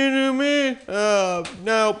 New Year, new me.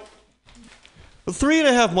 Now,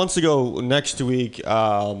 3.5 months ago, next week,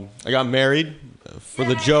 I got married for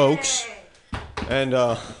the jokes, and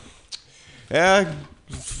run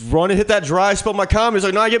and hit that dry spell. My comments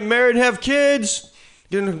like, no, I get married and have kids.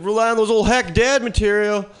 Didn't rely on those old heck dad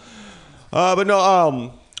material. But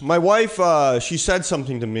no, my wife, she said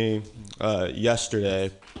something to me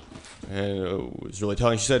yesterday, and it was really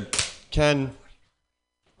telling. She said, "Ken,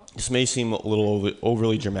 this may seem a little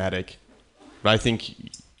overly dramatic, but I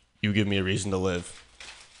think you give me a reason to live."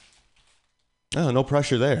 Oh, no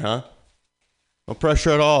pressure there, huh? No pressure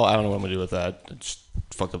at all. I don't know what I'm going to do with that. It's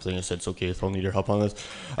a fucked up thing I said. So, Keith, I'll need your help on this.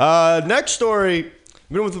 Next story. I've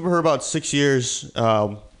been with her about 6 years.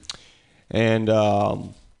 And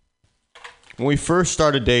when we first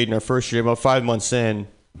started dating, our first year, about 5 months in,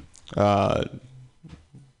 this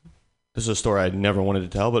is a story I never wanted to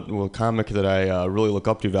tell, but a comic that I really look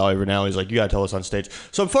up to, Valerie Vernal, he's like, "You got to tell us on stage."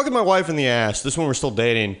 So I'm fucking my wife in the ass. This one we're still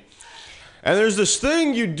dating. And there's this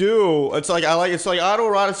thing you do. It's like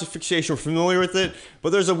autoerotic asphyxiation. We're familiar with it,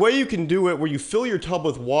 but there's a way you can do it where you fill your tub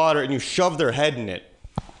with water and you shove their head in it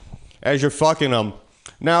as you're fucking them.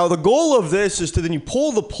 Now the goal of this is to then you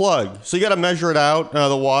pull the plug. So you got to measure it out,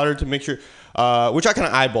 the water, to make sure. Which I kind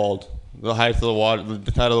of eyeballed the height of the water,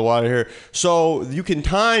 the height of the water here. So you can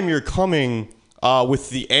time your coming with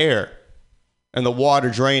the air and the water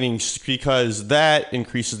draining, because that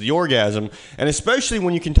increases the orgasm. And especially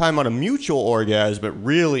when you can time on a mutual orgasm, it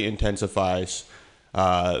really intensifies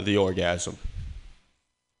the orgasm.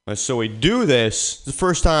 And so we do this. The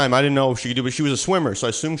first time, I didn't know if she could do it, but she was a swimmer, so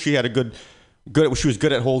I assumed she had she was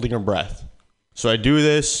good at holding her breath. So I do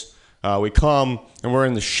this, we come, and we're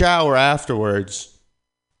in the shower afterwards.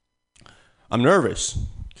 I'm nervous,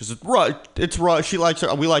 because it's rough. It's rough. She likes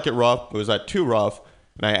it. We like it rough. Was that too rough?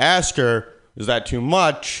 And I ask her, "Is that too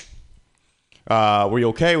much? Were you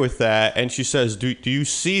okay with that?" And she says, do you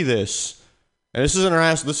see this? And this isn't her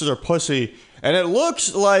ass, this is her pussy. And it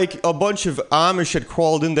looks like a bunch of Amish had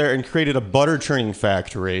crawled in there and created a butter churning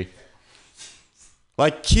factory.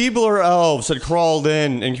 Like Keebler elves had crawled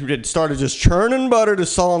in and had started just churning butter to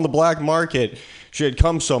sell on the black market. She had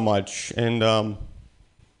come so much. And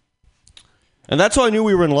that's how I knew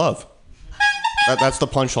we were in love. That's the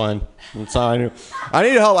punchline. That's how I knew. I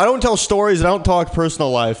need help. I don't tell stories. I don't talk personal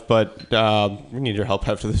life, but we need your help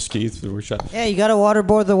after this, Keith. Yeah, you got to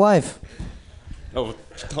waterboard the wife. Oh,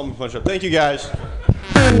 tell me punch up. Thank you, guys.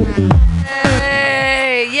 Yay!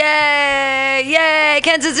 Yay! Yay!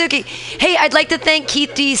 Ken Suzuki. Hey, I'd like to thank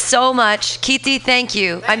Keith D so much. Keith D, thank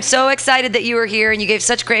you. I'm so excited that you were here and you gave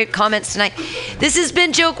such great comments tonight. This has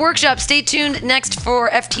been Joke Workshop. Stay tuned next for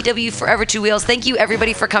FTW Forever Two Wheels. Thank you,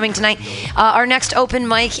 everybody, for coming tonight. Our next open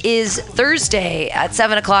mic is Thursday at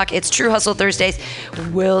 7 o'clock. It's True Hustle Thursdays.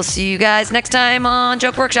 We'll see you guys next time on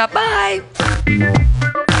Joke Workshop. Bye!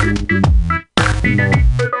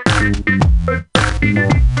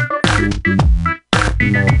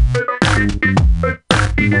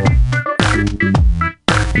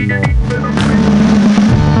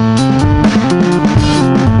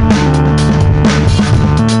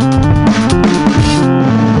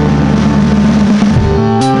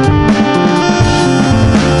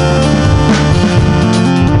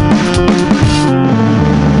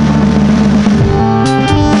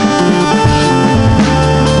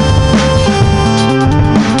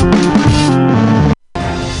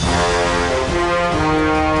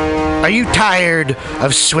 Are you tired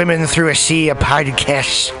of swimming through a sea of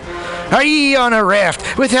podcasts? Are ye on a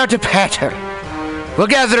raft without a paddle? Well,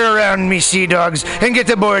 gather around me, sea dogs, and get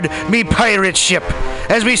aboard me pirate ship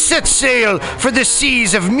as we set sail for the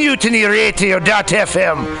seas of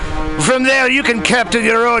MutinyRadio.fm. From there, you can captain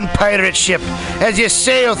your own pirate ship as you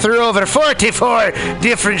sail through over 44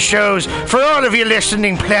 different shows for all of your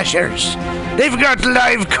listening pleasures. They've got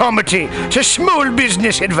live comedy to small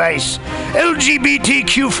business advice,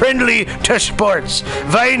 LGBTQ friendly to sports,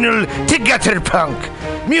 vinyl to gutter punk.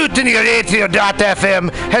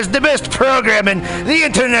 MutinyRadio.fm has the best programming the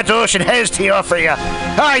internet ocean has to offer you.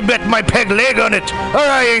 I bet my peg leg on it, or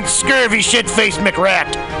I ain't scurvy shit-faced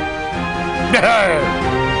McRat.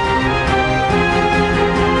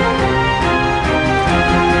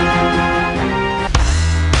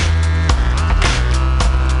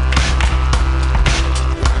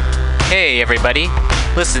 Hey everybody,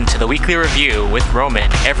 listen to the Weekly Review with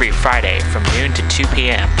Roman every Friday from noon to 2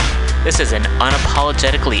 p.m. This is an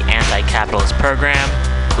unapologetically anti-capitalist program.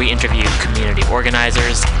 We interview community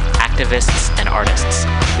organizers, activists, and artists.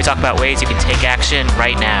 We talk about ways you can take action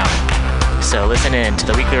right now. So listen in to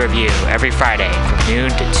the Weekly Review every Friday from noon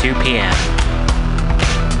to 2 p.m.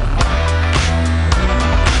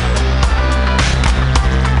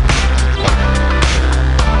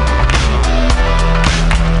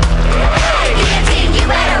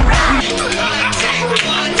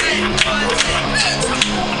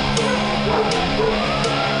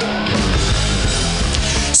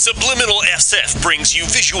 Subliminal SF brings you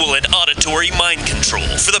visual and auditory mind control.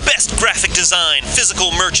 For the best graphic design, physical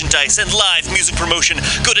merchandise, and live music promotion,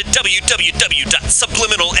 go to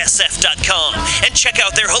www.subliminalsf.com and check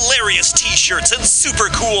out their hilarious t-shirts and super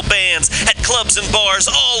cool bands at clubs and bars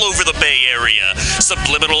all over the Bay Area.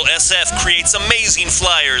 Subliminal SF creates amazing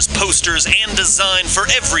flyers, posters, and design for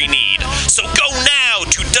every need. So go now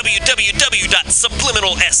to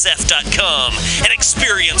www.subliminalsf.com and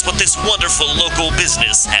experience what this wonderful local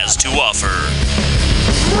business has to offer.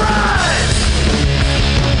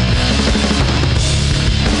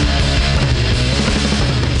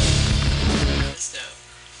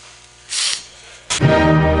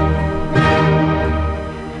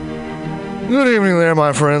 Good evening there,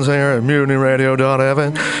 my friends here at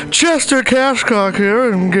MutinyRadio.fm. Chester Cashcock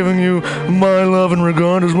here, and giving you my love and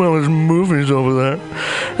regard as well as movies over there.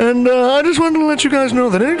 And I just wanted to let you guys know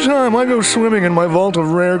that anytime I go swimming in my vault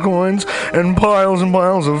of rare coins and piles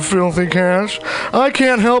of filthy cash, I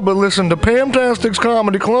can't help but listen to Pamtastic's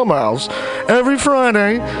Comedy Clubhouse every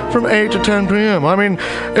Friday from 8 to 10 p.m. I mean,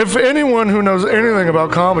 if anyone who knows anything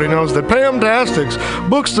about comedy knows that Pamtastic's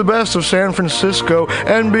books the best of San Francisco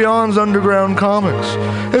and beyond's underground comics.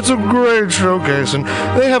 It's a great showcase, and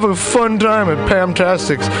they have a fun time at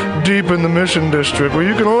Pamtastic's deep in the Mission District, where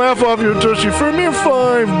you can laugh off your tushy for a mere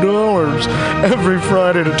 $5 every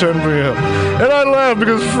Friday to 10 p.m. And I laugh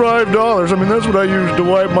because $5, I mean, that's what I use to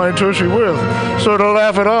wipe my tushy with. So to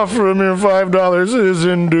laugh it off for a mere $5 is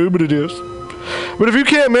indubitious. But if you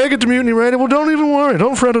can't make it to Mutiny Radio, well, don't even worry.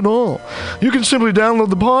 Don't fret at all. You can simply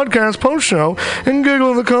download the podcast post-show and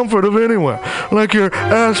giggle in the comfort of anywhere, like your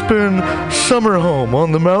Aspen summer home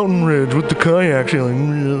on the mountain ridge with the kayak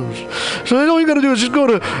feeling. So all you got to do is just go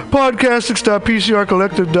to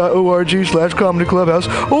podcastics.pcrcollective.org/comedy clubhouse,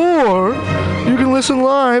 or you can listen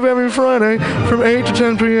live every Friday from 8 to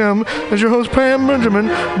 10 p.m. as your host Pam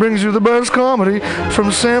Benjamin brings you the best comedy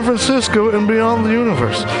from San Francisco and beyond the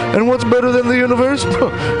universe. And what's better than the universe?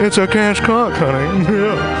 It's a cash cock, honey.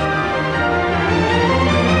 Yeah.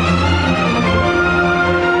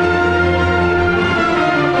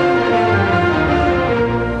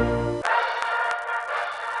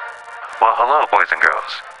 Well, hello, boys and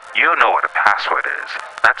girls. You know what a password is.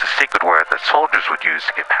 That's a secret word that soldiers would use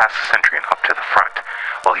to get past the sentry and up to the front.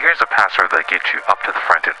 Well, here's a password that gets you up to the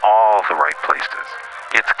front in all the right places.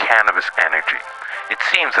 It's cannabis energy. It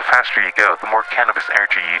seems the faster you go, the more cannabis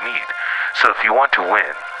energy you need. So if you want to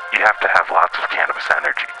win, you have to have lots of cannabis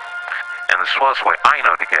energy. And the slowest way I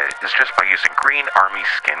know to get it is just by using Green Army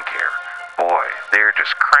Skincare. Boy, they're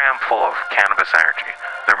just crammed full of cannabis energy.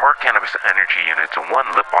 There are more cannabis energy units in one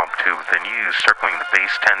lip balm tube than you use circling the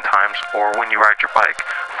base 10 times or when you ride your bike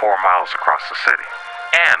 4 miles across the city.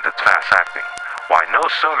 And it's fast acting. Why, no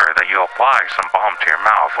sooner than you apply some balm to your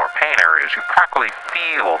mouth or pain areas, you practically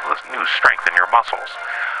feel the new strength in your muscles.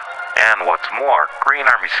 And what's more, Green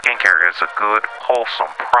Army Skincare is a good,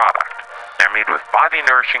 wholesome product. They're made with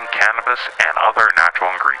body-nourishing cannabis and other natural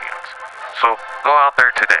ingredients. So go out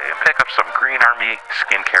there today and pick up some Green Army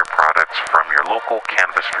Skincare products from your local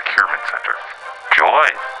cannabis procurement center.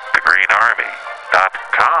 Join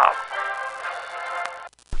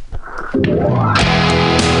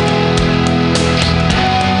thegreenarmy.com.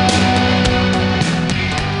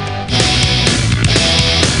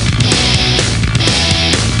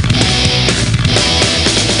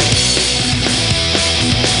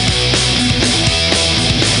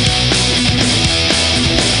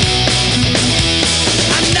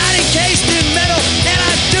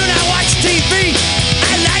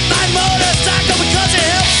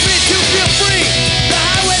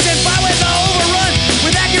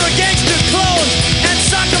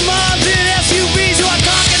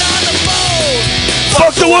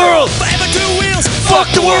 Fuck the world. Forever two wheels. Fuck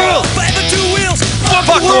the world. Forever two wheels. Fuck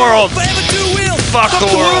the world. Forever two wheels. Fuck the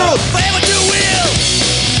world. Forever two wheels.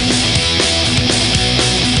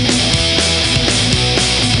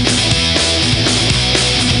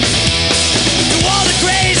 To all the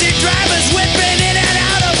crazy drivers whipping in and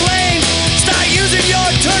out of lanes, start using your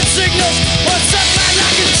turn signals or suck my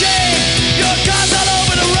lock and chain. Your car's all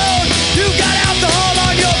over the road. You got alcohol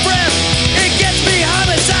on your breath. It gets me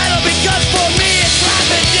homicidal because for me it's life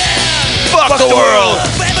and death. Fuck the world.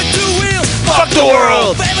 Forever two wheels. Fuck the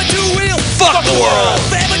world. Forever two wheels. Fuck the world.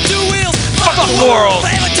 Forever two wheels. Fuck the world.